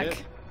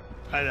feedback?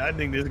 I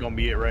think this is gonna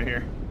be it right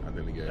here. I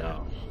think again.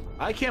 No.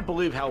 I can't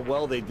believe how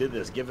well they did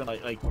this, given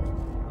like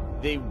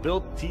they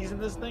built teasing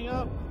this thing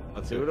up.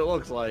 Let's see what it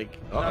looks like.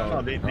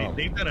 No, they've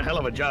done a hell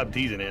of a job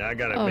teasing it. I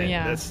gotta admit,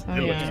 that's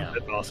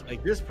awesome.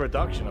 Like this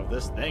production of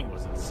this thing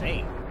was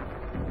insane.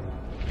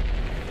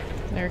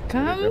 There it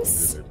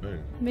comes.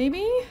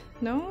 Maybe?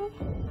 No?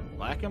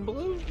 Black and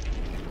blue?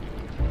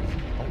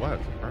 Oh wow,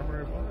 it's a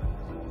primary black.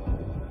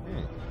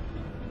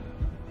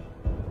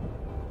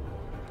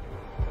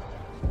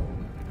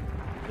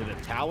 Is it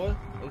a tower?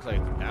 Looks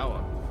like it's a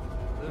tower.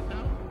 Is it a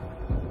tower?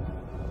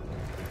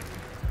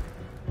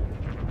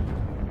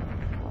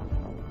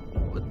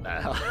 What the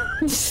hell?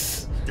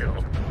 Still.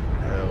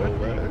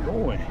 Where are you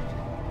going?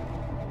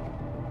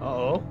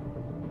 Uh-oh.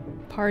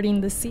 Parting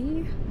the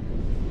sea?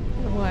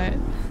 Or what?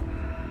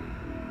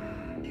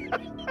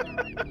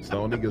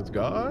 Sony is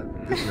God?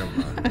 Never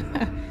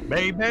mind.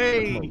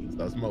 Baby!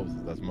 That's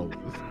Moses. That's Moses.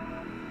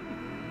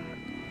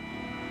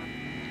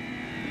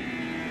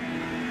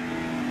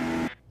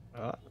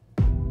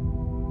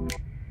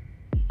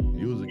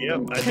 Music. Yep.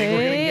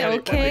 Okay,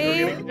 okay.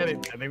 I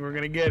think we're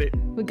gonna get it.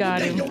 We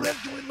got him.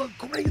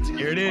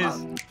 Here it is.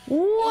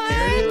 What?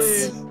 Here it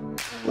is.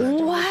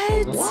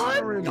 What?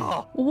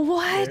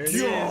 What?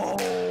 Yo!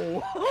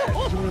 Yo!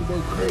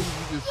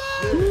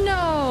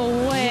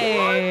 No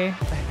way!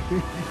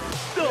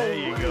 There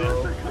you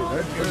go.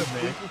 That's good,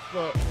 man.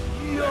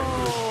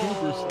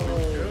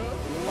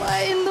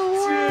 What in the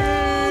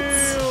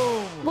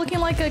world? Looking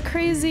like a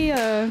crazy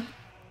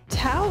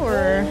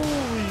tower.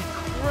 Holy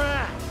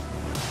crap!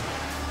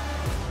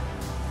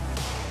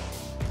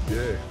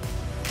 Yeah.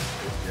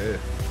 Yeah.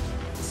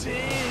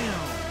 Damn.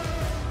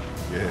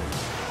 Yeah.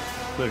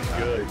 Looks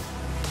good.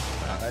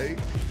 Alright.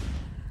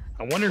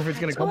 I wonder if it's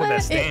gonna come with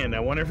that stand. I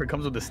wonder if it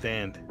comes with the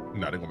stand.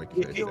 No, they're gonna make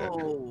you pay that.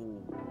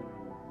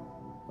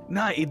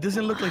 Nah, it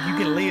doesn't look like you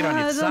can lay it on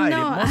its side. It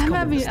know. must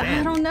come with the stand.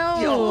 I don't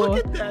know. Yo, look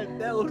at that.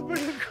 That looks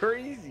pretty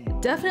crazy.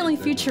 Definitely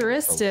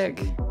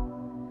futuristic.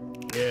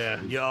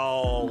 Yeah.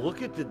 Yo,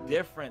 look at the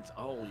difference.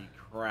 Holy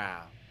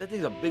crap. That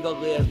thing's a big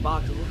ugly ass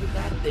box. Look at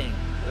that thing.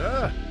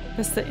 Yeah.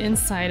 That's the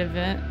inside of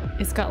it.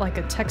 It's got like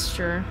a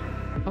texture.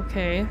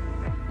 Okay.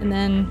 And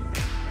then...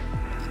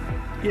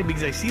 Yeah,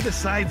 because I see the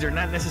sides are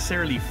not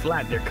necessarily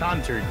flat. They're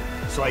contoured.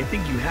 So I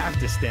think you have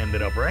to stand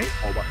it up, right?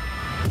 Oh, wow.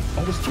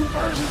 Oh, there's two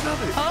versions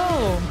of it.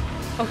 Oh.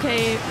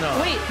 Okay. No.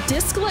 Wait,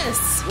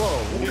 discless.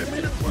 Whoa.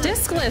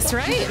 Discless,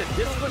 right?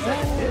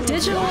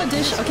 Digital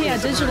edition. Okay, yeah,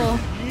 digital.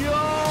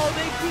 Yo,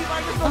 they keep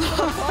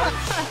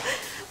Microsoft.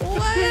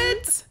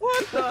 What?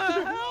 What the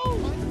hell?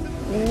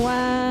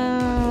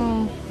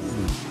 Wow.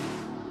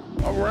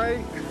 All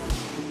right.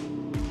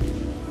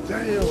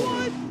 Damn.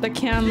 What? The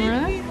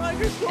camera.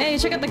 Hey,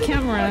 check out the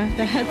camera.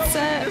 The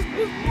headset.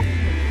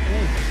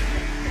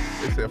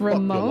 They said, fuck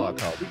Remote? your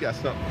lockout. We got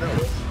something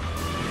else.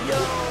 Yo.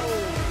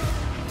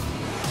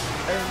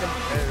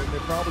 And they're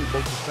probably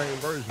both the same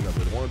version of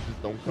it. One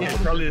just don't come. Yeah,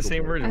 probably the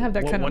same version. I have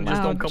that kind of one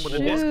just don't loud. come with the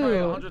disc.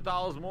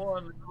 $100 more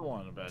on the other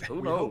one. I bet. Who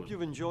We knows? hope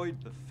you've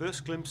enjoyed the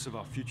first glimpse of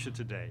our future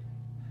today.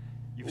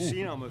 You've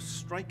seen our most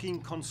striking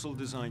console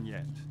design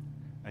yet,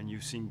 and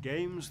you've seen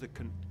games that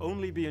can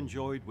only be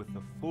enjoyed with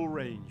the full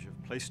range of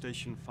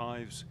PlayStation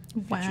 5's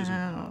features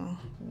and power.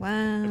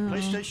 Wow. At Wow.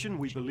 PlayStation,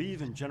 we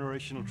believe in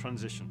generational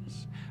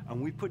transitions,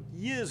 and we put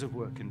years of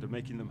work into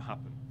making them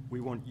happen.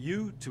 We want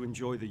you to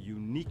enjoy the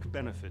unique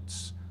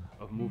benefits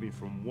of moving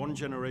from one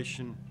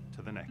generation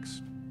to the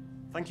next.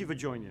 Thank you for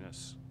joining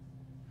us.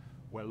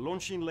 We're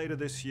launching later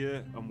this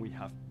year, and we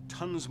have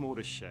tons more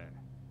to share.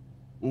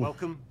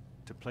 Welcome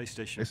to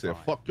PlayStation 5. They said,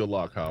 fuck your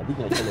lockout. We're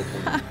going to pull up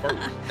on you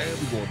first, and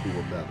we're going to do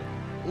it better.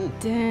 Ooh.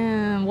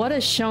 Damn, what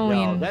a showing.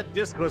 Yo, that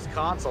discless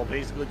console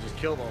basically just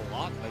killed a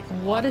lot.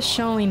 What a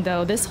showing,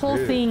 though. This whole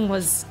thing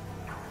was...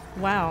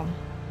 Wow.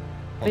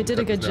 They did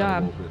a good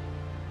job.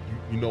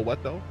 You know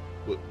what, though?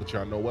 But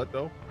y'all know what,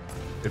 though?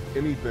 If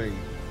anything,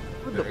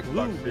 the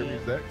Xbox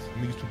Series X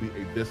needs to be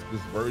a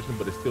discless version,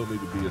 but it still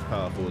needs to be as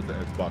powerful as the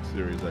Xbox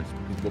Series X.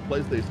 Because what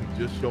PlayStation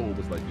just showed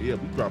was like, yeah,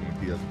 we dropping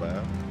the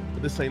PS5,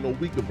 but this ain't no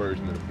weaker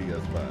version of the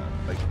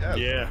PS5. Like,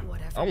 yeah.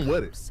 I'm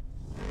with it.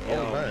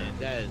 Yo, Oh, man.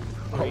 That is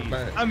Oh, crazy.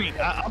 man. I mean,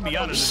 I'll be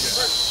honest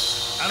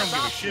with you. I don't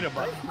give a shit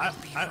about.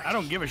 I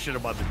don't give a shit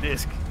about the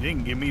disc. You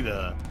didn't give me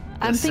the.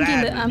 I'm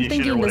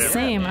thinking the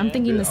same. I'm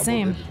thinking the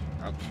same.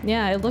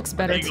 Yeah, it looks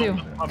better too.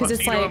 Because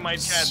it's like my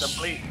chat, the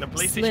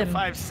PlayStation slim.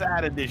 5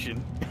 SAD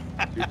edition.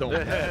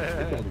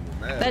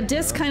 That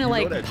disc kind of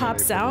like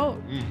pops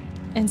out,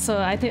 and so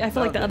I feel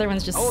like the other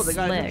one's just Oh, they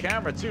got a new slick.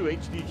 camera too.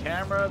 HD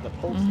camera, the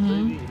pulse.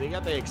 They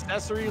got the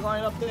accessory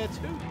line up there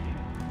too.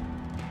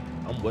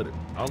 I'm with it.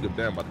 I don't give a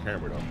damn about the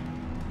camera, though.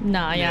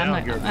 Nah, yeah,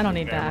 I don't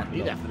need that.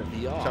 Need that for the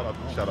VR.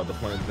 Shout out to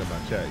Flames in my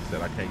chat. He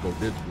said I can't go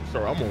digital.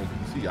 Sir, I'm on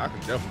PC. I can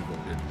definitely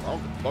go digital. I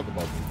don't give a fuck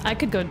about this. I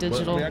could go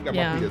digital. But, I got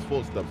yeah. my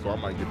PS4 stuff, so I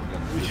might get the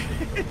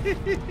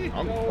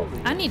digital.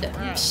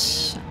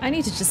 I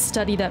need to just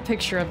study that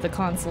picture of the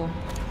console.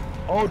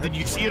 Oh, did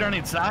you see it on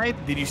its side?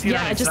 Did you see it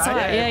on its side? I just saw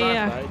it.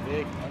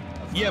 Yeah.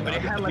 Yeah, but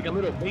it had like a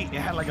little base. It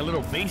had like a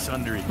little base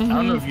under it. I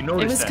don't know if you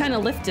noticed. It was that. kind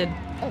of lifted.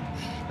 Oh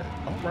shit!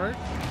 All right.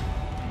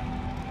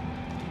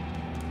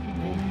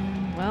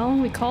 Well,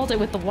 we called it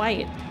with the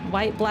white,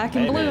 black,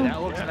 and blue. Man,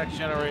 that looks next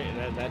generation.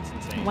 That's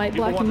insane. White,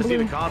 People black, want and to blue.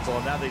 see the console,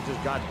 and now they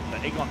just got the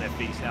egg on their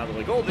face. Now they're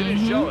like, oh, they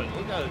didn't show it.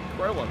 Look how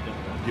incredible it's doing.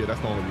 Yeah,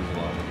 that's the only reason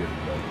why I'm gonna get it.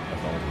 Though.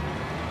 That's the only reason.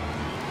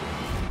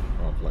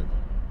 I'm playing.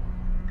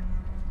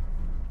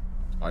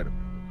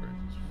 Spider-Man, crazy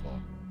as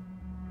fuck.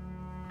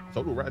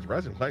 So do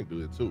Ratchet and Clank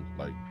do it too.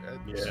 Like,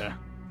 yeah.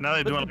 Now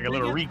they're doing like a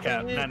little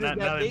recap. Now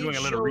they're doing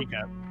a little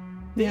recap.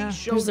 They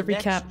show here's the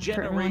next recap.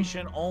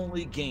 generation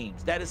only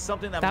games. That is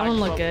something that That one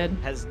looked good.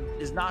 is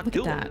not Look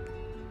doing. at that.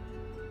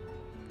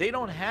 They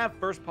don't have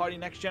first party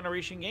next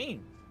generation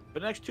games.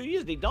 For the next 2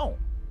 years, they don't.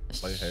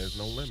 Play has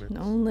no limits.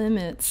 No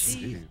limits.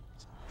 Jeez.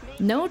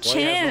 No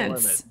Play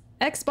has chance.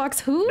 Xbox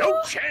who?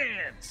 No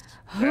chance.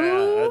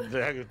 Who?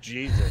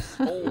 Jesus.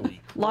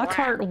 Holy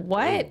Lockhart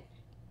what?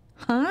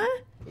 Huh?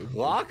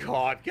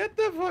 Lockhart, get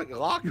the fuck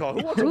Lockhart.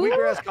 Who wants a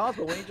weaker ass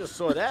console when you just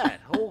saw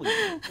that? Holy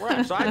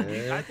crap! So I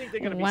think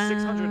they're gonna be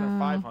 600 and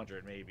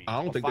 500 maybe.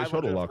 I don't think they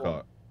showed a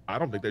Lockhart. I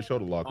don't think they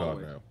showed a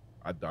Lockhart now.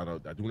 I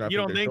do not. You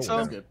don't think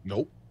so?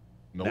 Nope.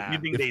 Nope. You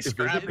think they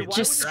scrap it?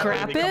 Just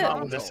scrap it?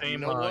 You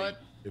know what?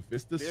 If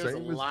it's the There's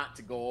same, a lot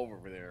to go over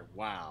there.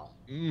 Wow.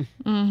 You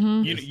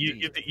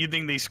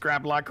think they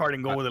scrap Lockhart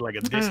and go with it like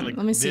a Let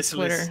me see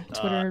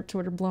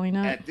Twitter blowing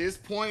up. At this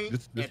point,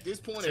 if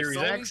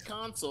Sony's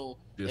console,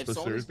 if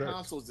Sony's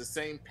console is the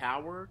same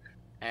power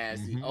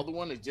as the other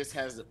one, it just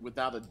has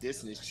without a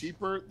disc and it's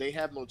cheaper, they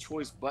have no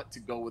choice but to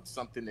go with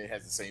something that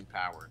has the same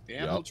power. They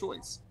have no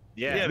choice.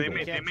 Yeah, they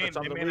made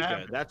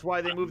happen. That's why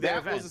they moved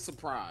that. That was a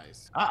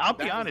surprise. I'll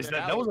be honest,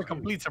 that was a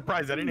complete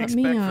surprise. I didn't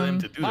expect for them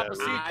to do that.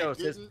 Papacito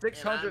says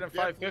 600 and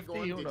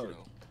 550. Who knows?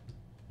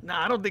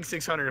 Nah, I don't think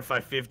 600 and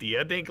 550.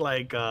 I think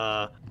like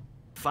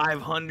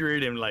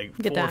 500 and like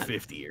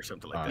 450 or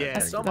something like that. Yeah,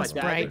 something like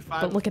that. Right,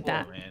 but look at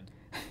that. Man.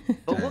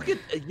 But look at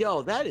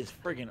that is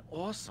friggin'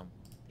 awesome.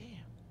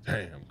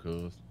 Damn,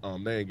 cuz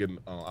they ain't getting.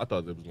 I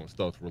thought they was gonna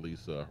stealth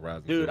release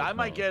Horizon. Dude, I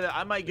might get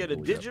a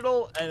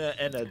digital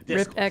and a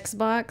disc. Rip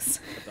Xbox.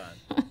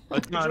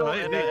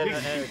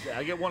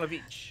 I get one of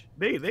each.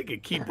 They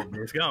could keep the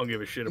disc. I don't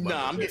give a shit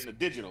about. I'm getting a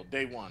digital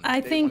day one.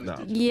 I think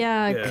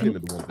yeah. I'm getting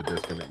the one with the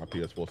disc and my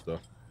PS4 stuff.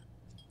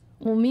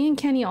 Well, me and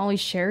Kenny always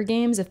share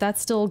games. If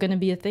that's still gonna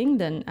be a thing,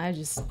 then I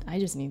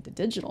just need the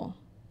digital.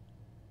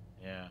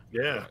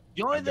 Yeah.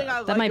 The only thing I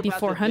like that might be about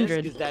 400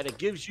 the disc is that it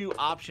gives you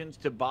options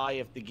to buy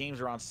if the games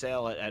are on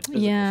sale at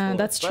physical yeah, stores.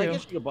 that's so true. I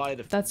guess you could buy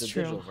the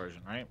digital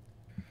version, right?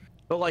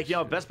 But like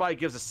Best Buy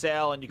gives a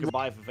sale and you can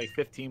buy it for like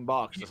 $15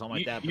 or something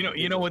like that.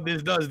 You know what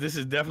this does? This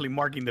is definitely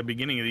marking the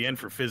beginning of the end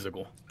for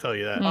physical. I'll tell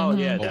you that. Oh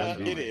yeah,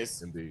 it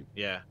is indeed.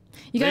 Yeah.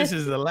 This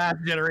is the last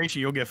generation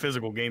you'll get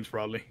physical games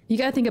probably. You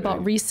gotta think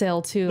about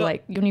resale too.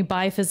 Like when you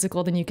buy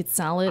physical, then you could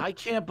sell it. I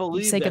can't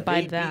believe say that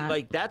goodbye to that.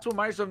 Like that's what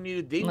Microsoft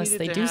needed. They Unless needed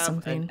they to do have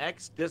something. an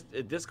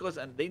discless,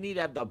 and they need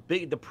to have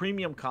the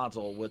premium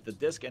console with the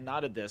disc and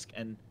not a disc,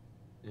 and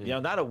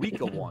not a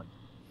weaker one.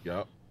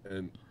 Yep.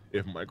 And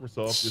if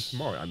Microsoft is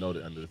smart, I know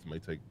that this may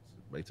take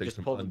Just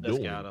some pull the disc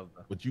undoing, out of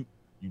the... but you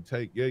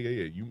take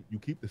you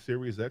keep the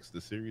Series X,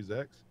 and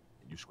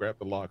you scrap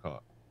the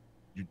Lockhart.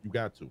 You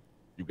got to.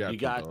 You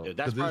got to.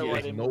 That's probably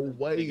why there's no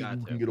way you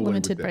can get away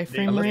Limited with by that.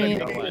 frame rate.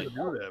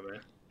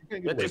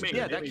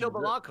 That killed the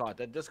Lockhart.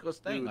 That discless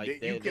thing.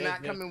 Dude, you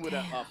cannot come in with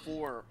a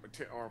 4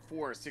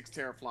 or 6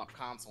 teraflop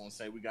console and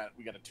say we got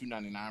a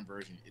 $299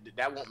 version.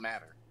 That won't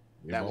matter.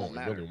 That won't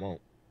matter. It really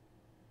won't.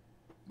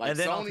 Like and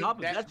then Sony, on top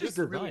of that's just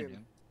design. Really,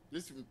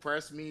 this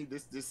impressed me.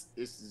 This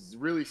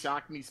really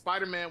shocked me.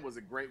 Spider-Man was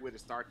a great way to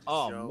start the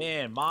show. Oh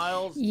man,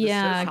 Miles.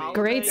 Yeah,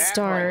 great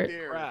start.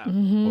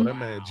 Oh, that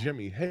man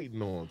Jimmy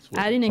hating on Twitter.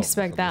 I didn't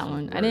expect that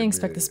one. I didn't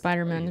expect the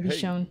Spider-Man to be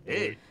shown.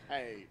 Hey,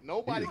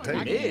 nobody.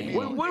 Mid.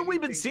 What have we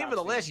been seeing for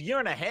the last year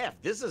and a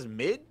half? This is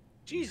mid.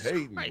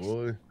 Jesus Christ.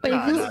 Boy. Wait,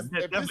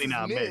 definitely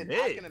not mid.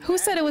 Who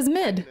said it was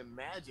mid?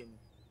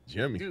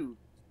 Jimmy. Dude.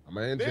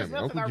 Man, There's Jimmy,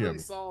 nothing Uncle I Jimmy. really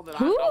saw that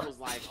Who? I was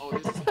like, oh,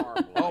 this is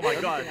horrible. Oh my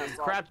God!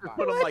 Crap just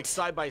put them like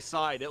side by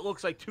side. It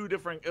looks like two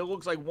different. It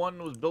looks like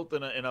one was built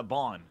in a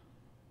barn.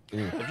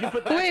 If you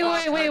put that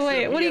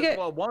Wait. What do you get?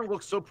 Well, one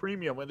looks so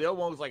premium, and the other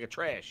one looks like a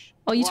trash.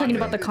 Oh, you talking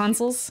about the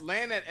consoles?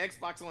 Laying that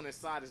Xbox on its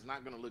side is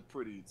not going to look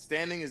pretty.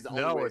 Standing is the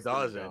only way. No, it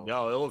doesn't.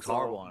 No, it looks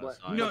horrible on its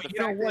side. You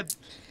know what?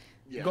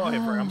 Go ahead,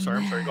 I'm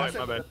sorry. Go ahead.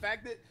 My bad.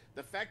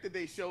 The fact that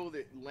they showed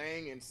it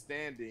laying and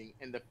standing,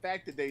 and the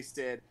fact that they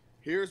said,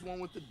 here's one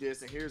with the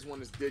disc and here's one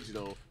that's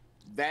digital,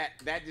 that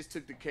just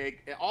took the cake.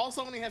 And all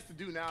Sony has to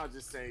do now is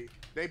just say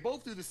they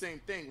both do the same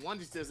thing. One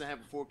just doesn't have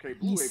a 4K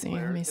Blu-ray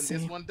player, and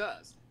this one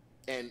does.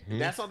 And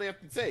that's all they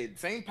have to say.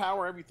 Same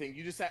power, everything.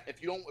 You just have,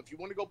 if you want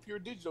to go pure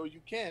digital,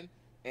 you can,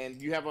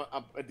 and you have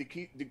a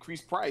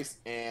decreased price.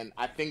 And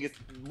I think it's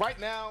right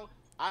now.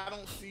 I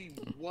don't see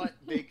what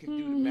they can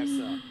do to mess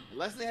up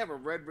unless they have a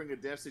red ring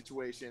of death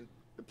situation.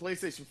 The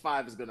PlayStation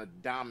 5 is going to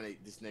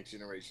dominate this next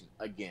generation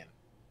again.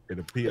 in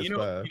the PS5. You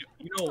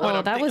know what?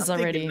 Oh, that was I'm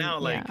already now,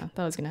 like, yeah,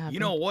 that was gonna happen. You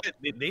know what?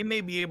 They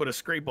may be able to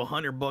scrape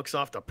 $100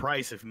 off the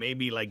price if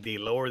maybe like they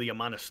lower the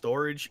amount of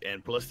storage,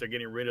 and plus they're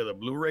getting rid of the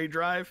Blu-ray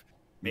drive.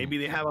 Maybe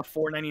they have a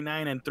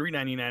 $499 and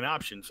 $399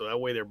 option, so that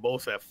way they're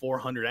both at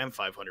 $400 and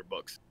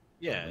 $500.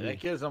 Yeah, that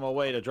gives them a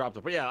way to drop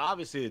the. Yeah,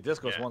 obviously the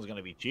discless one's going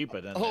to be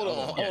cheaper than. Hold the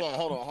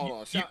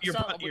on.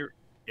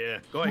 Yeah,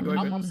 go ahead.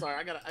 I'm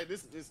sorry.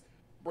 This is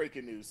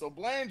breaking news. So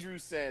Blandrew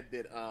said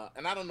that,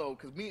 and I don't know,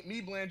 because me,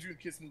 Blandrew, and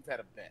Kiss Move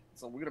had a bet.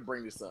 So we're gonna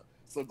bring this up.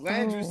 So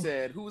Blandrew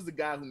said, who was the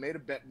guy who made a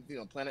bet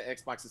with Planet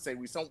Xbox to say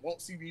we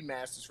won't see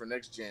remasters for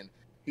next gen?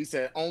 He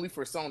said only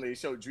for Sony. They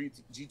showed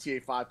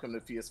GTA 5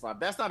 coming to PS5.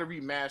 That's not a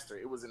remaster.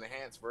 It was an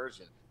enhanced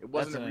version. It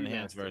wasn't an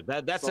enhanced version.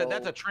 That's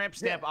a tramp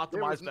stamp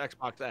optimized for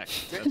Xbox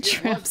X. They didn't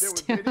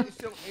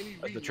show any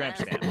remaster. The tramp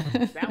stamp.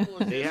 That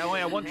was They only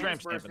had one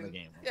tramp stamp in the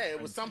game. Yeah,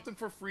 it was something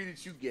for free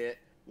that you get.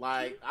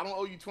 Like, I don't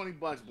owe you $20,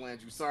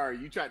 Blandrew. Sorry,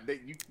 you tried.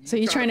 So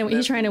he's trying to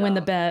win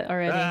the bet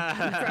already.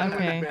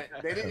 Okay.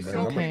 They didn't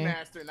show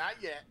remaster, not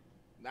yet.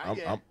 Not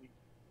yet.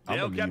 I'm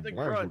gonna need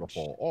Blandrew to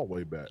fall all the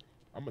way back.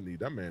 I'm gonna need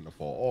that man to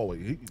fall all the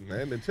way.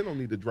 Man, Nintendo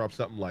need to drop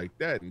something like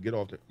that and get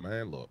off the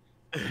man. Look,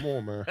 come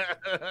on, man.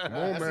 Come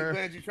on, man.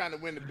 Glad you trying to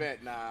win the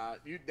bet. Nah,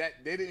 they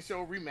didn't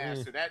show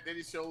remaster. That they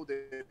just showed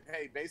that.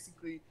 Hey,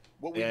 basically,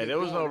 what we there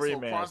was no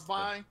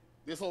remaster.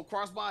 This whole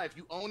cross-buy, if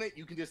you own it,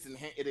 you can just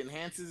it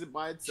enhances it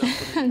by itself.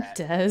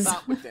 Does.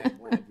 Stop with that,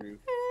 Blandrew.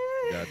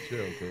 Yeah,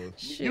 chill,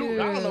 cuz. I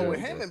don't know with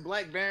him and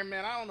Black Baron,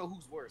 man. I don't know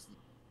who's worse.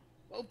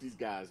 Both these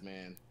guys,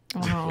 man.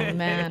 Oh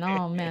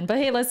man. But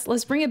hey,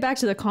 let's bring it back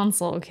to the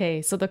console.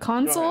 Okay, so the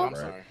console. I'm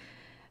sorry.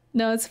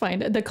 No, it's fine.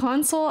 The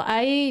console,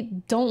 I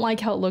don't like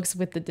how it looks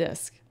with the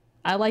disc.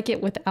 I like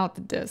it without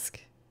the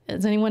disc.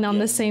 Is anyone on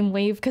the same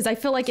wave? Because I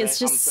feel like it's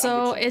just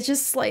it's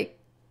just like,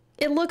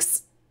 it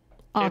looks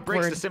awkward. It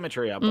breaks the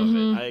symmetry up of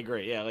it. I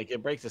agree. Yeah, like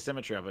it breaks the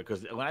symmetry of it,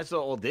 because when I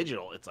saw all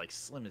digital, it's like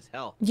slim as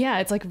hell. Yeah,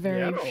 it's like very.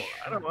 Yeah,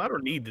 I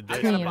don't need the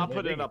disc. I'm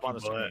putting it up on the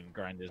screen,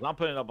 grinders. I'm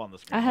putting it up on the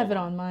screen. I have it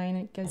on mine.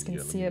 You guys can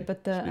see it,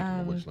 but the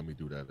let me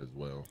do that as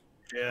well.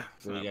 Yeah.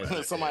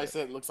 Somebody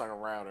said it looks like a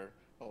router.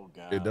 Oh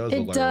god. It does. It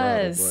look like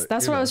does. a router, but,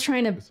 that's what I was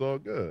trying to. It's all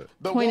good.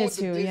 Point it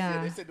to.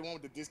 Yeah. They said the one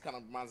with the disc kind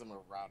of reminds them of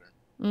a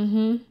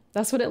router.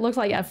 That's what it looked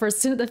like at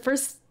first. The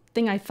first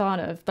thing I thought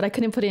of, but I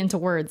couldn't put it into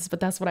words. But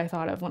that's what I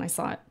thought of when I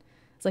saw it.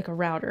 It's like a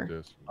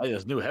router. Oh,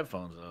 there's new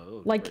headphones.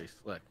 Like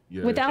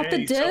without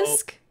the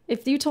disc,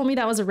 if you told me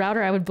that was a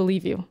router, I would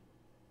believe you.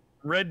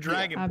 Red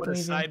Dragon put a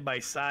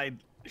side-by-side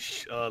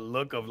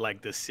look of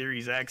like the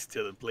Series X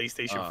to the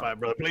PlayStation 5,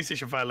 bro. The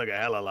PlayStation 5 look a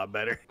hell of a lot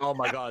better. Oh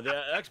my god,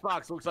 the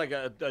Xbox looks like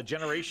a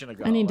generation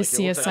ago. I need to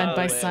see a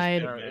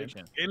side-by-side.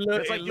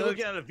 It's like you're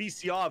looking at a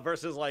VCR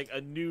versus like a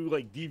new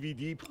like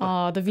DVD player.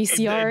 Oh, the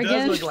VCR again?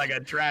 It does look like a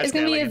trash. It's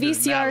gonna be a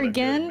VCR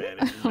again? Good, it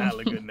does not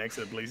look good next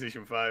to the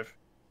PlayStation 5.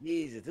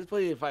 Jesus, this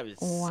PlayStation 5 is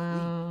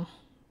wow.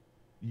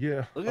 Sweet.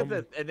 Yeah. Look at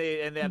that, and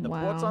they have the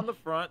ports on the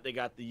front. They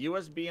got the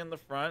USB in the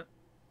front.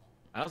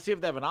 I don't see if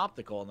they have an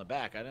optical in the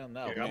back. I don't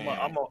know. Yeah,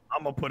 I'm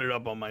gonna put it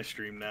up on my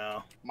stream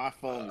now. My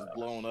phone is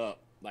blown up.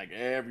 Like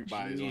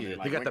everybody's on it.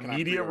 Like, they got the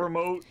media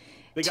remote.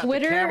 They got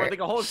Twitter. the camera. They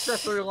got a whole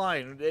accessory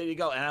line. There you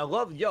go. And I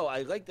love,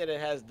 I like that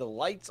it has the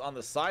lights on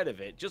the side of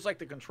it, just like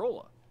the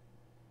controller.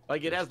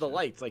 Like it has the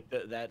lights, like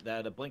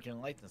that blinking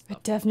lights and stuff.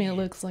 It definitely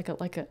looks like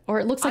a, or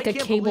it looks like a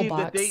cable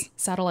box,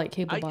 satellite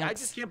cable box. I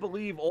just can't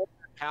believe all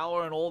the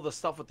power and all the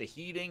stuff with the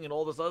heating and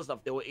all this other stuff.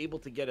 They were able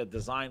to get a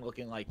design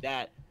looking like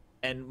that.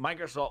 And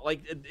Microsoft,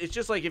 like, it's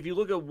just like if you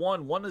look at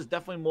one is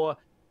definitely more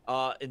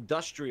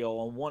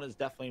industrial and one is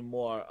definitely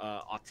more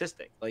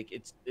autistic. Like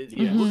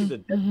look at the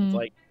difference.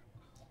 Like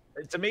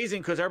it's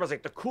amazing because everybody's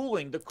like the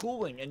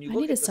cooling, and you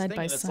look at this thing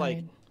and it's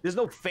like there's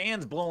no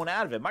fans blowing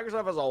out of it.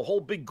 Microsoft has a whole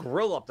big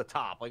grill up the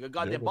top, like a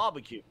goddamn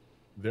barbecue.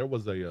 There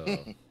was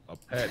a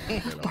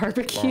patent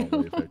barbecue.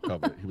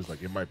 He was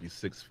like, it might be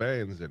 6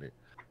 fans in it.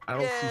 I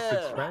don't see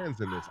 6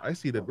 fans in this. I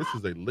see that this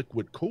is a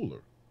liquid cooler.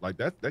 Like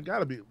that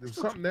gotta be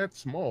something that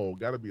small.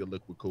 Gotta be a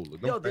liquid cooler.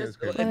 No fans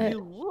if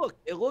you look,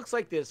 it looks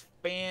like there's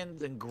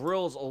fans and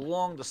grills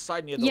along the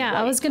side near the right.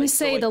 I was gonna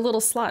say the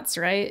little slots,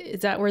 right?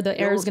 Is that where the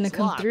air is gonna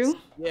come through?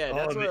 Yeah,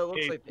 that's what it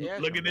looks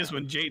like. Look at this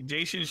one,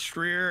 Jason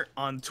Schreier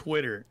on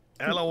Twitter.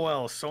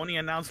 LOL. Sony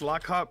announced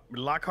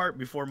Lockhart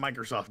before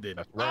Microsoft did.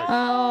 That's right.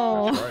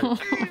 Oh.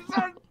 That's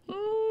right.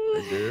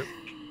 They did.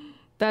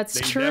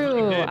 That's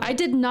true. I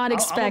did not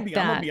expect that.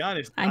 I'm gonna be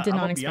honest. I did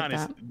not expect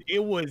that.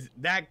 It was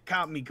that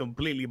caught me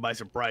completely by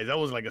surprise. That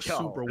was like a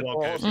super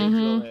walkout.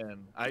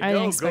 I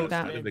didn't expect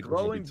that.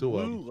 Glowing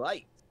blue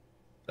light.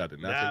 That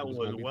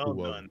was well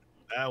done.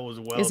 That was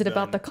well. Is it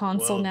about the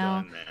console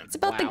now? It's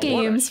about the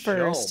games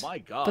first. My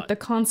God. But the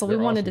console, we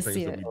wanted to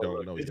see it.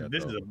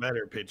 This is a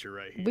better picture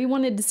right here. We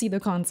wanted to see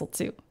the console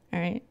too. All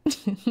right.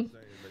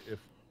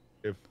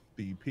 If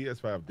the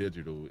PS5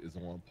 digital is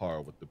on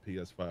par with the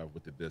PS5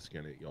 with the disc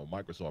in it,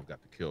 Microsoft got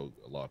to kill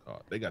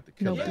Lockhart. They got to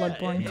kill no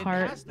Bloodborne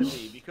cart. It has to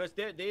be because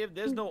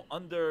there's no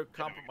under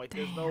compromise.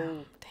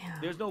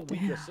 There's no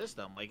weaker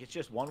system. Like it's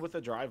just one with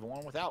a drive and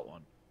one without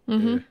one.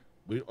 Mm-hmm.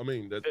 I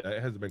mean, that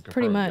hasn't been confirmed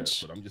Pretty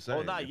much. yet, but I'm just saying.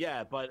 Oh, not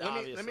yet, but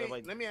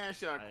let me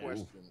ask you a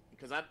question,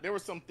 because there were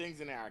some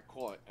things in there I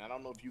caught, and I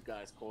don't know if you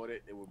guys caught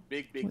it. They were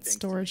big What things.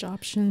 storage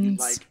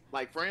options?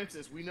 Like for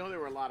instance, we know there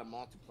were a lot of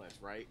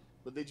multiplats, right?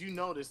 But did you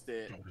notice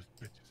that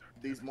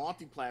these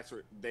multiplats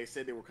they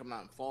said they were coming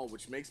out in fall,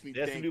 which makes me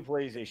That's think a new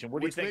PlayStation.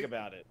 What do you think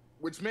about it?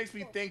 Which makes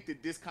me think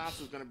that this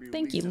console is going to be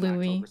Thank released you, in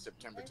Louis. October,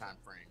 September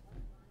timeframe.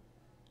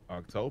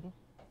 October?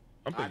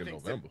 I'm thinking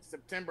November.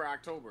 September,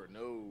 October.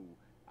 No,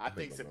 I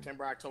think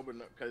September, October.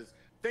 Because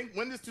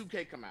when does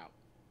 2K come out?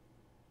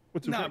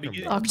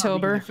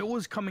 October. If it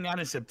was coming out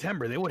in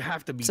September, they would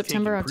have to be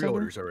September, taking October.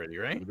 pre-orders already,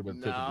 right?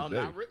 No,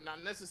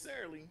 not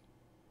necessarily.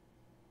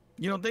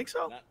 You don't think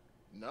so?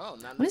 No,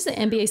 not When is the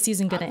NBA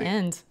season going to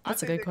end?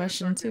 That's a good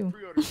question, too.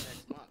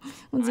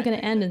 When's it going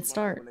to end and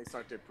start? When they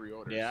start their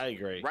pre-orders. Yeah, I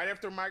agree. Right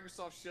after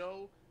Microsoft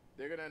show,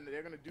 they're gonna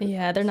do.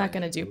 Yeah, they're not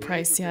going to do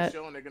price yet.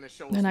 They're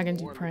They're not going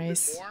to do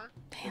price.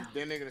 Damn.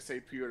 Then they're gonna say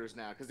pre-orders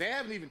now, because they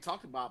haven't even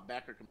talked about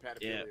backward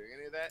compatibility or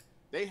any of that.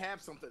 They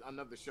have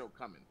another show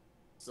coming.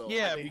 So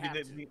yeah,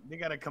 because they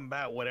got to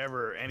combat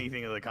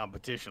anything of the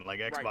competition, like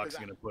Xbox is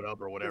going to put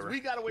up or whatever. We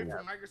got to wait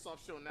for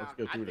Microsoft show now.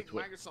 I think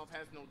Microsoft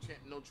has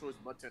no choice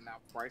but to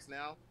announce price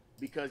now,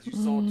 because you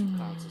saw two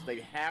consoles.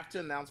 They have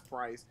to announce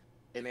price,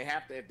 and they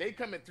have to. If they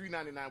come at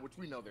 $399, which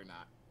we know they're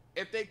not,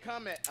 if they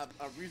come at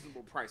a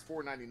reasonable price,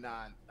 $499,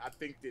 I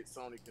think that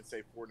Sony can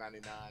say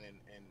 $499 and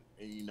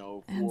you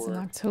know, ends in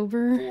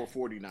October,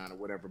 $449 or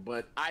whatever.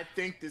 But I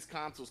think this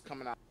console's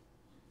coming out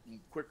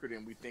quicker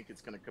than we think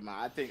it's going to come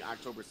out. I think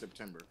October,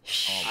 September.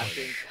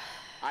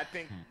 I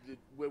think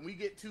when we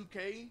get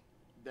 2K,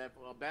 that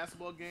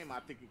basketball game,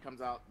 I think it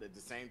comes out at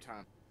the same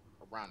time,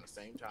 around the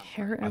same time.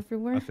 Hair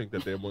everywhere. I think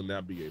that there will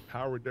not be a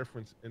power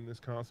difference in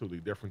this console. The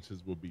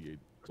differences will be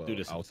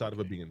outside of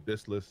it being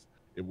diskless,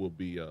 it will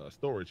be a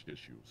storage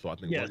issue. So I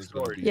think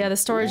the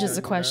storage is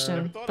a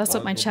question. That's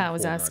what my chat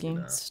was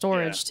asking.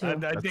 Storage too.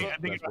 I think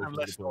it's have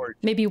less storage.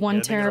 Maybe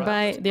 1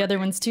 terabyte. The other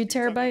one's 2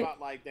 terabyte.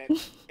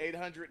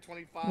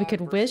 We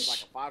could wish.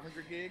 Like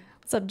 500 gig.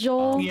 What's up,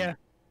 Joel? Yeah.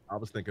 I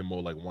was thinking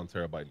more like 1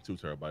 terabyte and 2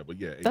 terabyte, but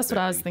yeah. That's what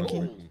I was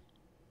thinking.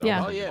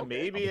 Yeah. Oh yeah,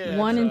 maybe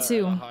 1 and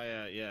 2.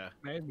 Yeah.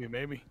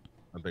 Maybe.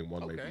 I think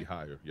 1 may be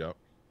higher. Yep.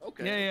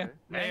 Okay. Yeah.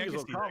 Man,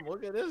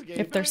 look at this game.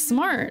 If they're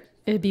smart,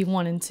 it'd be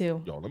 1 and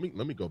 2. Yo, let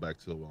me go back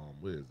to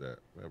where is that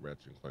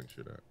Ratchet and Clank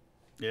shit at?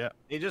 Yeah.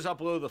 They just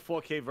uploaded the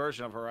 4K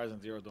version of Horizon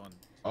Zero Dawn.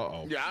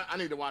 Yeah, I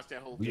need to watch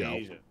that whole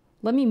thing.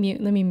 Let me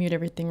mute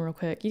everything real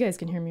quick. You guys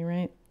can hear me,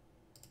 right?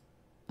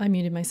 I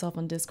muted myself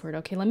on Discord.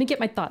 Okay, let me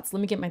get my thoughts.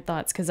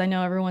 Because I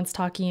know everyone's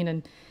talking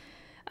and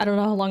I don't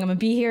know how long I'm gonna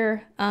be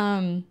here.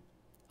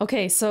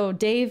 Okay, so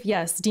Dave,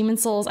 yes, Demon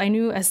Souls. I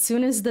knew as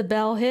soon as the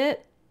bell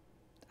hit,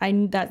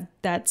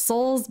 that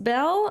Souls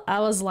bell, I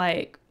was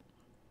like,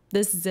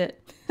 this is it.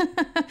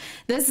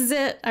 This is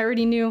it. I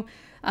already knew.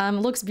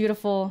 Looks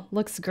beautiful,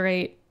 looks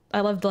great. I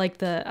loved like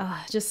the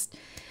just,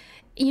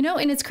 you know,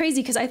 and it's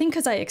crazy because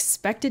I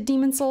expected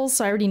Demon Souls,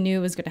 so I already knew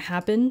it was gonna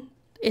happen.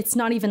 It's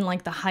not even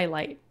like the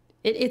highlight.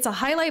 It's a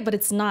highlight, but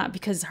it's not,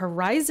 because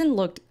Horizon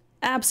looked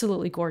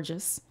absolutely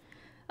gorgeous.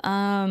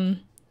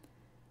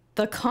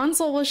 The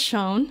console was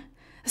shown,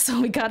 so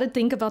we got to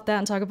think about that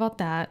and talk about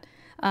that.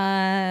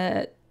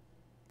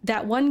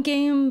 That one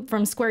game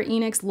from Square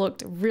Enix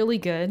looked really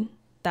good.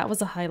 That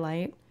was a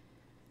highlight.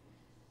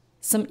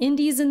 Some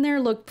indies in there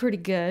looked pretty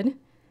good.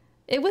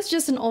 It was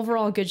just an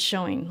overall good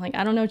showing. Like,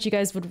 I don't know what you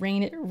guys would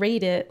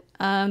rate it.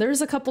 There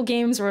was a couple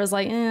games where I was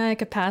like, I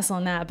could pass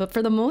on that. But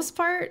for the most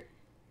part,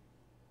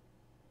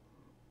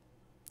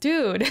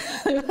 dude,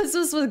 this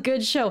was a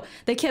good show.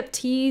 They kept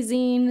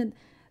teasing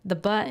the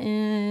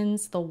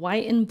buttons, the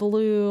white and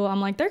blue.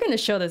 I'm like, they're going to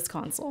show this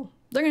console.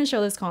 They're going to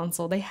show this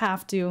console. They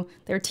have to.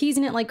 They're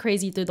teasing it like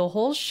crazy through the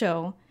whole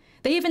show.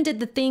 They even did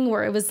the thing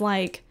where it was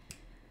like,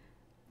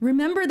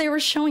 remember they were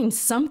showing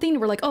something?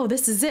 We're like, oh,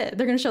 this is it.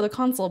 They're going to show the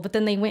console. But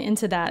then they went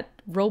into that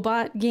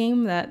robot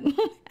game, that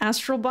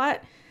Astrobot.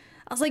 I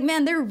was like,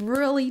 man, they're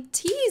really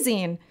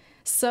teasing.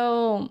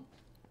 So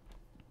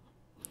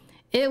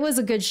it was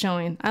a good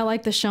showing. I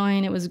liked the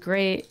showing. It was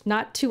great.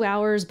 Not 2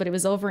 hours, but it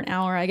was over an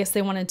hour. I guess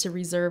they wanted to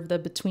reserve the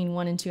between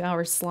 1 and 2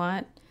 hour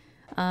slot.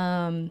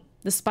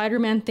 The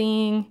Spider-Man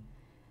thing,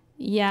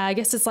 yeah, I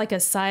guess it's like a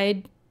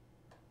side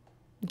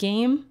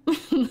game,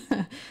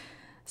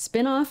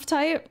 spin-off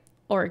type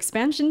or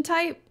expansion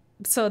type.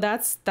 So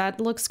that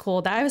looks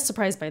cool. I was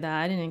surprised by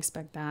that. I didn't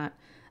expect that.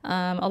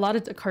 A lot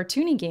of the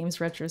cartoony games,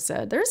 Retro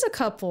said. There's a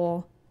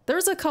couple,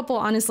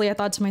 honestly, I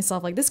thought to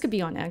myself, like, this could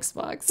be on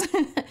Xbox.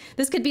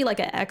 This could be like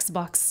an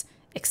Xbox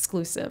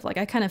exclusive. Like,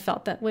 I kind of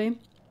felt that way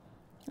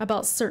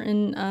about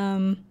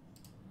certain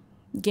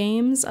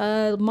games.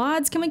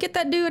 Mods, can we get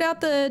that dude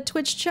out the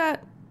Twitch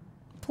chat,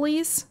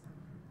 please?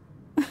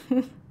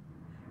 I'm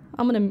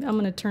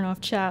gonna turn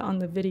off chat on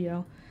the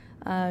video.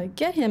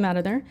 Get him out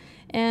of there.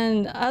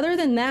 And other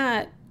than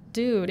that,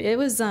 dude, it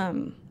was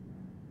a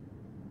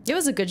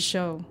good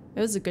show. It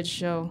was a good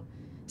show.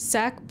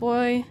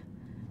 Sackboy,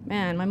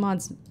 man, my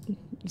mod's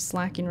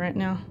slacking right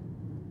now.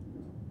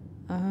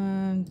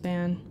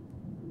 Man.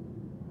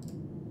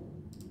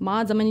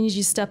 Mods, I'm gonna need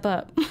you to step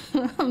up.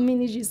 I'm gonna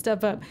need you to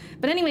step up.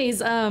 But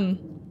anyways,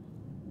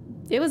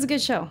 it was a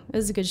good show. It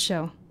was a good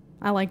show.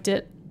 I liked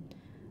it.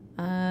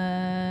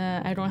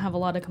 I don't have a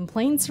lot of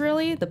complaints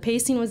really. The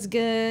pacing was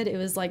good. It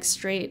was like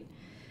straight,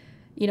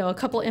 you know, a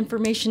couple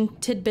information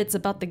tidbits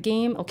about the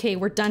game. Okay,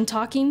 we're done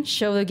talking,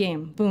 show the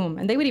game, boom.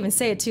 And they would even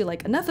say it too,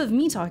 like, enough of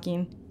me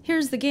talking,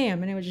 here's the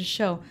game, and it would just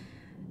show.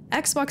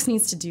 Xbox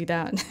needs to do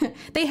that.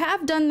 They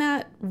have done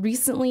that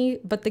recently,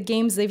 but the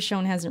games they've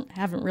shown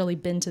haven't really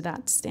been to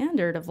that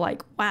standard of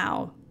like,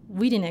 wow,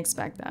 we didn't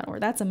expect that,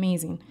 or that's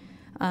amazing.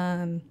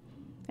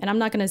 And I'm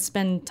not gonna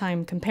spend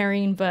time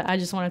comparing, but I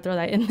just wanna throw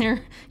that in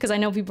there because I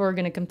know people are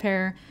gonna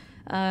compare,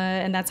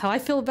 and that's how I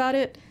feel about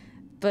it.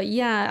 But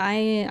yeah, I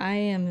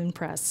am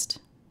impressed.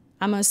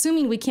 I'm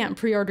assuming we can't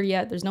pre-order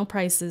yet. There's no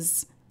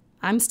prices.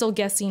 I'm still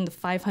guessing the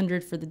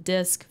 500 for the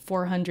disc,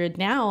 400.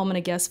 Now I'm gonna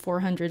guess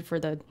 400 for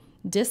the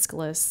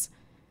discless.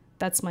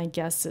 That's my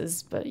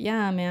guesses. But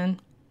yeah,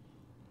 man.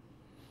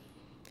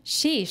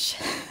 Sheesh.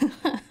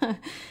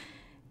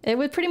 It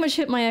would pretty much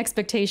hit my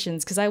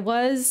expectations because I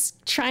was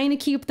trying to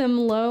keep them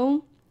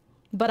low,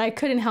 but I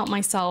couldn't help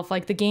myself.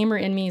 Like the gamer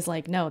in me is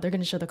like, no, they're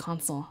gonna show the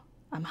console.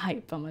 I'm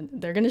hype.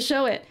 They're gonna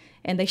show it.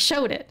 And they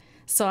showed it.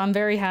 So I'm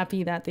very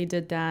happy that they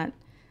did that.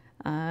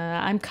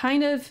 I'm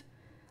kind of,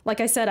 like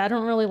I said, I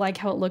don't really like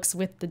how it looks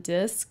with the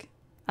disc.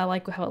 I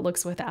like how it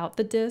looks without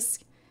the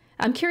disc.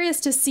 I'm curious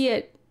to see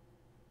it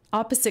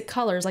opposite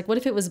colors. Like what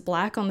if it was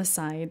black on the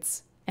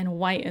sides and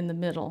white in the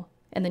middle,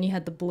 and then you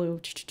had the blue.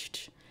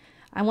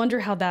 I wonder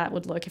how that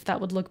would look, if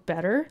that would look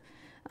better.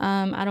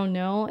 I don't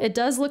know. It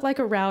does look like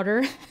a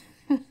router.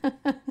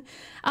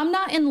 I'm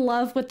not in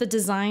love with the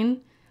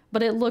design,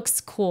 but it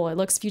looks cool. It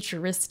looks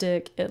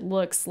futuristic. It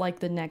looks like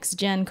the next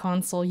gen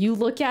console. You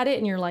look at it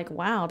and you're like,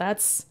 wow,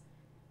 that's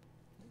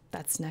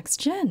next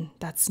gen.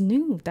 That's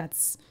new.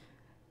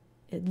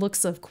 It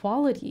looks of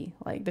quality.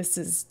 Like this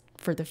is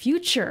for the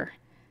future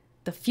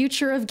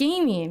of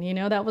gaming. You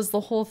know, that was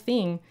the whole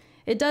thing.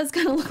 It does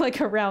kind of look like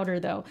a router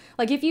though.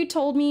 Like if you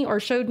told me or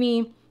showed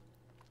me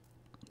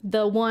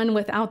the one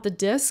without the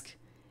disc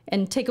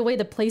and take away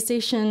the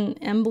PlayStation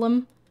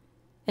emblem,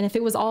 and if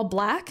it was all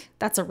black,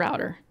 that's a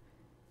router.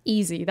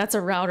 Easy, that's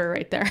a router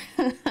right there.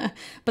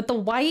 But the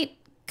white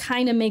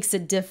kind of makes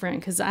it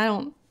different because I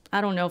don't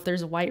know if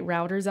there's white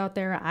routers out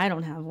there. I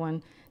don't have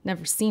one,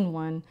 never seen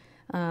one.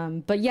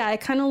 But yeah,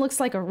 it kind of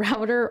looks like a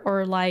router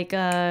or like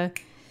a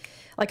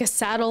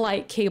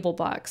satellite cable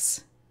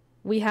box.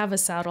 We have a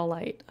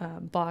satellite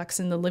box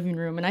in the living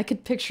room, and I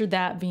could picture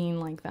that being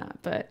like that.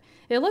 But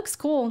it looks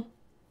cool.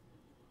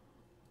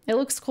 It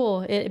looks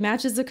cool. It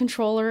matches the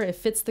controller. It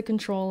fits the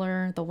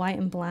controller, the white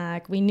and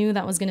black. We knew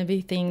that was going to be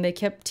a thing. They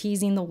kept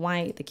teasing the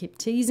white. They kept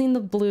teasing the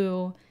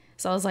blue.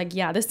 So I was like,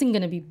 yeah, this thing's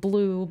going to be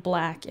blue,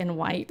 black, and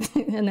white.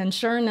 And then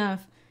sure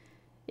enough,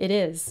 it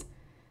is.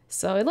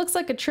 So it looks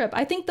like a trip.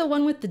 I think the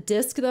one with the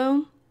disc,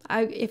 though,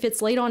 if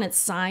it's laid on its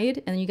side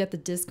and then you got the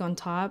disc on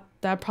top,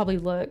 that'd probably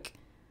look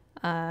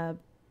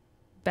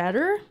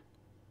better.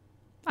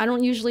 I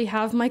don't usually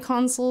have my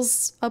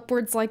consoles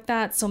upwards like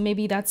that, so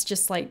maybe that's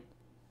just like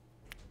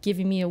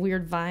giving me a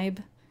weird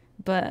vibe.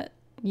 But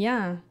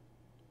yeah.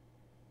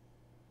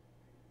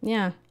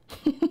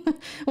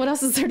 What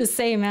else is there to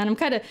say, man? I'm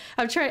trying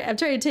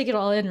to take it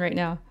all in right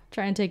now.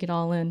 Trying to take it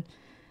all in.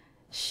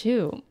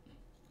 Shoot.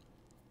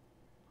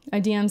 I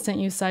DM sent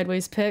you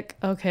sideways pic.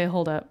 Okay,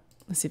 hold up.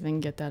 Let's see if I can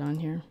get that on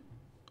here.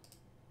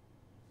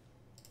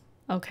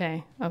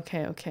 Okay.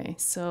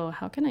 So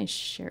how can I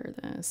share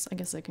this? I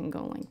guess I can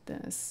go like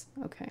this.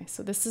 Okay,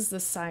 so this is the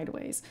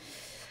sideways.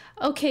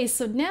 Okay,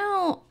 so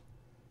now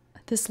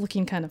this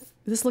looking kind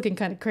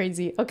of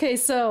crazy. Okay,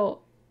 so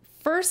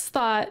first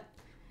thought,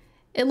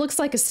 it looks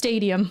like a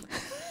stadium.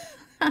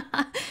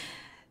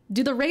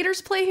 Do the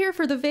Raiders play here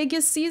for the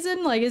Vegas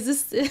season? Like, is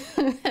this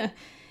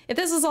if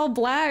this is all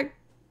black,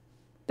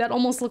 that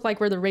almost looked like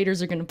where the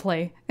Raiders are going to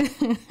play.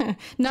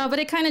 No, but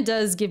it kind of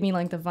does give me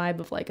like the vibe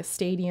of like a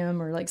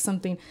stadium or like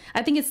something.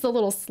 I think it's the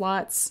little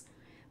slots,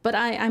 but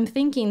I'm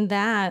thinking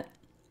that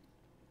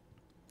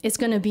it's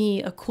going to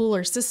be a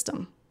cooler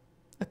system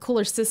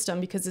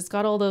because it's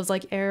got all those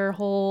like air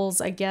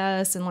holes, I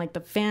guess. And like the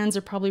fans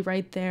are probably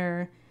right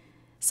there.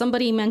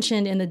 Somebody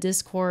mentioned in the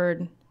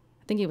Discord,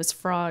 I think it was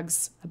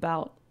Frogs,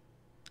 about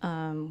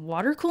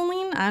water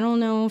cooling. I don't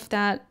know if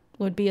that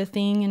would be a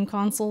thing in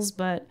consoles,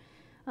 but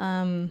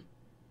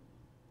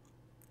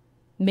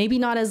maybe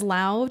not as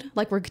loud,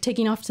 like we're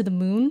taking off to the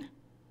moon.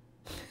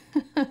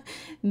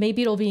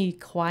 Maybe it'll be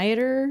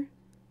quieter,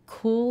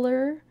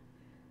 cooler,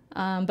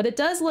 but it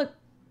does look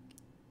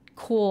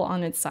cool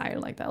on its side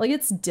like that. Like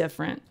it's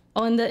different.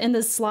 Oh, and in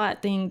the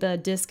slot thing, the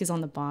disc is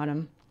on the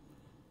bottom.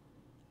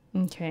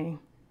 Okay.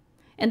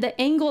 And the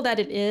angle that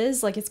it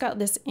is, like it's got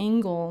this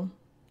angle.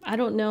 I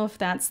don't know if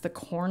that's the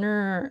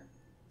corner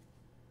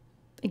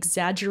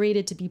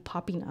exaggerated to be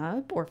popping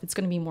up, or if it's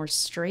going to be more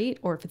straight,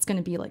 or if it's going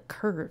to be like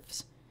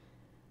curves.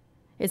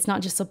 It's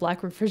not just a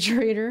black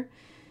refrigerator.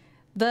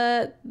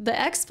 The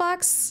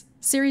Xbox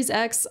Series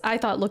X, I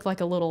thought looked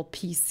like a little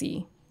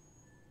PC.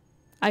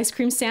 Ice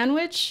cream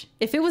sandwich.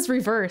 If it was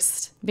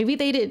reversed, maybe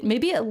they did.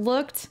 Maybe it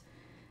looked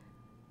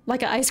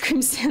like an ice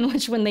cream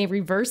sandwich when they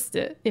reversed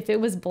it. If it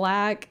was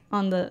black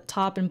on the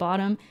top and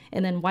bottom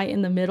and then white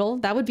in the middle,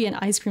 that would be an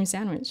ice cream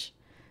sandwich.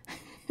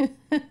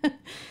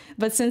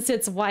 But since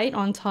it's white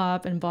on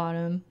top and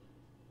bottom,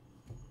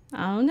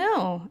 I don't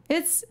know.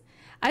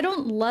 I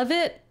don't love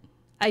it.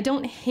 I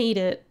don't hate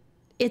it.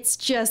 It's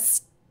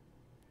just,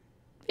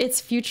 it's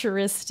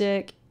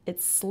futuristic.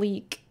 It's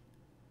sleek,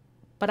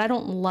 but I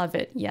don't love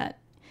it yet.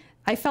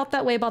 I felt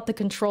that way about the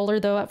controller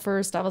though at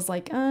first. I was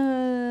like,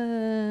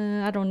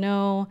 I don't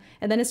know.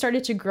 And then it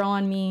started to grow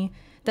on me.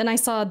 Then I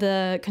saw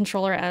the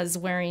controller as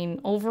wearing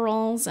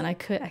overalls and I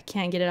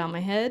can't get it out of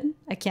my head.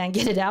 I can't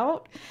get it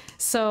out.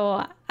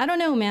 So I don't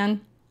know,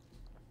 man.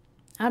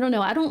 I don't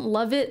know. I don't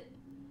love it,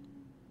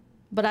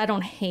 but I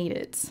don't hate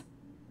it.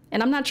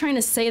 And I'm not trying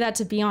to say that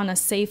to be on a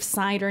safe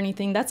side or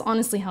anything. That's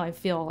honestly how I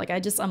feel. Like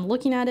I'm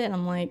looking at it and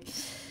I'm like,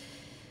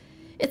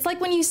 it's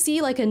like when you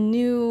see like a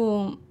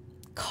new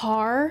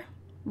car,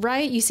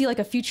 right? You see like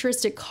a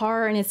futuristic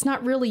car and it's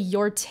not really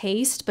your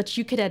taste, but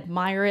you could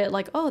admire it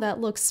like, oh, that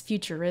looks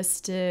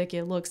futuristic.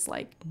 It looks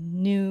like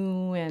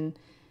new and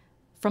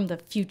from the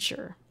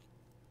future.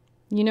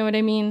 You know what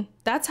I mean?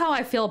 That's how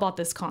I feel about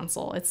this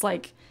console. It's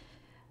like,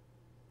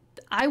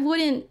 I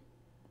wouldn't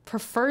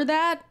prefer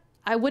that.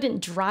 I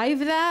wouldn't drive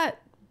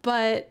that,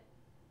 but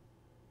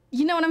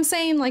you know what I'm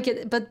saying?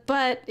 Like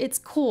but it's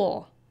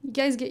cool. You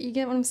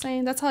get what I'm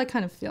saying? That's how I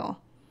kind of feel.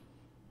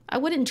 I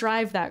wouldn't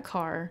drive that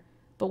car,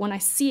 but when I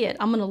see it,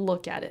 I'm gonna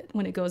look at it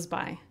when it goes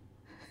by.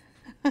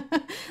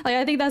 Like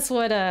I think that's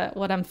what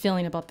I'm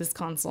feeling about this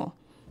console.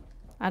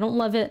 I don't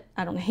love it.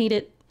 I don't hate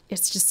it.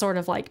 It's just sort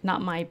of like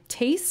not my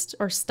taste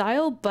or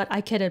style, but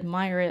I could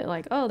admire it.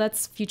 Like, oh,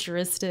 that's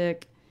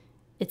futuristic.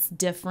 It's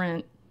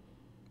different.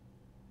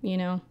 You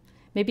know,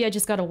 maybe I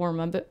just got to warm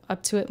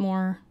up to it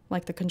more,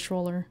 like the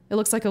controller. It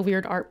looks like a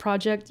weird art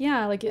project.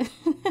 Yeah, like it.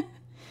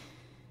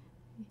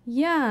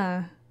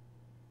 Yeah.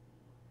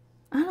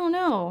 I don't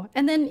know.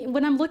 And then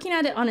when I'm looking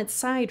at it on its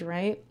side,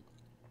 right?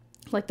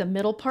 Like the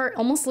middle part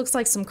almost looks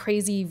like some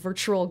crazy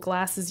virtual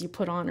glasses you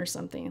put on or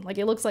something. Like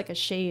it looks like a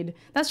shade.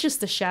 That's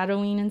just the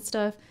shadowing and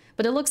stuff.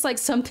 But it looks like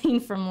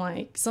something from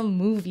like some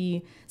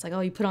movie. It's like,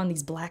 oh, you put on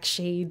these black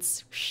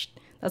shades.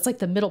 That's like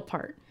the middle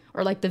part.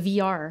 Or like the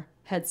VR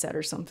headset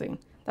or something.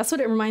 That's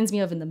what it reminds me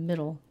of in the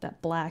middle.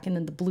 That black and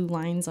then the blue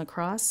lines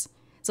across.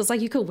 So it's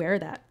like you could wear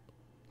that.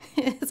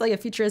 It's like a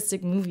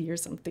futuristic movie or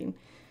something.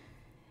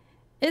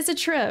 It's a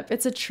trip.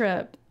 It's a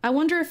trip. I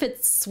wonder if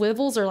it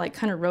swivels or like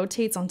kind of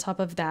rotates on top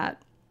of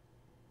that,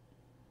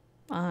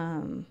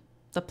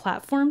 the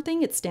platform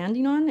thing it's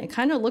standing on. It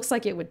kind of looks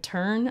like it would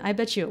turn. I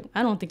bet you,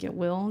 I don't think it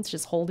will. It's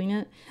just holding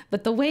it.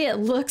 But the way it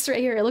looks right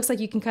here, it looks like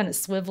you can kind of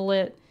swivel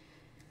it.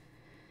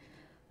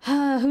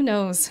 Who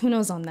knows? Who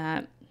knows on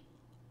that?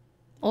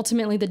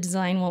 Ultimately, the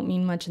design won't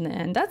mean much in the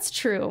end. That's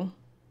true.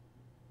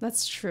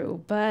 That's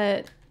true.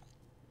 But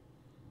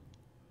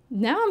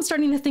now I'm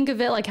starting to think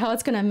of it like how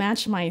it's going to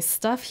match my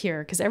stuff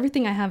here, because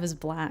everything I have is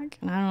black.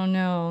 And I don't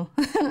know.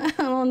 I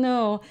don't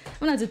know. I'm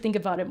going to have to think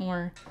about it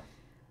more.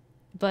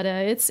 But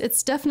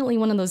it's definitely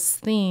one of those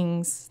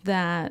things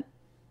that,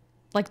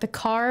 like the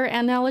car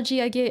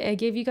analogy I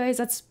gave you guys,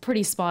 that's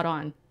pretty spot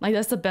on. Like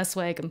that's the best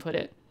way I can put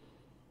it.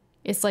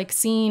 It's like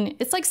seeing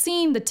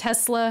the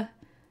Tesla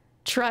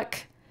truck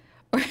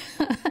or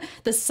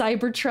the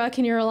Cybertruck,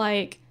 and you're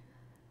like,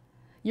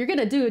 you're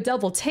gonna do a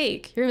double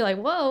take. You're like,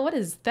 whoa, what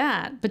is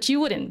that? But you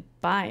wouldn't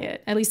buy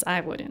it. At least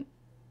I wouldn't.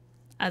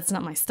 That's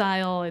not my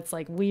style. It's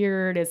like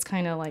weird. It's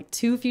kind of like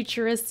too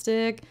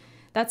futuristic.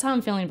 That's how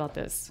I'm feeling about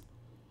this.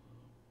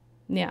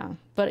 Yeah,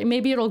 but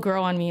maybe it'll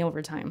grow on me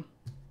over time.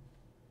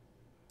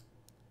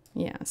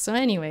 Yeah, so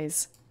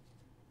anyways,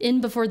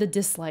 in before the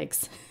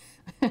dislikes.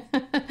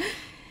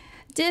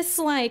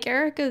 Dislike,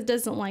 Erica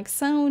doesn't like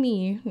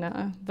Sony.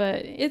 No,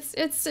 but it's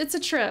a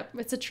trip.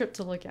 It's a trip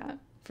to look at,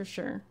 for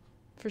sure.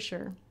 For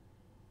sure.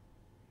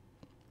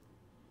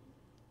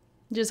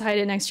 Just hide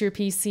it next to your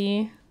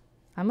PC.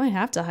 I might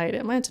have to hide it.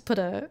 I might have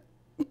to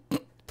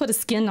put a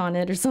skin on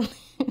it or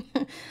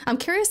something. I'm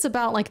curious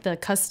about like the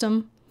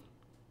custom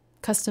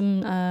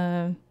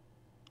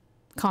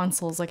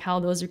consoles, like how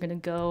those are gonna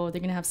go.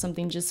 They're gonna have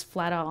something just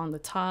flat out on the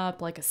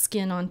top, like a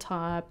skin on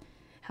top,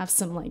 have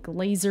some like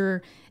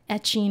laser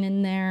etching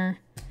in there.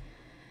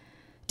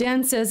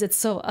 Dan says it's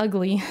so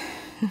ugly.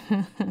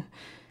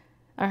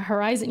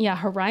 Horizon, yeah,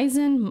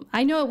 Horizon.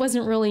 I know it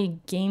wasn't really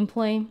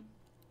gameplay,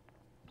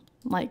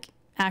 like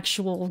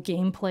actual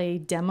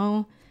gameplay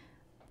demo,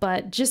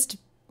 but just,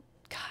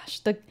 gosh,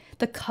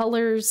 the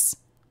colors.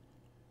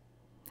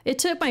 It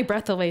took my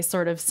breath away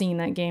sort of seeing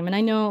that game. And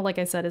I know, like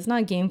I said, it's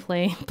not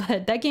gameplay,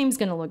 but that game's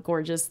gonna look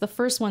gorgeous. The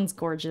first one's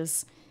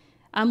gorgeous.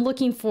 I'm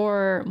looking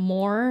for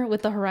more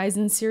with the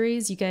Horizon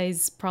series. You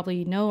guys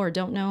probably know or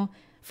don't know.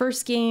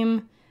 First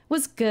game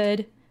was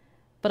good,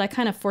 but I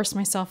kind of forced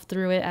myself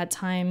through it at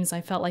times.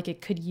 I felt like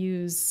it could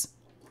use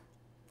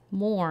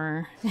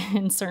more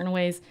in certain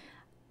ways.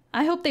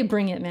 I hope they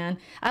bring it, man.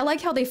 I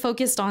like how they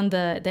focused on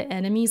the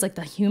enemies, like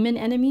the human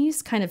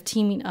enemies, kind of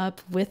teaming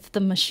up with the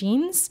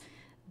machines.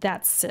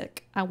 That's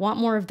sick. I want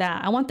more of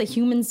that. I want the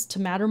humans to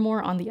matter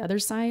more on the other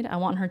side. I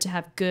want her to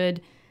have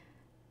good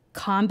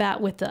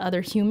combat with the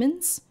other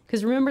humans.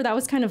 Because remember, that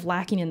was kind of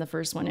lacking in the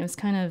first one. It was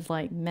kind of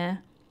like meh.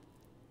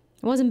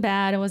 It wasn't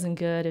bad. It wasn't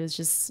good. It was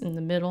just in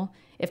the middle.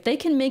 If they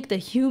can make the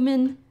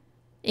human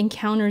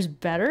encounters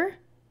better,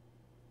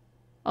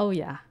 oh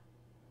yeah.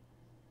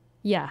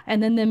 Yeah,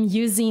 and then them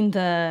using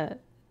the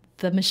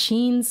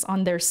machines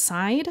on their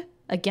side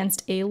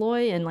against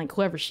Aloy and like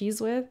whoever she's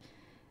with,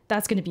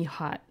 that's gonna be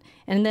hot.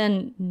 And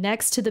then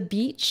next to the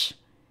beach,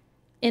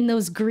 in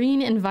those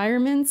green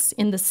environments,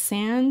 in the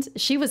sand,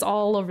 she was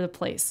all over the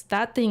place.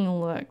 That thing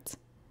looked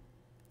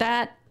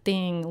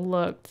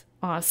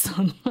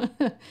awesome.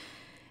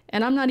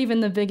 And I'm not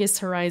even the biggest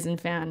Horizon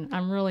fan.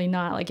 I'm really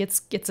not. Like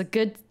it's a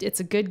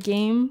good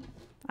game.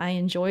 I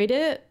enjoyed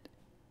it.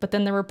 But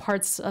then there were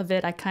parts of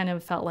it I kind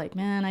of felt like,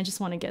 man, I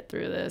just want to get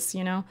through this,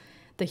 you know?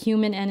 The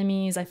human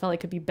enemies I felt like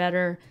could be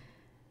better.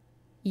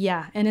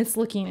 Yeah, and it's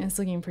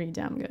looking pretty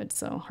damn good.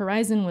 So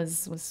Horizon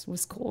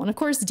was cool. And of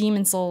course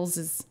Demon Souls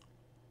is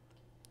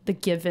the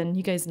given.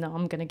 You guys know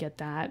I'm gonna get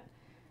that.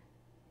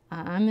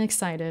 I'm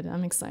excited.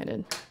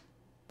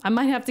 I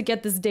might have to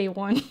get this day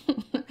one.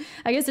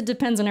 I guess it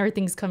depends on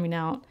everything's coming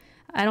out.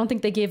 I don't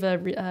think they gave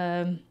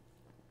a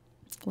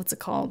what's it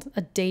called?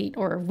 A date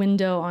or a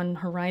window on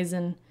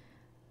Horizon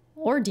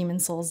or Demon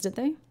Souls, did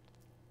they?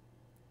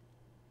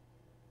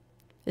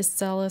 Is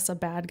Silas a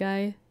bad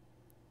guy?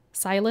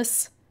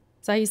 Silas?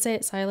 Is that how you say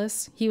it?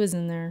 Silas? He was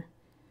in there.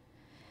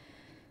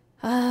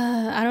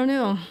 I don't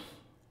know.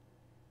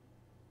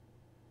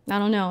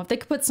 If they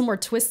could put some more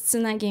twists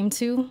in that game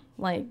too,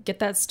 like get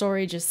that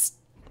story just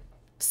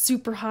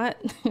super hot,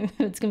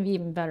 it's gonna be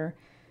even better.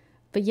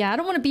 But yeah, I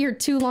don't want to be here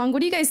too long.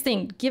 What do you guys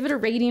think? Give it a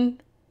rating.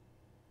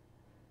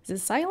 Is it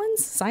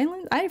Silence?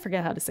 I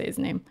forget how to say his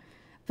name.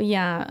 But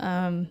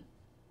yeah,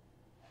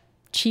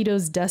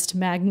 Cheetos Dust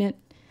Magnet.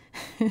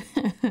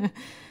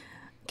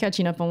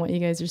 Catching up on what you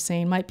guys are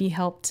saying might be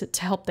helped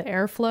to help the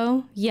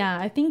airflow. Yeah,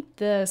 I think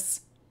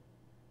this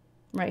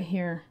right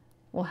here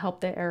will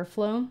help the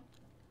airflow.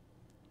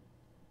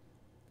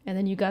 And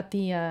then you got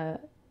the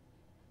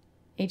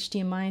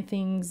HDMI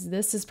things.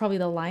 This is probably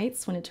the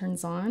lights when it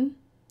turns on,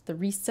 the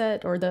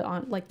reset, or the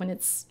on, like when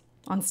it's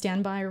on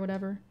standby or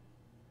whatever.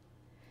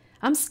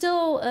 I'm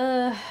still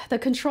the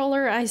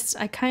controller. I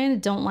kind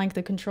of don't like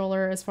the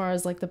controller as far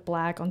as like the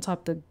black on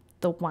top of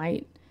the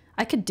white.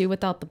 I could do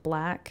without the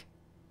black.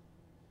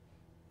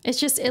 It's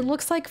just, it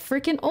looks like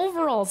freaking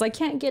overalls. I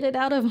can't get it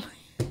out of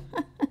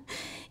my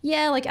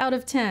yeah, like out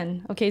of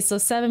 10. Okay, so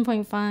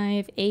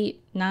 7.5,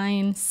 8,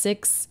 9,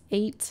 6,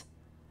 8.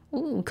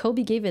 Ooh,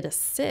 Kobe gave it a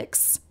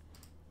 6.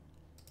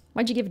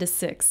 Why'd you give it a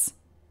 6?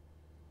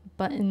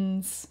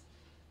 Buttons.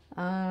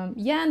 Yeah,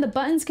 and the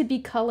buttons could be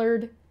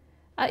colored.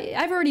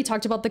 I've already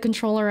talked about the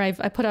controller. I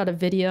put out a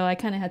video. I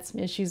kind of had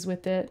some issues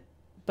with it.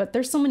 But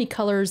there's so many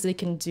colors they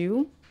can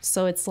do.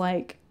 So it's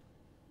like,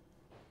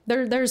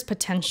 there's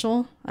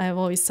potential. I've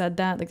always said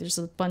that. Like there's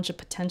a bunch of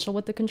potential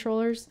with the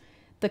controllers.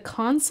 The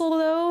console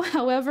though,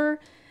 however,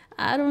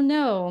 I don't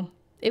know.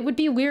 It would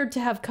be weird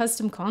to have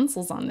custom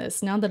consoles on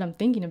this now that I'm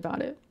thinking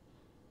about it.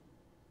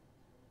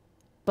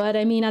 But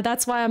I mean,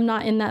 that's why I'm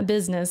not in that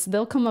business.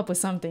 They'll come up with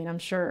something, I'm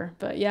sure.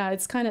 But yeah,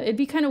 it'd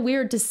be kind of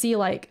weird to see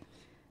like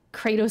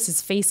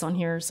Kratos' face on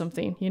here or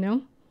something, you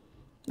know?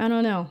 I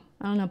don't know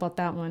about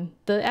that one.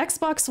 The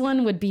Xbox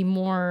one would be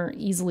more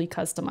easily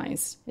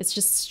customized. It's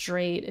just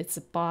straight, it's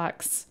a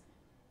box.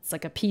 It's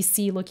like a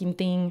PC looking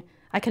thing.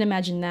 I can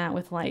imagine that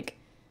with like,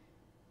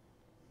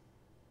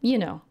 you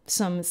know,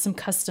 some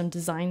custom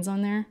designs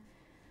on there.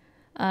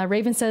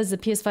 Raven says the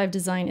PS5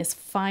 design is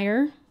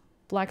fire.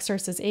 Blackstar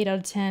says 8 out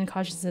of 10.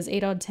 Caution says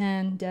 8 out of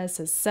 10. Des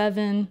says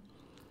 7.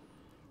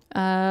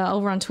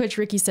 Over on Twitch,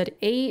 Ricky said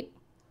 8.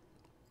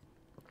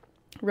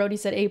 Rhodey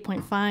said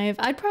 8.5.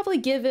 I'd probably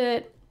give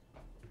it...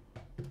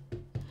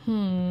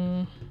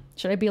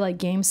 Should I be like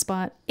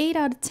GameSpot? 8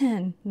 out of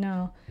 10.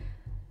 No.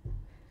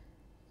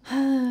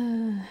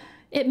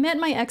 It met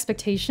my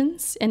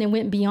expectations and it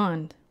went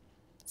beyond.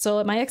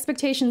 So my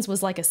expectations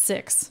was like a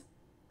 6.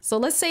 So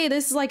let's say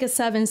this is like a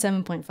 7,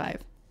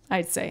 7.5,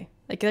 I'd say.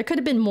 Like there could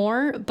have been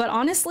more, but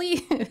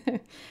honestly,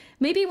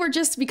 maybe we're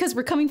just, because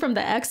we're coming from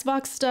the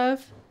Xbox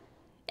stuff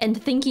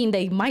and thinking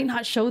they might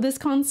not show this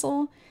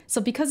console.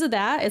 So because of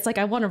that, it's like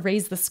I want to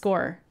raise the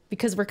score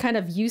because we're kind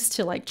of used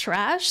to like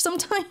trash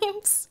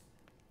sometimes.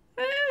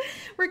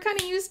 We're kind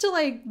of used to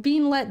like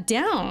being let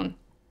down.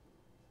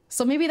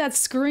 So maybe that's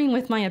screwing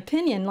with my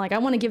opinion. Like I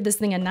want to give this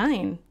thing a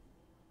 9.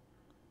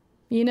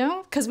 You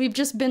know? Because we've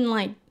just been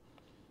like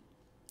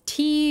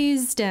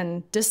teased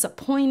and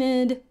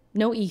disappointed.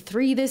 No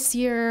E3 this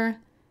year.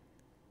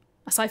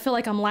 So I feel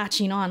like I'm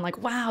latching on like,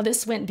 wow,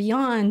 this went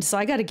beyond. So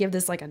I got to give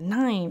this like a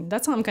 9.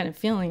 That's how I'm kind of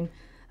feeling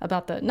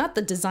about not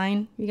the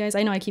design, you guys.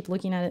 I know I keep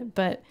looking at it,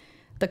 but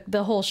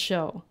the whole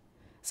show.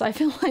 So I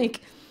feel like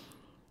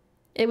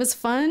it was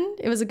fun.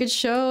 It was a good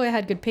show. It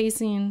had good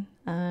pacing.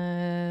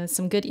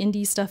 Some good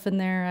indie stuff in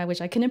there,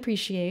 which I can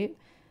appreciate.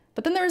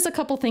 But then there was a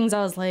couple things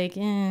I was like,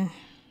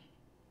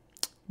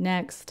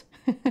 next.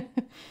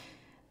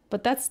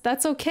 But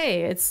that's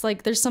okay. It's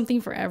like there's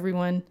something for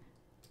everyone.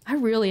 I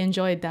really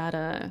enjoyed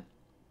that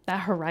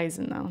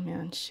Horizon though,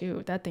 man.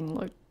 Shoot, that thing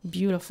looked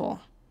beautiful.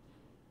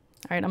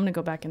 All right, I'm gonna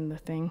go back in the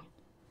thing.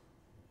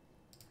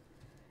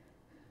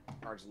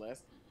 Charge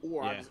less.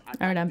 Or All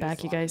right, I'm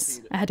back, you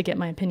guys. I had to get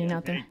my opinion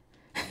out there.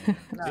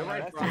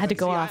 I had to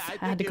go off.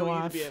 I had to go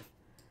off.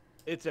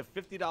 It's a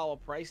 $50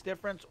 price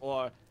difference,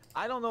 or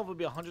I don't know if it'll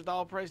be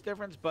 $100 price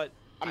difference, but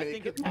I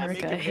think it's gonna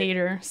Erica,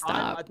 hater,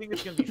 stop. I think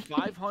it's gonna be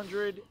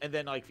 500, and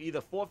then like either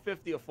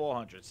 450 or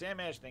 400. Sam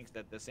Ash thinks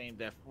that the same.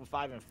 That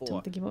 5 and 4.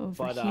 Don't think you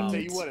But I'll tell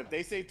you what, if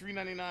they say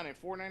 $3.99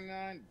 and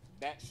 $4.99,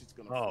 that shit's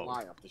gonna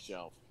fly off the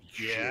shelf.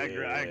 Yeah,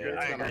 I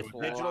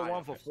agree. Digital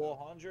one for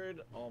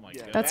 400. Oh my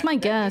god. That's my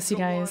guess, you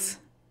guys.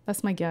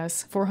 That's my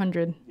guess.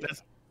 400.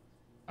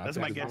 That's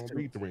my guess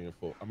too. 3 and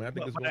 4. I mean, I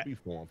think it's gonna be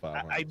 4 and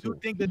 5. I do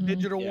think the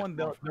digital one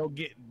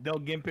they'll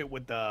gimp it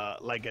with the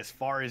like as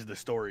far as the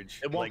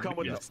storage. It won't come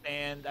with the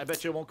stand. I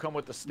bet you it won't come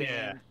with the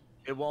stand.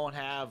 It won't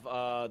have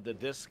the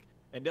disc,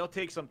 and they'll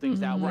take some things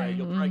that way.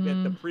 You'll probably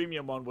get the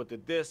premium one with the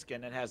disc,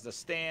 and it has the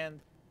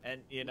stand. And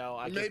you know,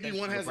 maybe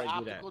one has an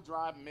optical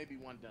drive, and maybe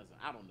one doesn't.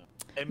 I don't know.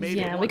 And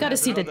maybe we got to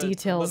see the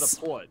details.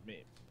 Port,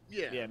 maybe.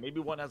 Yeah, maybe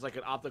one has like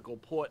an optical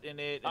port in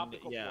it.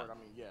 Optical port. I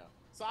mean,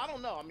 So I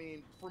don't know. I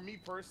mean, for me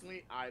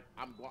personally, I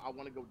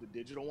want to go with the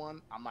digital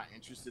one. I'm not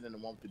interested in the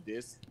one with the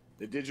disc.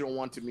 The digital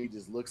one to me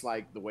just looks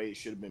like the way it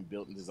should have been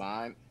built and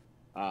designed.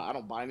 I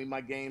don't buy any of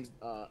my games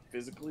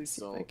physically,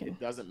 so it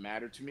doesn't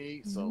matter to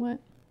me. So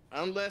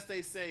unless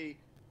they say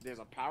there's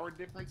a power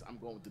difference, I'm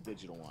going with the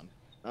digital one.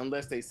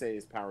 Unless they say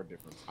it's power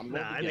difference. I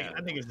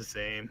think it's the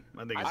same.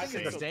 I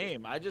think it's the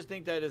same. I just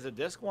think that is a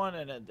disc one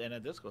and a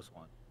discless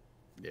one.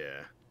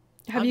 Yeah.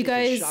 Have you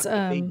guys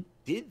they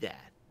did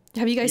that?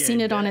 Have you guys seen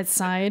it on its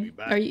side?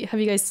 Have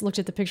you guys looked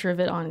at the picture of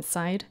it on its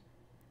side?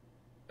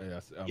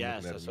 Yes,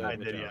 I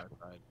did.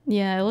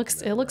 Yeah,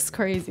 it looks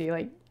crazy.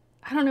 Like,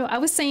 I don't know. I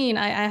was saying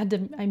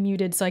I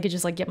muted so I could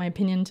just like get my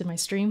opinion to my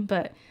stream,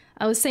 but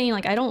I was saying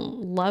like I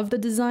don't love the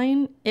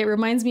design. It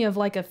reminds me of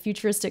like a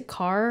futuristic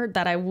car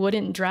that I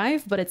wouldn't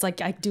drive, but it's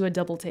like I do a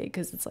double take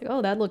because it's like,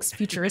 oh, that looks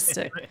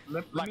futuristic.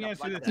 Let me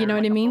ask you this. You know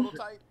what I mean?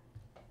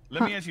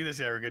 Let me ask you this,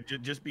 Erica,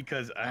 just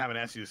because I haven't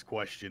asked you this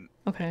question.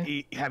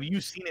 Okay. Have you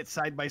seen it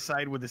side by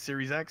side with the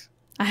Series X?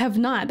 I have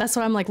not. That's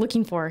what I'm like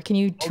looking for. Can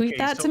you tweet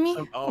that to me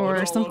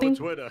or something?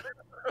 Twitter.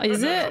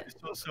 Is it?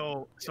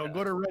 So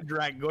go to Red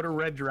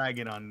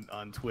Dragon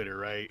on Twitter,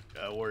 right?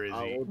 Where is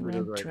he?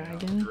 Red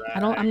Dragon.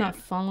 I'm not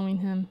following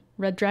him.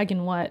 Red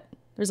Dragon what?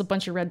 There's a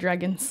bunch of Red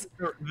Dragons.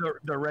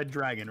 The Red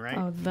Dragon, right?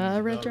 Oh,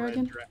 the Red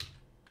Dragon?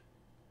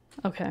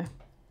 Okay.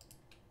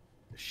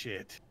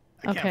 Shit.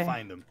 I can't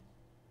find him.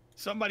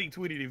 Somebody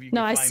tweeted if you.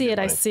 No, I see it.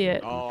 I see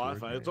it. Oh, I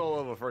find it's all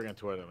over friggin'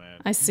 Twitter,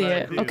 man. I see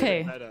it.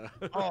 Okay.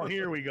 Oh,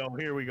 here we go.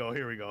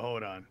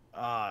 Hold on.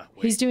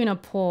 He's doing a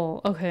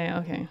poll.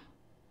 Okay.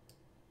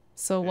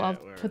 So I'll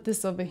put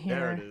this over here.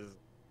 There it is.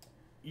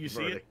 You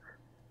see it?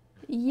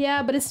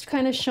 Yeah, but it's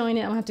kind of showing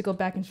it. I'm gonna have to go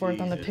back and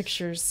forth on the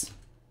pictures.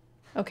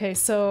 Okay,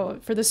 so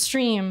for the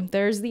stream,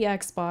 there's the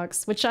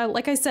Xbox, which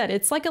like I said,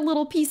 it's like a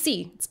little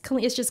PC. It's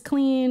clean. It's just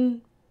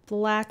clean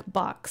black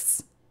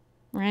box,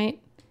 right?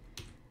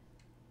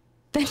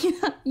 Then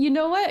you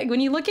know what? When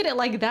you look at it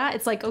like that,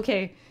 it's like,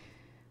 okay,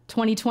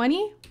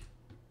 2020,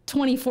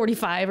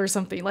 2045 or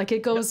something. Like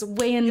it goes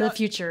way in the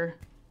future.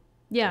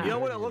 Yeah. You know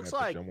what it looks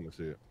like? I want to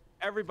see it.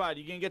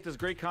 Everybody, you can get this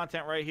great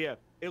content right here.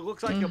 It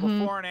looks like a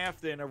before and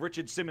after in a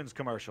Richard Simmons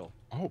commercial.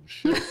 Oh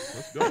shit!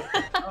 Let's go.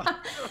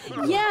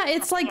 Yeah,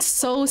 it's like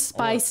so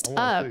spiced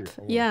up.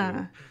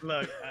 Yeah.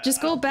 Look,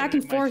 just go back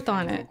and forth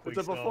on it. It's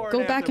a before go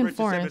and back after and Richard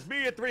forth. Simmons.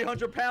 Me at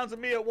 300 pounds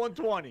and me at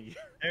 120.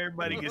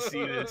 Everybody can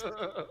see this.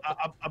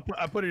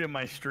 I put it in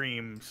my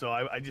stream, so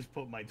I just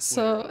put my Twitter.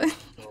 So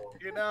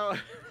you know,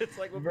 it's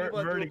like when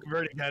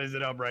Verdict has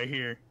it up right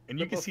here, and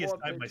you can see it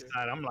side by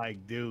side. I'm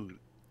like, dude,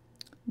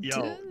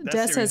 yo,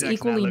 Des says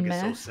equally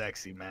meh. So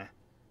sexy, man.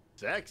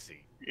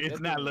 Sexy. It's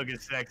not looking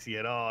sexy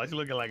at all. It's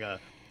looking like a.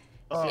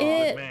 Oh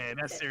man,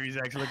 that Series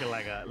X looking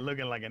like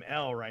an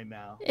L right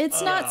now.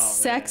 It's not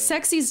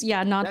sexy's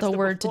not That's the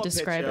word to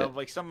describe it. Of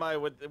like somebody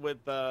with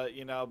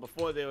you know,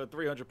 before they were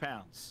 300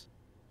 pounds.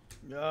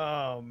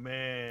 Oh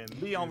man.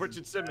 Be on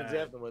Richard Simmons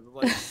afterwards,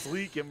 like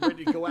sleek and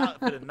ready to go out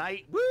for the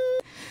night.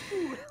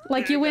 Woo!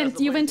 Like you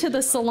went to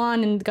the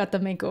salon and got the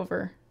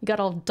makeover. You got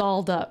all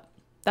dolled up.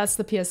 That's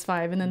the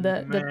PS5, and then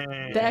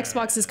the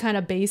Xbox is kind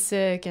of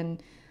basic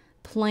and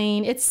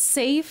plain. It's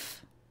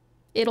safe.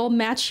 It'll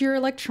match your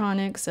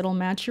electronics. It'll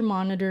match your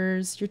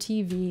monitors, your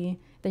TV.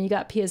 Then you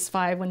got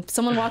PS5. When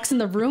someone walks in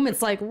the room,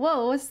 it's like,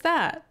 whoa, what's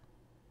that?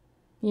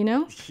 You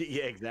know?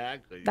 Yeah,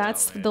 exactly.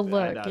 That's the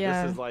look.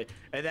 Yeah. This is like,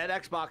 and that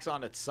Xbox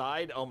on its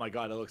side. Oh my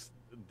god, it looks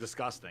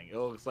disgusting. It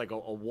looks like a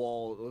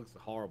wall. It looks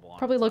horrible.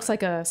 Probably looks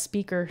like a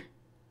speaker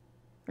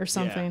or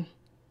something.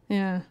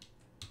 Yeah.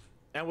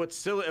 And what's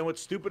silly and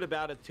what's stupid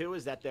about it too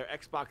is that their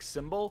Xbox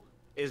symbol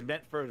is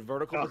meant for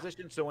vertical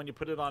position, so when you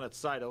put it on its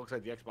side, it looks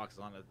like the Xbox is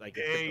on it. Like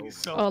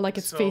like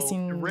it's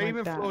facing like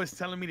Ravenflow that. is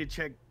telling me to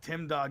check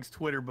Tim Dog's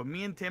Twitter, but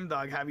me and Tim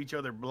Dog have each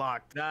other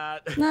blocked Nah.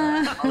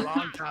 a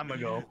long time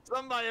ago.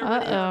 Somebody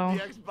already on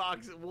the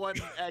Xbox One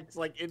X,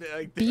 like in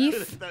like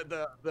beef.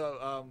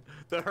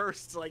 The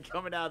hearse, like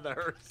coming out of the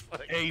hearse.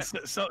 Like. Hey,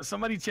 so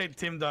somebody check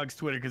Tim Dog's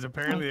Twitter because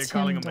apparently they're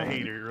calling him a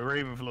hater.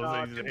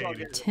 Ravenflow says he's a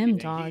hater. Tim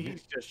Dog.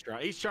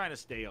 He's trying to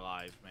stay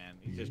alive, man.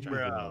 He's just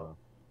trying to.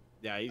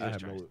 Yeah, he's just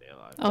trying to stay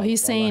alive. Oh,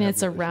 he's saying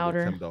it's a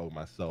router. Tim Dog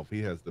myself,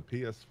 he has the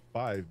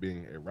PS5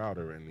 being a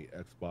router and the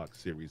Xbox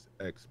Series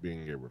X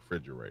being a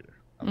refrigerator.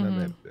 I'm not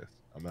mad at this.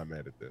 I'm not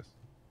mad at this.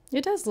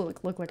 It does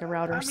look like a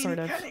router, sort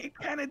of. It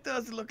kind of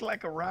does look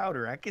like a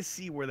router. I can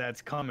see where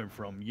that's coming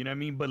from. You know what I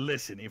mean? But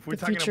listen, if we're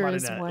talking about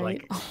it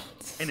like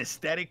an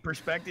aesthetic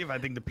perspective, I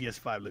think the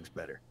PS5 looks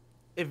better.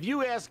 If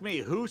you ask me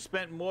who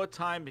spent more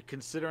time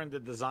considering the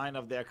design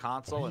of their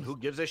console and who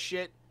gives a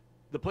shit,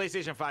 the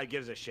PlayStation 5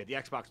 gives a shit. The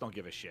Xbox don't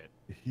give a shit.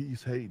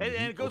 He's hating. And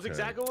it goes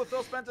exactly what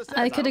Phil Spencer says.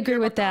 I could agree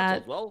with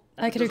that. Well,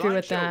 I could agree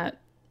with that.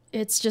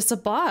 It's just a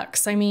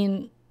box. I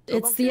mean,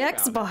 it's the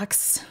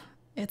Xbox.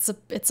 It's a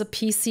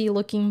PC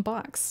looking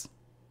box.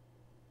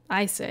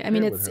 I say. I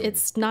mean,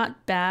 it's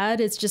not bad.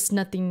 It's just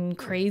nothing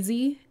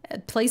crazy.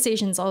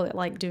 PlayStation's all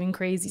like doing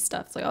crazy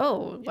stuff. It's like,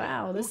 oh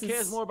wow, this is. Who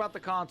cares more about the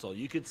console?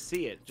 You could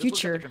see it. Just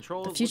future. Look at the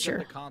controls, the future.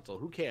 Look at the console.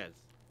 Who cares?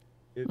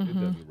 It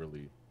doesn't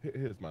really.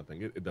 Here's my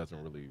thing. It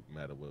doesn't really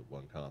matter what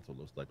one console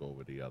looks like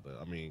over the other.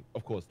 I mean,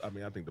 of course, I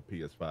think the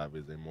PS5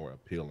 is a more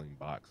appealing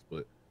box,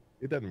 but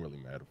it doesn't really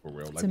matter for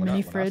real. It's like a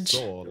mini fridge. I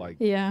saw like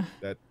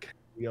that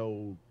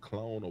KO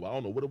clone, or I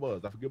don't know what it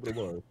was. I forget what it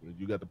was.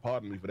 You got to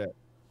pardon me for that.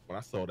 When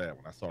I saw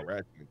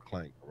Ratchet and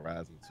Clank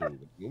Horizon 2,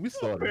 when we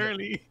saw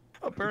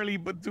Apparently, he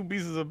put 2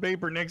 pieces of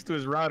paper next to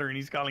his router, and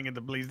he's calling it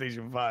the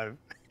PlayStation 5.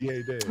 Yeah,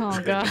 he did.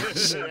 Oh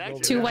gosh,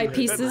 2 white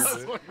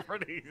pieces.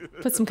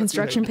 Put some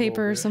construction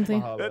paper or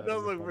something. That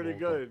does look pretty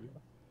good.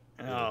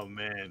 Oh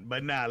man,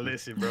 but nah,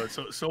 listen, bro.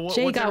 So what?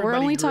 Jay, what's we're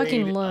only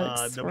talking grade,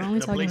 looks. The we're only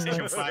talking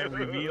PlayStation looks. 5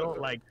 reveal,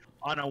 like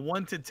on a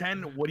 1 to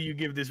 10, what do you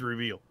give this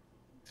reveal?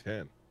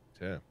 10.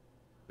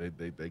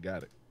 They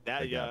got it.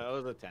 That it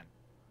was a 10.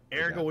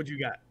 Erica, what you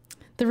got?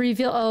 The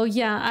reveal. Oh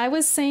yeah, I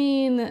was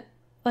saying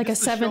like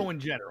Just a 7. The show in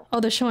general. Oh,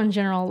 the show in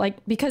general, like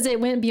because it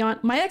went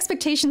beyond my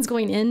expectations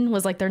going in.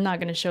 Was like they're not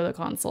going to show the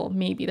console.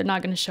 Maybe they're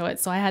not going to show it.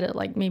 So I had it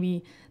like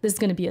maybe this is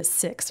going to be a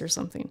 6 or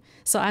something.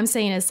 So I'm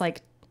saying it's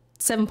like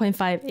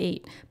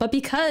 7.58. But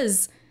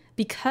because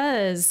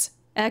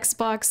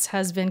Xbox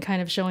has been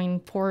kind of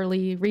showing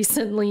poorly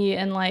recently,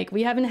 and like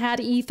we haven't had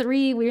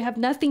E3, we have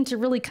nothing to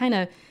really kind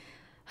of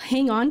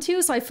hang on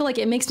to, so I feel like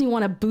it makes me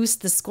want to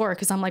boost the score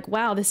because I'm like,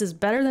 wow, this is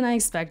better than I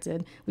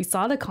expected. We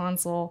saw the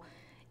console.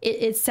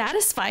 It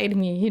satisfied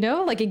me, you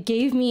know, like it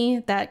gave me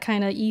that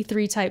kind of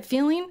E3 type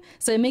feeling.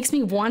 So it makes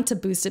me want to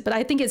boost it. But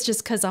I think it's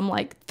just because I'm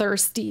like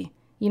thirsty.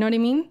 You know what I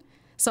mean?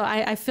 So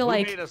I feel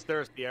like. Who made us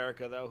thirsty,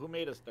 Erica, though? Who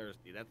made us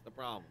thirsty? That's the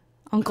problem.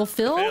 Uncle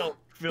Phil?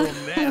 Phil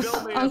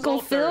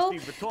Uncle Phil?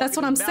 That's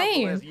what I'm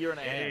saying.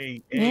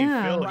 Hey,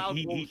 yeah. Phil,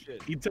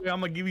 he told you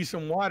I'm going to give you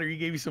some water. He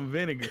gave you some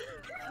vinegar.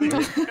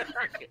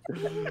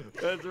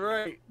 That's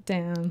right.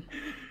 Damn.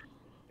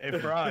 Hey,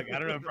 Frog. I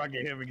don't know if Frog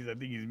can hear me because I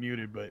think he's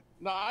muted, but.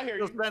 No, I hear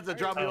you. Spencer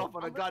dropped me off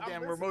on a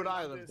goddamn remote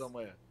island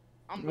somewhere.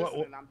 I'm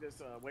listening. I'm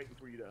just waiting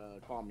for you to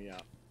call me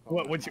out.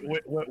 What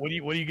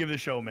do you give the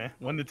show, man?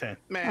 1 to 10.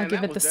 Man, I'll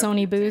give it the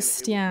Sony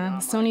boost. Yeah,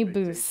 Sony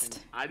boost.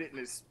 I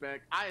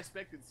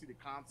expected to see the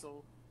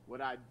console. What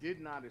I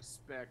did not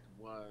expect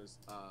was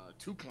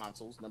 2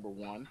 consoles, number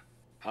 1.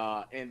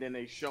 And then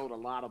they showed a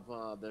lot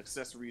of the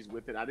accessories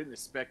with it. I didn't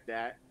expect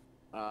that.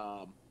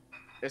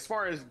 As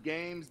far as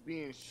games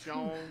being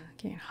shown,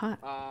 getting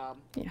hot.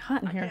 Getting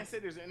hot in here. I can't say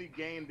there's any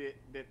game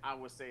that I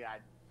would say I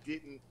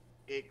didn't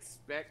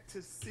expect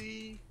to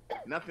see.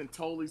 Nothing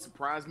totally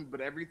surprised me,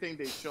 but everything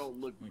they showed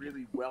looked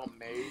really well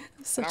made.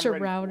 Such a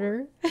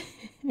router.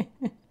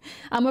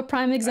 I'm a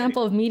prime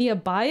example of media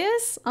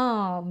bias.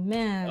 Oh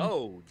man.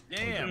 Oh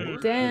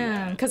damn.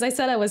 Damn. Because I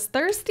said I was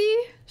thirsty.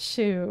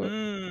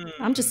 Shoot.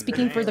 I'm just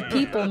speaking for the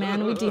people,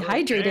 man. We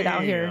dehydrated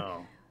out here.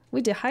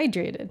 We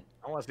dehydrated.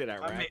 I want to say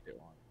that right.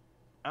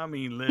 I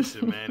mean,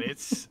 listen, man.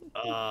 It's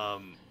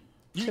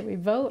Should we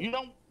vote? You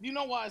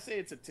know why I say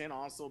it's a 10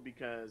 also,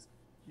 because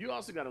you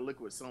also got to look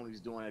what Sony's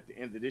doing at the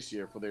end of this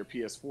year for their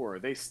PS4.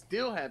 They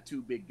still have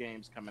 2 big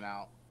games coming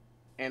out,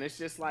 and it's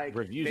just like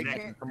reviews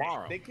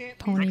tomorrow. They can't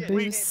Pony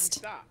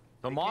boost.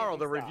 Tomorrow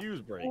the reviews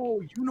break.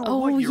 Oh, you know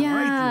what? You're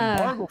right.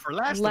 The embargo for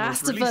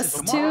Last of Us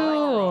 2.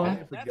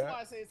 That's why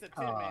I say it's a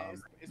 10,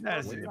 man.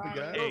 That's it.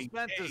 Phil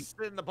Spencer's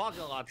sitting in the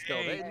parking lot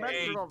still.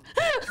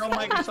 Tell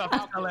Microsoft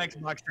to sell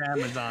Xbox to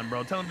Amazon,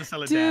 bro. Tell them to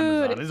sell it to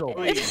Amazon. It's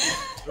over.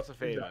 What's a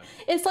fade?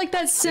 It's like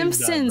that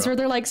Simpsons where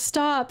they're like,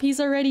 "Stop, he's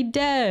already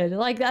dead."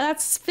 Like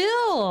that's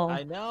Phil.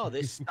 I know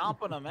they're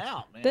stomping him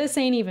out, man. This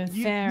ain't even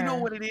fair. You know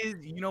what it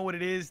is? You know what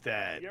it is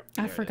that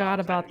I forgot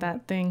about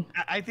that thing.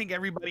 I think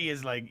everybody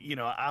is like, you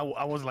know,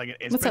 I was like,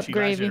 especially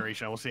last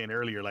generation. I was saying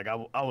earlier, like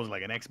I was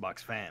like an Xbox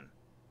fan.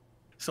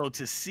 So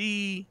to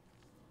see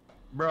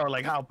bro,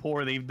 like how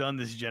poor they've done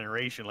this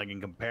generation, like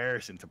in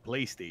comparison to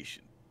PlayStation,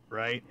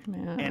 right?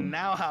 Man. And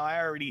now how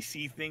I already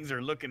see things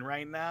are looking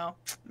right now,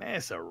 man,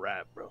 it's a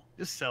wrap, bro.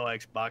 Just sell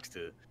Xbox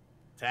to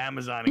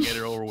Amazon and get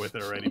it over with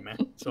already, man.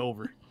 It's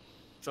over.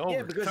 It's over.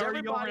 Yeah, because it's already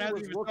everybody over.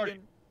 was looking.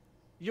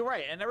 You're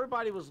right, and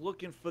everybody was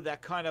looking for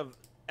that kind of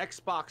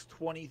Xbox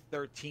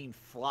 2013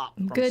 flop.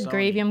 From Good, Sony.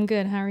 Gravy. I'm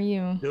good. How are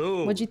you?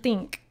 Dude, What'd you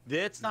think?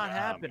 It's not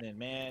happening,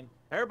 man.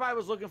 Everybody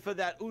was looking for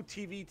that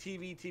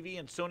TV,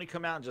 and Sony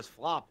come out and just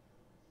flop.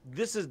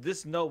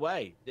 This no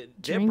way. They're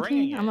bringing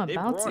Drinking? it. I'm They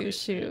about brought to it.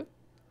 shoot.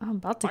 I'm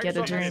about to get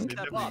a Microsoft has to drink.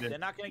 step up. They're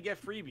not going to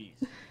get freebies.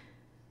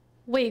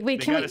 Wait. They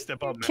Can gotta we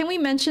step up, man. can we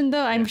mention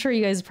though? I'm sure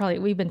you guys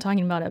we've been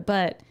talking about it,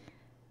 but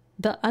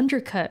the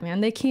undercut,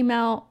 man. They came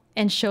out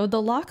and showed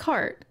the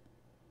Lockhart.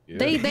 Yeah.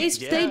 They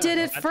did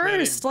it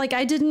first. Like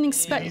I didn't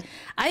expect.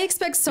 I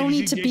expect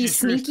Sony to be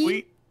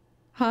sneaky.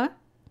 Huh?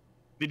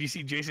 Did you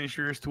see Jason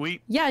Schreier's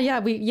tweet? Yeah.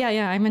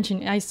 I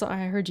mentioned. I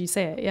heard you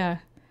say it. Yeah.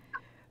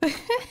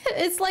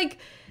 It's like,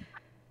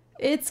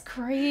 it's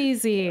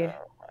crazy.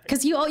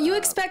 Because you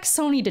expect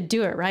Sony to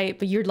do it, right?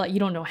 But you're like, you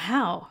don't know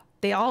how.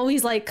 They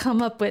always like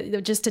come up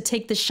with just to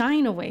take the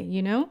shine away,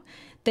 you know?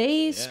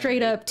 They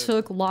straight up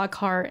took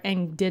Lockhart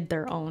and did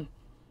their own.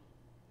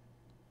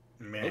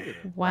 Man.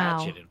 Wow.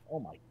 Ratchet and, oh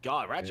my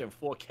God, Ratchet in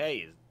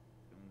 4K is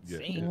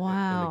insane. Yeah.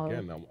 Wow. And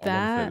again, I want to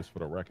say this for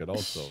the record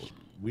also.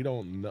 We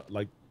don't know,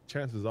 like,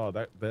 chances are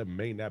that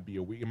may not be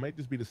it may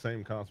just be the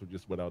same console,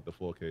 just without the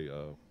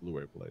 4K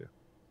Blu-ray player.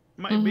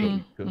 Might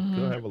be. Could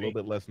have a little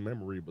bit less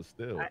memory, but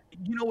still.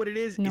 You know what it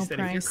is? No Is that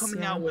if you're price,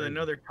 coming out with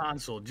another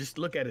console, just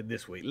look at it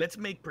this way. Let's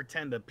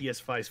pretend the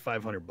PS5 is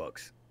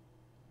 $500.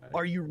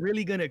 Are you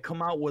really gonna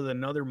come out with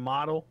another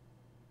model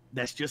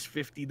that's just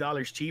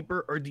 $50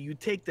 cheaper, or do you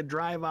take the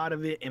drive out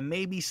of it and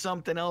maybe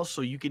something else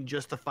so you can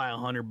justify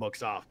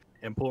 $100 off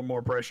and put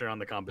more pressure on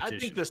the competition? I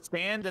think the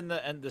stand and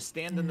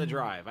the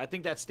drive. I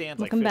think that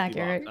stand's like Welcome 50 back,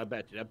 Eric. bucks. I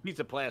bet you that piece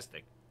of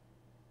plastic.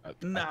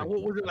 Nah,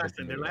 what was the last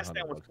stand? Their last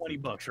stand was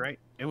 $20, right?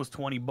 It was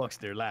 $20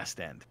 their last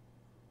stand.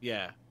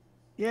 Yeah.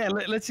 Yeah,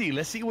 let's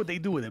see what they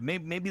do with it.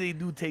 Maybe they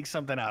do take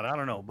something out. I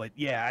don't know, but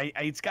yeah,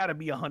 it's got to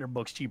be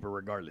 $100 cheaper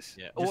regardless.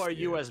 Yeah. Just, Or a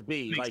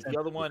USB. Like sense. the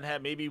other one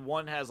had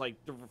one has like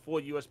 4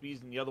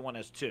 USBs and the other one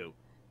has 2.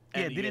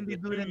 Yeah, And didn't they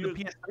do it in the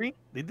PS3?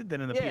 They did that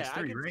in the yeah, PS3,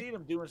 I can right? see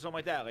them doing something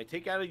like that. Like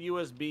take out a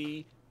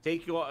USB,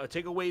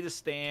 take away the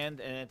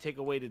stand, and then take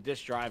away the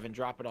disk drive and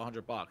drop it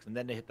 $100, and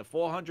then they hit the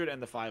 400 and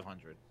the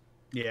 500.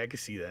 Yeah, I can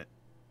see that.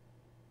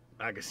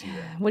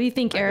 What do you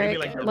think, Like, Eric?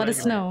 maybe like Let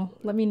us know.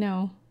 Let me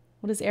know.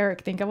 What does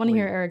Eric think? I want to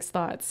hear Eric's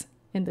thoughts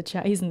in the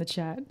chat. He's in the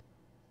chat.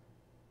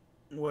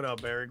 What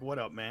up, Eric? What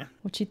up, man?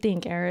 What you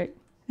think, Eric?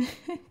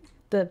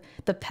 the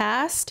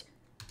past,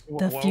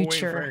 the Well,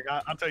 future,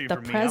 I'll tell you the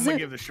for me. I'm present, gonna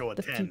give the show a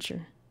the 10.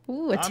 future.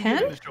 Ooh, a I'm 10?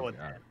 giving the show a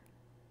 10.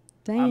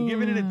 Damn. I'm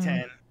giving it a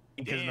 10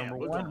 because Damn, number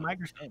we're one,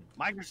 going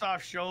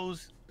Microsoft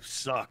shows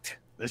sucked.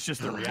 That's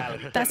just the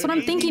reality. That's what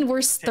I'm thinking.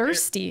 We're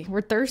thirsty.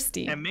 We're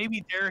thirsty. And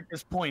maybe to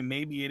Erica's point,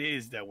 maybe it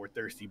is that we're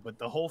thirsty, but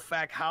the whole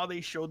fact how they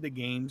showed the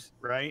games,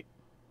 right?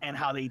 And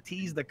how they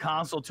teased the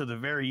console to the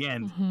very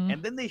end.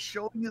 And then they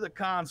show you the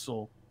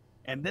console,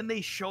 and then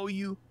they show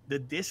you the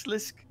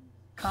discless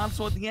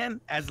console at the end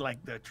as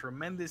like the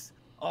tremendous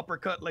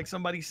uppercut, like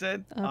somebody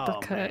said.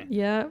 Uppercut, Oh,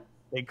 yeah.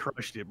 They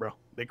crushed it, bro.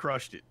 They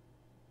crushed it.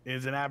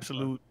 It's an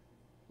absolute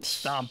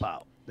stomp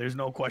out. There's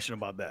no question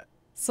about that.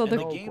 So and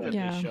the game that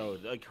they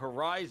showed, like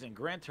Horizon,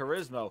 Gran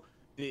Turismo,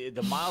 the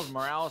Miles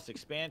Morales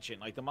expansion,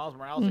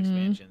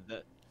 expansion,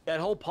 that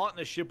whole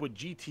partnership with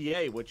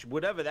GTA, which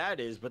whatever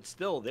that is, but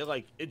still, they're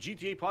like a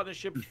GTA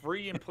partnership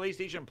free in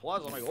PlayStation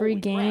Plus. I'm like, Free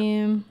holy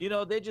game. crap. You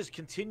know, they're just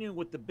continuing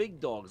with the big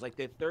dogs, like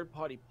their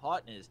third-party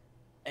partners,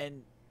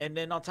 and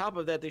then on top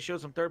of that, they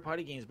showed some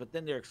third-party games, but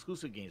then they're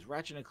exclusive games.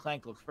 Ratchet and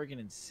Clank looks freaking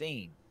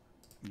insane.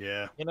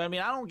 Yeah. You know what I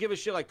mean? I don't give a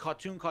shit like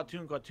cartoon,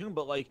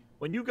 but like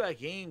when you got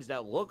games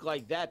that look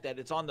like that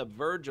it's on the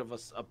verge of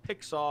a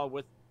Pixar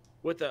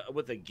with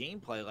a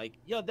gameplay, like,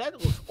 yeah, that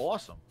looks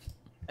awesome.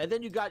 And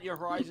then you got your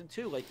Horizon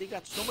 2, like they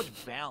got so much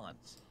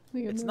balance.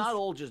 Look at It's this. not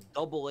all just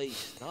AA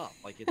stuff.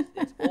 Like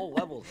it's all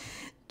levels.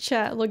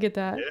 Chat, look at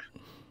that.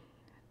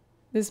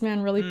 This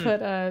man really put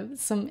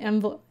some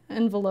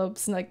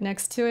envelopes like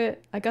next to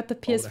it. I got the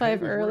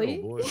PS5 early.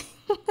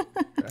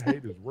 That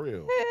hate is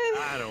real.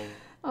 I don't.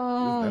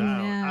 Oh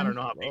man. I don't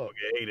know how people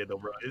get hated though,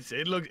 bro.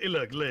 It look.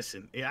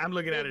 Listen, yeah, I'm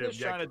looking at it They're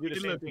just trying to objectively.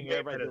 do the same thing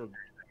everybody does.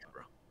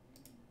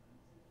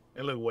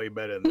 It look way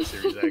better than the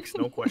Series X.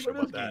 No question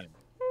about that.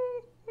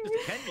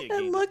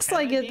 It looks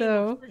like it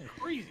though.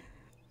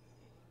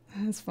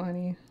 That's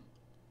funny.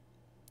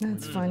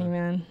 That's funny,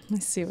 man.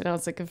 Let's see what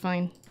else I could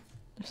find.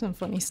 There's some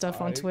funny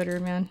stuff on Twitter,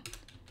 man.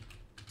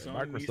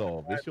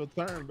 Microsoft, it's your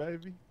turn,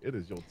 baby. It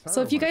is your turn.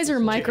 So if you guys are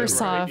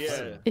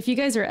Microsoft, if you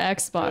guys are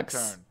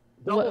Xbox,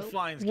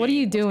 what are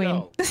you doing?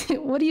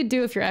 What do you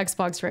do if you're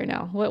Xbox right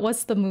now?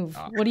 What's the move?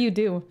 What do you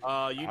do?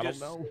 You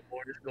just know.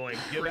 Going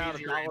give out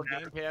a dollar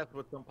Game Pass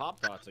with some Pop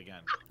Tarts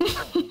again.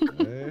 It's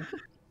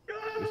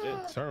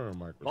your turn,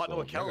 Microsoft. Partner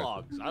with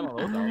Kellogg's. I don't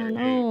know. I don't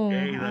know.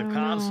 Hey, the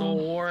console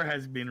war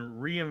has been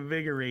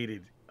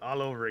reinvigorated.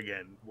 all over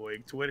again. Boy,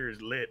 Twitter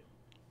is lit.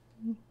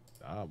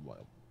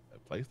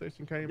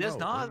 PlayStation came There's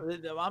out.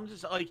 not. I'm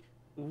just like,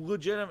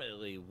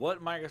 legitimately,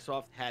 what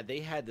Microsoft had, they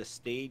had the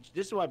stage.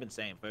 This is what I've been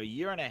saying for a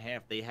year and a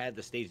half. They had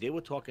the stage. They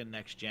were talking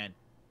next gen.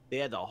 They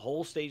had the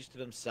whole stage to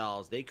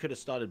themselves. They could have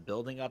started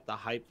building up the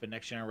hype for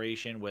next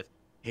generation with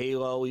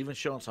Halo, even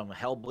showing some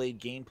Hellblade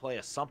gameplay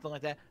or something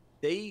like that.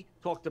 They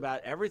talked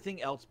about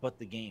everything else but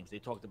the games. They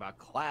talked about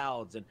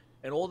clouds and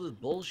all this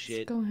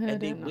bullshit. Go ahead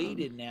And they and,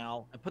 waited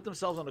now and put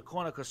themselves on the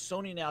corner because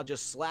Sony now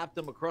just slapped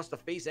them across the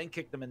face and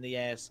kicked them in the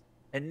ass.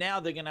 And now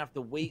they're gonna have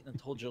to wait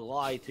until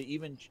July to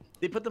even.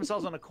 They put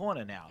themselves on a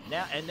corner now.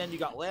 And then you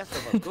got Last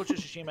of Us, Ghost of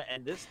Tsushima,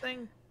 and this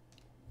thing.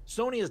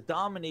 Sony has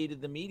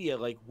dominated the media.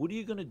 Like, what are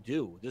you gonna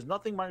do? There's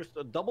nothing.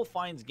 Double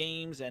Fine's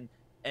games and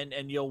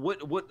you know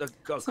what the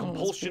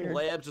Compulsion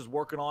Labs is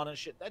working on and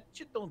shit. That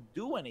shit don't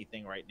do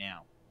anything right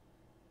now.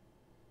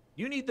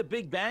 You need the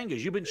big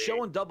bangers. You've been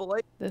showing Double A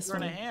this for a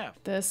one, year and a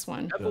half. This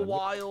one.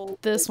 Everwild.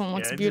 This one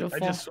looks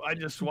beautiful. I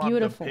just swapped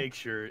the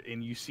picture,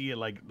 and you see it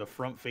like the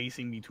front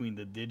facing between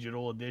the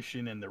digital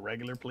edition and the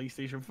regular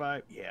PlayStation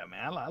 5. Yeah,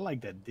 man, I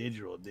like that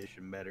digital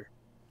edition better.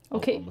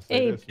 Okay,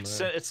 Abe.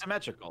 It's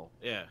symmetrical.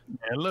 Yeah.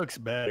 It looks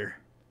better.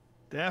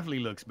 Definitely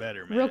looks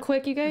better, man. Real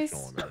quick, you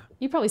guys.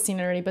 You've probably seen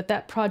it already, but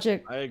that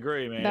project. I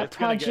agree, man. That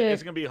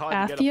it's gonna be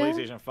hard to get a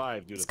PlayStation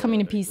 5, dude. It's coming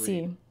to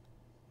PC.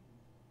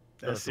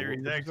 That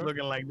Series X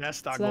looking like that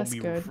stock gonna be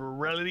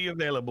readily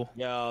available.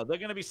 Yeah, they're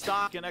gonna be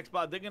stocking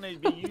Xbox. They're gonna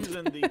be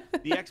using the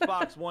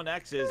Xbox One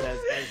X's as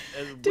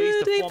Dude,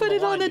 ways to they form put the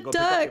it on line a to go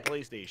pick up duck. the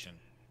PlayStation.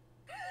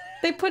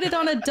 They put it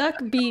on a duck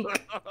beak.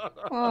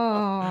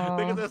 Oh.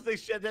 Look at this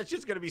thing. That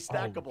shit's gonna be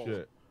stackable. Oh,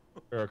 shit.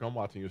 Eric, I'm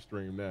watching your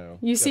stream now.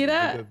 You see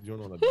that?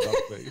 On a duck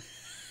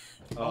face.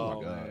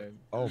 Oh my god. Man.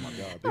 Oh my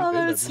god. Oh,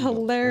 that's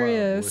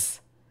hilarious.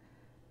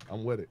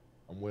 I'm with it.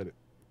 I'm with it.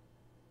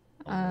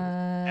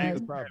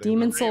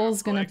 Demon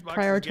Soul's gonna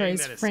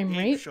prioritize frame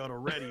rate.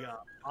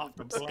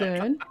 That's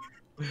good.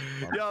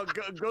 Yo,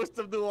 Ghost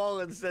of New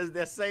Orleans says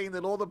they're saying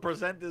that all the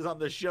presenters on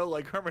the show,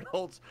 like Herman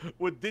Holtz,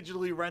 were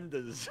digitally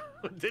renders.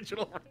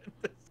 Digital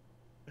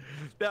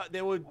renders.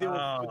 They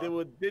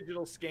were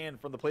digital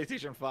scanned from the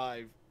PlayStation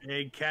 5.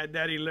 Hey, Cat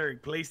Daddy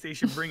Lurk,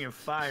 PlayStation bringing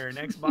fire, and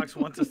Xbox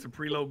wants us to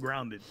preload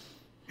Grounded.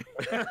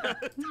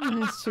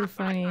 That's too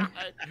funny.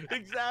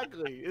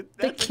 Exactly.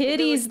 The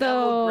kitties,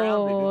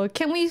 though.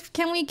 Can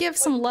we give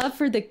some love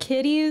for the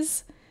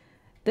kitties,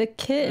 the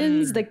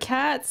kittens, the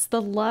cats,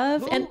 the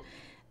love,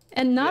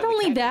 and not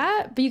only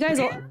that, but you guys,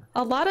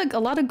 a lot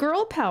of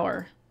girl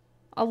power,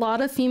 a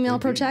lot of female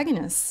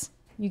protagonists.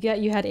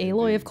 You had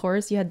Aloy, of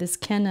course. You had this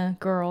Kenna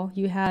girl.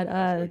 You had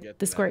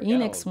the Square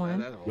Enix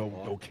one.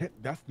 Yo,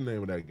 that's the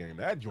name of that game.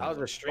 That I was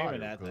just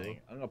streaming that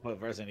thing. I'm gonna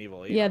put Resident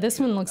Evil 8. Yeah, this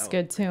one looks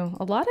good too.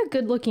 A lot of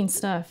good-looking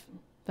stuff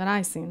that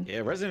I've seen. Yeah,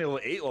 Resident Evil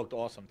 8 looked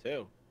awesome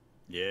too.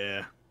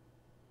 Yeah.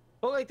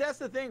 Well, like that's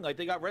the thing. Like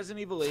they got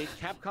Resident Evil 8,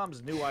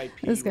 Capcom's new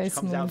IP, This which guy's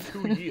comes out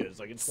smooth. 2 years,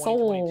 like in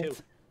 2022.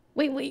 Sold.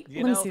 Wait,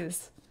 let me see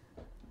this.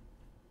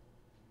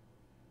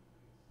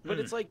 But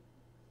it's like,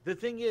 the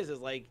thing is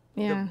like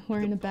yeah,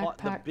 wearing a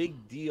backpack. The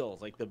big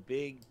deals, like the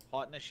big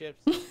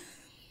partnerships.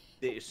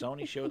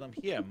 Sony showed them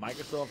here.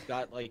 Microsoft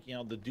got like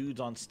the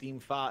dudes on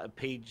Steam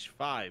page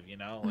 5.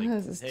 Like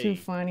this is too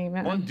funny,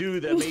 man. One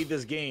dude that made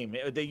this game.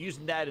 They're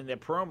using that in their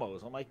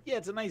promos. I'm like, yeah,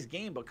 it's a nice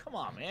game, but come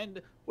on, man.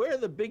 Where are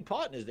the big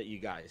partners that you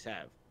guys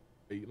have?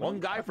 One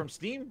guy from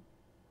Steam.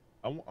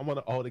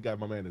 The guy,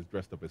 my man, is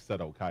dressed up as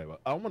Seto Kaiba.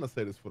 I want to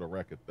say this for the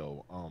record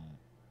though.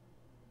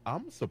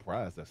 I'm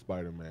surprised that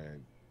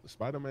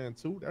Spider-Man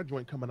 2, that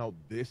joint coming out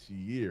this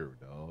year,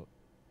 dog.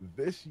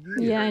 This year.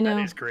 Yeah, I know.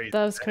 That is crazy.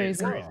 That was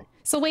crazy.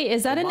 So wait,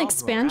 is that an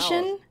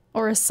expansion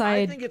or a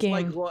side game?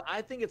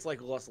 I think it's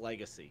like Lost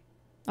Legacy.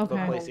 Okay.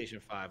 For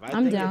PlayStation 5.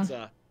 I'm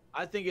down.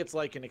 I think it's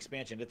like an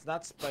expansion. It's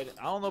not I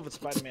don't know if it's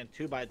Spider-Man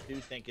 2, but I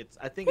think it's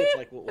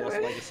like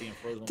Lost Legacy and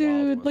Frozen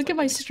Dude, Wilds. look at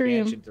my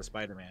stream. To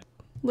Spider-Man.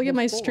 Look at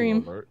my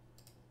stream.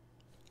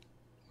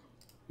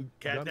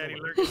 Cat Daddy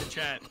Lurk in the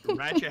chat.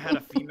 Ratchet had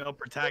a female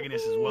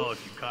protagonist as well,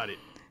 if you caught it.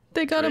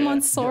 They got him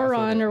on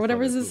Sauron or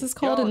whatever this is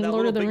called in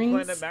Lord of the Rings.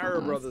 Planet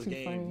Mario Brothers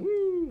game.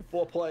 Woo,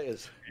 4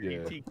 players.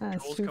 Yeah.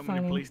 That's too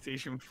coming funny. to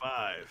PlayStation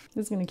 5.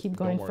 This is gonna keep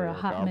going for a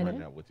hot minute. I'll run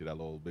that with you, that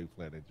little Big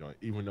Planet joint.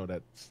 Even though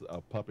that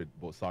puppet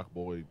sock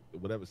boy,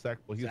 whatever sack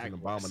boy, he's an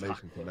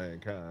abomination to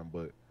mankind.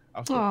 But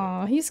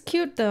aw, he's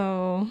cute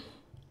though.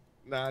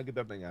 Nah, get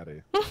that thing out of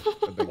here.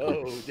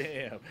 Oh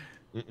damn.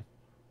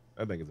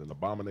 That thing is an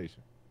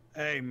abomination.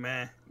 Hey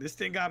man, this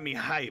thing got me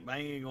hype. I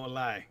ain't gonna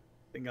lie.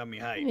 Thing got me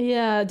hype.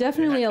 Yeah,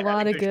 definitely a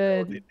lot of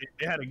good.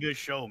 They had a good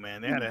show,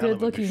 man. They had a hell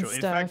of a good show. stuff.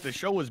 In fact, the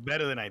show was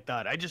better than I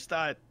thought. I just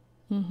thought,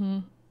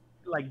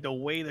 like the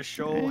way the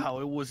show, how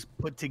it was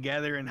put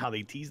together, and how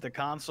they teased the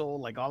console,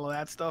 like all of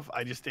that stuff.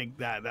 I just think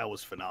that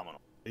was phenomenal.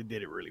 They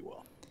did it really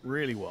well,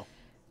 really well.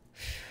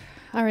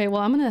 All right,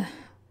 well,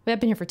 I've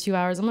been here for 2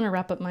 hours. I'm gonna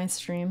wrap up my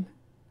stream.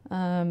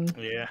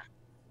 Yeah.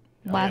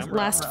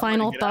 Last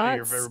final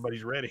thoughts. If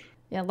everybody's ready.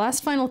 Yeah,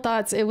 last final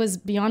thoughts. It was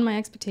beyond my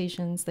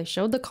expectations. They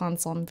showed the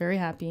console. I'm very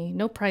happy.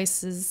 No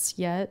prices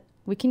yet.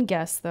 We can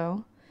guess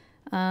though.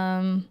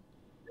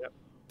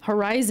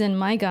 Horizon,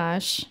 my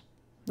gosh,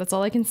 that's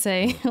all I can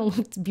say. It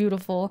looked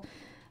beautiful.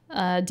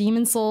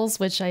 Demon Souls,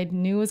 which I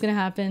knew was gonna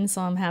happen,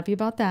 so I'm happy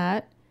about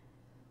that.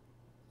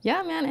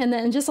 Yeah, man, and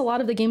then just a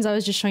lot of the games I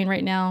was just showing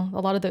right now,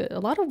 a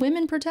lot of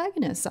women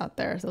protagonists out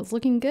there, so it's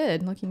looking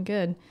good,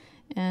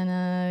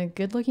 and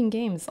good looking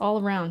games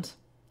all around.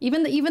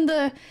 Even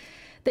the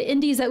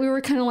indies that we were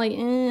kind of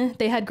like,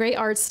 they had great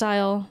art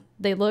style,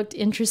 they looked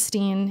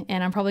interesting,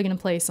 and I'm probably gonna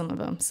play some of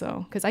them.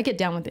 So, because I get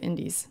down with the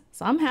indies,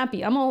 so I'm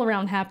happy. I'm all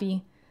around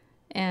happy,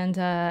 and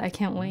I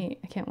can't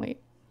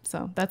wait.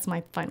 So that's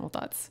my final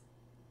thoughts.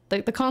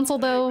 The console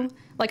though,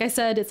 like I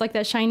said, it's like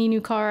that shiny new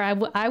car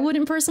I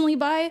wouldn't personally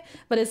buy,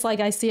 but it's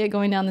like I see it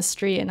going down the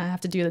street and I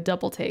have to do the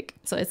double take.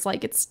 So it's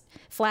like it's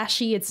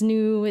flashy, it's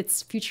new,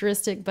 it's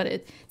futuristic, but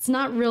it's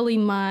not really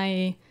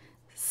my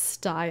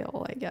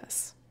style, I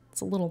guess.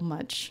 It's a little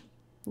much.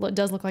 It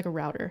does look like a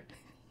router.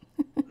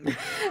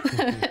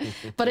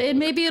 But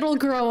maybe it'll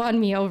grow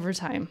on me over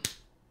time.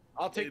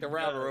 I'll take the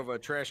router over a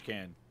trash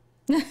can.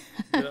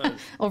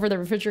 Over the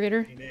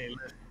refrigerator?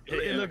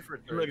 It looks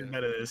better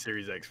than the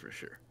Series X for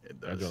sure. It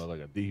does. That's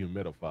like a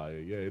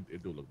dehumidifier. Yeah,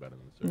 it do look better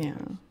than the Series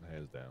X.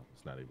 Hands down.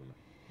 It's not even.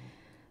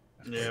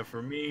 Yeah,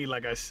 for me,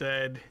 like I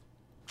said,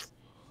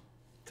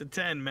 to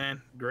 10,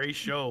 man. Great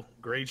show,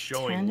 great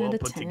showing, well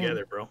put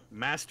together, bro.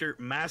 Master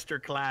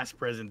class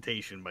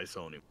presentation by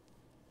Sony.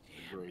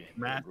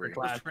 Master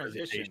class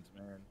presentation,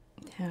 man.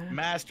 Yeah.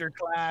 Master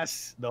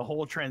class, the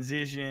whole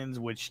transitions,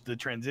 which the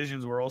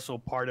transitions were also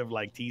part of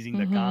like teasing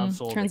the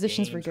console.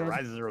 Transitions were good.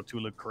 Horizon Zero 2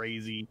 looked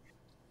crazy.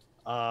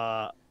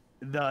 That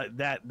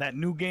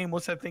new game,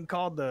 what's that thing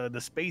called? The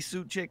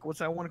spacesuit chick, what's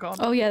that one called?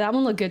 Oh yeah, that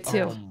one looked good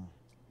too.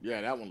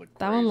 Yeah, that one looked.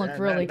 That one looked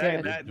really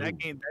good. That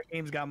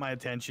game's got my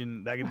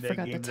attention. That game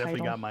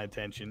definitely got my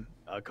attention.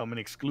 Coming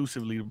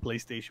exclusively to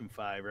PlayStation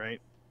 5,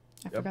 right?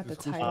 I forgot the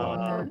title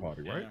on that.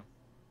 Party, right?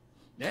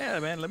 Yeah,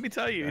 man. Let me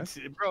tell you,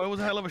 it was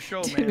a hell of a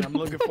show, man. I'm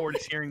looking forward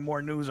to hearing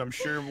more news. I'm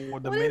sure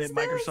the minute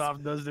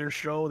Microsoft does their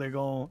show, they're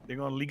gonna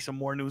leak some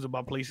more news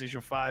about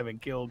PlayStation 5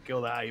 and kill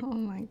the hype. Oh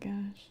my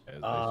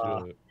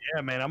gosh.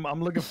 Yeah, man.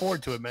 I'm looking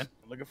forward to it, man.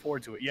 I'm looking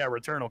forward to it. Yeah,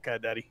 Returnal,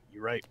 Cat Daddy.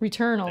 You're right.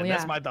 Returnal, and yeah.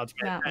 That's my thoughts.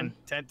 10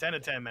 to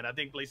 10, man. I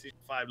think PlayStation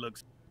 5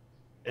 looks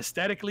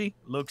aesthetically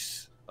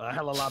a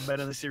hell of a lot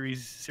better than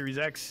Series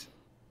X.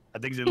 I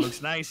think it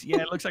looks nice.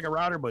 Yeah, it looks like a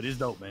router, but it's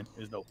dope, man.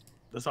 It's dope.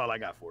 That's all I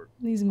got for it.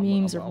 These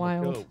memes are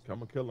wild. I'm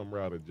gonna kill them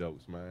router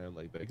jokes, man.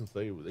 Like they can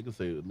say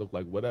it look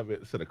like whatever.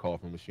 Instead of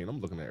coffee machine, I'm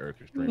looking at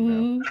Eric's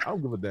stream now. I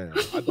don't give a damn.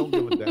 I don't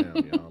give a damn,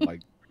 y'all.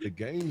 Like the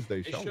games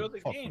they show.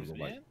 The games, man.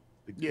 Like,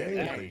 the games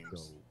they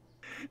show.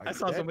 Like, I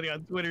saw somebody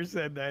on Twitter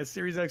said that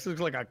Series X looks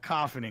like a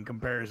coffin in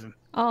comparison.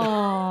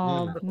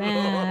 Oh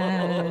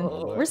man,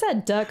 where's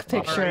that duck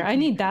picture? I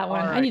need that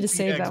one. I need to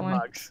save that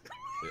one.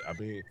 I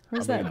mean,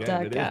 where's that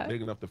duck it is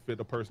big enough to fit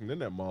a person in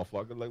that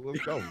motherfucker. Like,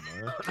 let's go,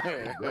 man.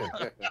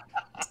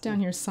 It's down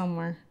here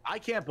somewhere. I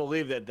can't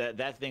believe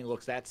that thing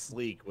looks that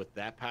sleek with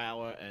that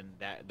power and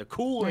the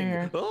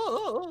cooling.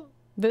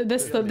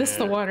 This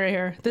the one right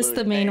here. This is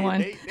the main one.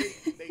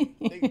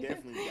 They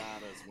definitely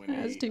got us when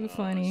that's too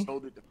funny.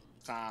 Showed it the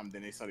time,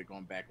 then they started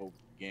going back over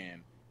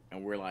again,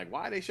 and we're like,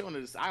 why are they showing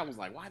this? I was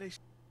like, why are they?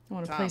 I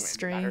want to play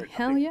Stray.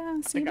 Hell yeah!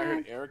 I think I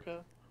heard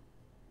Erica.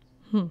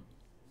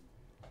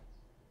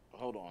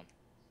 Hold on,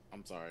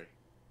 I'm sorry.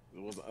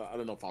 I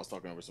don't know if I was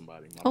talking over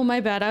somebody. My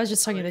bad. I was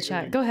just talking to the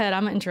chat. Go ahead.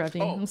 I'm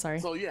interrupting. I'm sorry.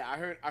 So yeah, I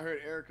heard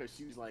Erica.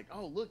 She was like,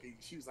 oh look.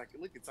 She was like,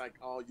 look. It's like,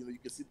 oh, you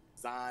can see the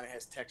design. It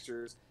has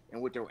textures,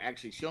 and what they were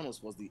actually showing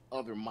us was the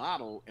other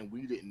model, and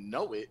we didn't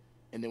know it.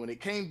 And then when it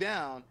came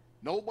down,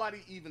 nobody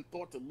even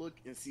thought to look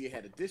and see it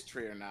had a disc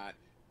tray or not.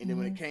 And then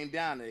when it came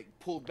down, they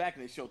pulled back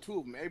and they showed two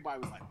of them.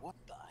 Everybody was like, what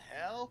the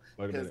hell?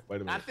 Wait a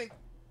minute. I think.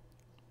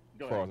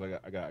 Charles,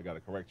 I got to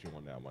correct you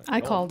on that one.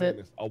 I called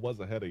it. I was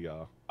ahead of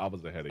y'all.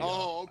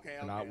 Oh, okay.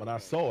 When I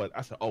saw it,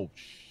 I said, "Oh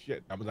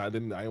shit!" I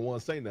didn't want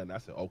to say nothing. I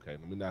said, "Okay,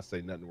 let me not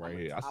say nothing right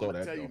here." I saw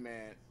that. Tell you,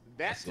 man,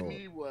 that to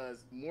me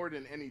was more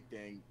than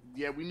anything.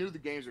 Yeah, we knew the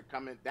games were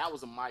coming. That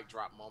was a mic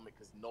drop moment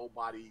because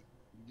nobody.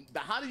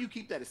 How do you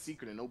keep that a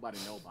secret and nobody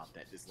know about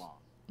that this long?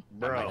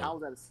 Bro, like, how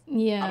is that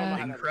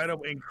yeah,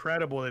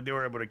 incredible that they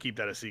were able to keep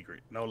that a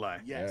secret. No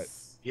lie.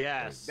 Yes,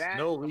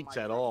 no leaks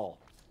at all.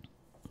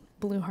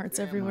 Blue hearts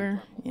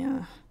everywhere.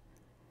 Yeah.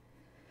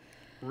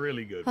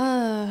 Really good.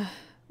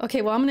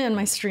 Okay, well, I'm gonna end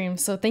my stream.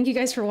 So thank you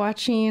guys for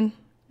watching.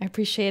 I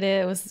appreciate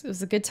it. It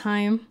was a good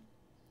time.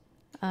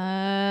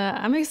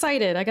 I'm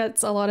excited. I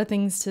got a lot of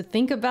things to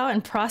think about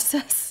and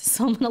process.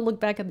 So I'm gonna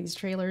look back at these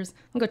trailers.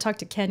 I'm gonna go talk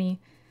to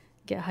Kenny,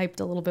 get hyped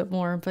a little bit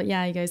more. But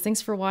yeah, you guys,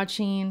 thanks for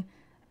watching.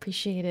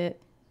 Appreciate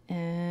it.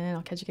 And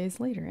I'll catch you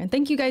guys later. And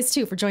thank you guys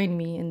too for joining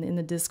me in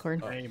the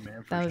Discord. Hey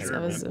man,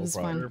 it was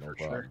fun. For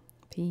sure.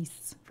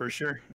 Peace. For sure.